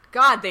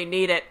 God, they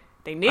need it.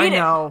 They need it.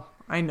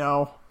 I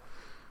know.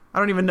 I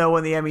don't even know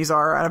when the Emmys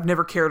are. I've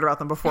never cared about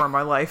them before in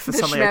my life.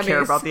 Suddenly I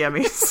care about the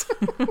Emmys.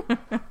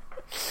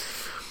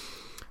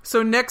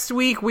 So next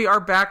week we are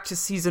back to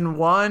season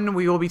 1.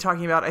 We will be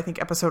talking about, I think,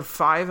 episode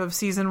 5 of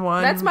season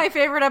 1. That's my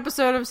favorite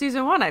episode of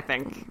season 1, I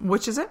think.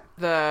 Which is it?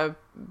 The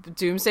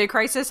Doomsday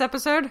Crisis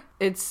episode.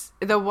 It's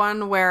the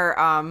one where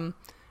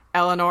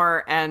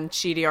Eleanor and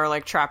Chidi are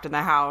like trapped in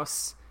the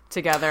house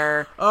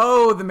together.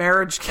 Oh, the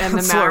marriage counselor.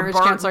 And the marriage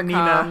counselor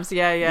comes.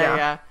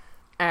 Yeah.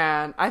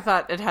 And I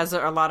thought it has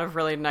a lot of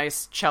really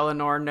nice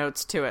Chelinor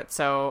notes to it.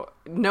 So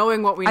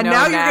knowing what we know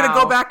now, you're going to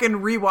go back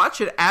and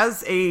rewatch it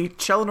as a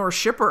Chelinor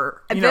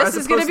shipper. You know, this as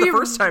is going opposed to to be the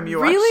first time you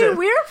watched really it.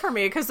 weird for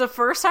me because the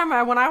first time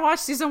when I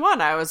watched season 1,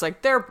 I was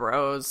like, they're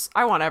bros.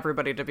 I want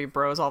everybody to be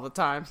bros all the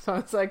time. So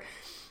it's like,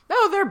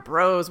 no, they're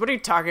bros. What are you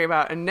talking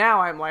about? And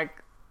now I'm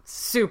like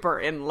super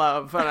in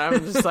love. And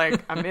I'm just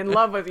like, I'm in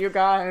love with you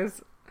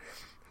guys.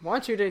 I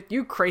want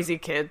you crazy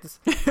kids.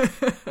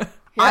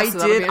 I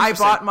did. I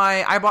bought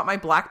my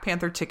Black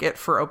Panther ticket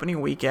for opening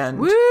weekend.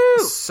 Woo!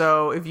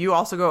 So if you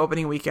also go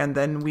opening weekend,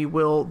 then we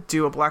will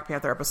do a Black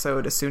Panther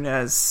episode as soon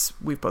as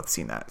we've both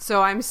seen that.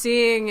 So I'm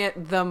seeing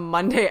it the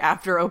Monday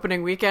after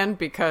opening weekend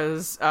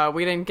because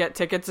we didn't get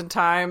tickets in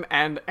time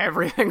and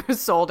everything was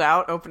sold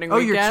out opening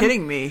weekend. Oh, you're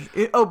kidding me.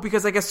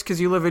 Because I guess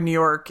because you live in New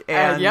York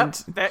and... Yep.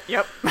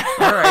 All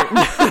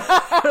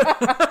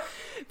right.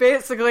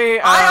 Basically,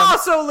 I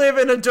also live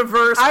in a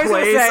diverse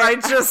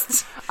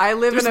place. I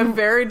live in a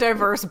very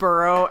diverse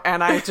borough,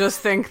 and I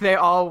just think they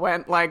all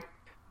went like,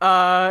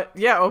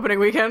 opening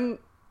weekend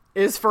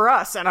is for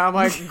us, and I'm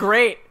like,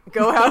 great,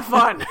 go have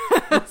fun.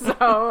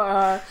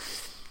 So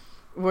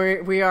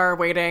we are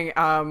waiting.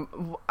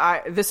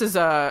 This is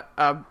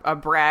a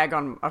brag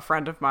on a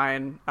friend of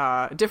mine,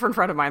 a different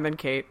friend of mine than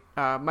Kate.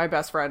 My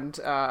best friend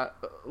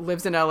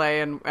lives in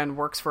LA and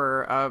works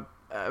for a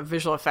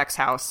visual effects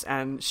house,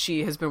 and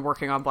she has been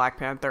working on Black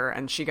Panther,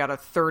 and she got a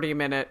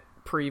 30-minute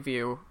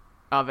preview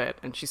of it,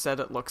 and she said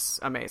it looks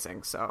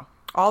amazing. So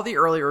all the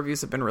early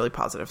reviews have been really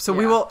positive. So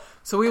we will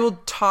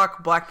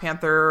talk Black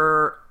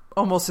Panther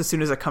almost as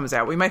soon as it comes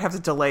out. We might have to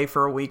delay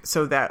for a week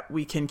so that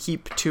we can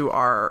keep to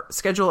our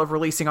schedule of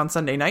releasing on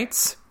Sunday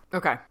nights.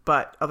 Okay.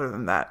 But other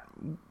than that,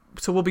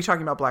 so we'll be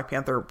talking about Black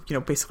Panther,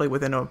 basically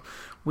within a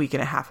week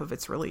and a half of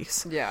its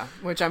release. Yeah,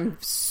 which I'm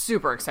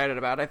super excited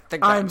about. I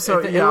think I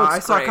saw great.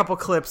 a couple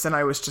clips and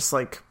I was just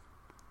like,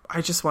 I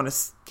just want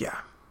to,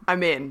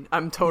 I'm in.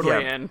 I'm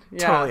totally in.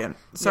 Yeah. Totally in.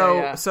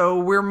 So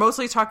we're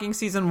mostly talking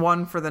season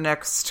 1 for the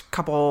next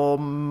couple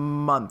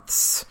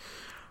months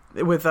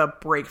with a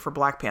break for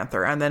Black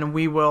Panther. And then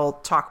we'll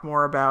talk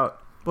more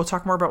about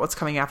what's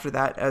coming after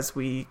that as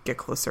we get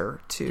closer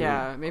to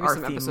maybe our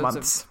some theme episodes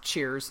months. of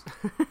Cheers.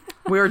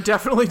 We are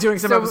definitely doing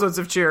some episodes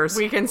of Cheers.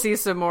 We can see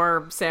some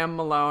more Sam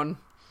Malone.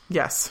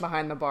 Yes.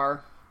 Behind the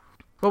bar.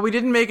 Well, we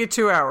didn't make it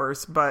 2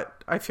 hours,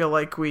 but I feel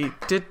like we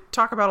did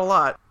talk about a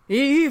lot.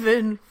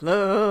 Even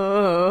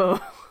flow.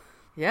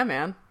 Yeah,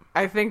 man.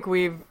 I think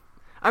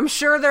I'm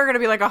sure there are going to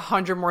be like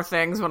 100 more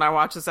things when I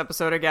watch this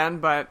episode again,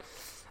 but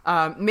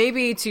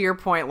maybe to your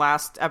point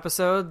last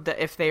episode, that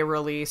if they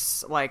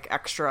release like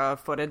extra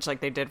footage like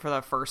they did for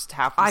the first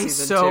half of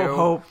season 2. I so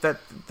hope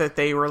that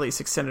they release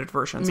extended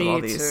versions of all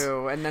these. Me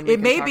too. And then it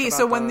may be,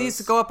 so when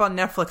these go up on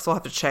Netflix, we'll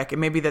have to check. It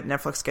may be that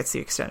Netflix gets the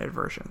extended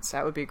versions.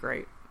 That would be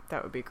great.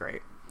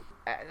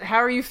 How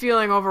are you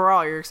feeling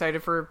overall? You're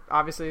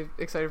obviously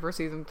excited for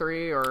season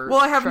 3, or? Well,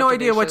 I have no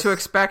idea what to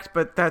expect,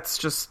 but that's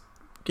just,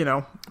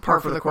 par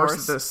for the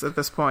course at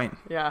this point.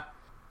 Yeah.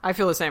 I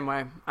feel the same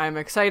way. I'm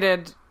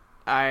excited.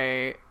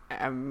 I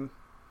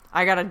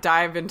gotta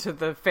dive into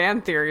the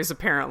fan theories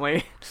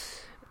apparently.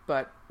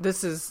 But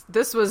this was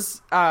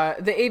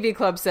the AV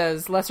Club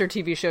says lesser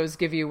TV shows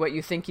give you what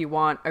you think you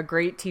want. A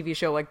great TV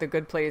show like The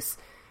Good Place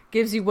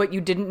gives you what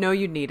you didn't know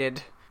you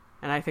needed.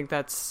 And I think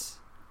that's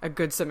a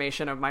good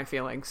summation of my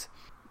feelings.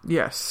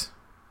 Yes,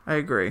 I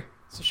agree.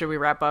 So should we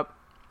wrap up?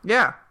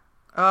 Yeah.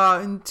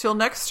 Until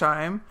next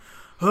time.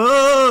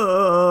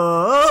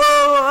 Oh,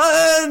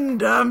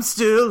 and I'm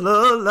still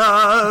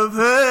alive.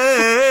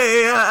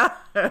 Hey.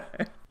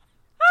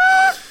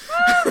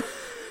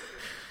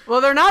 Well,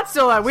 they're not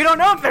still alive. We don't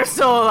know if they're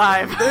still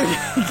alive.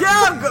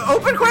 Yeah,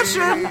 open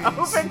question.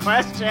 Open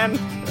question.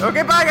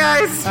 Okay, bye,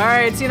 guys. All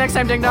right, see you next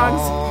time, Ding Dongs.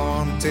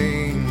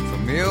 Haunting,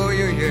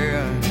 familiar,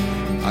 yeah.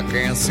 I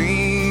can't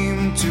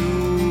seem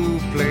to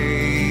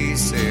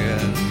place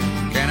it.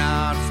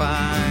 Cannot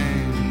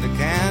find the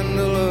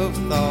candle of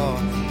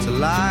thought to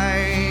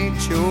light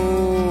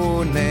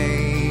your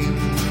name.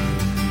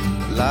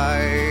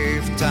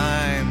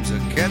 Lifetimes are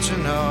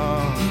catching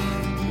up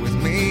with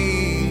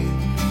me.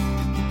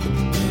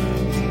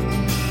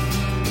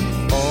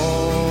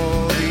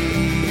 All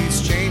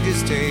these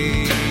changes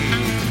take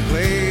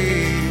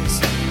place.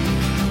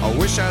 I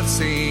wish I'd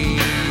seen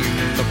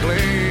the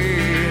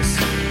place,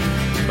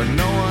 but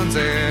no one's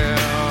ever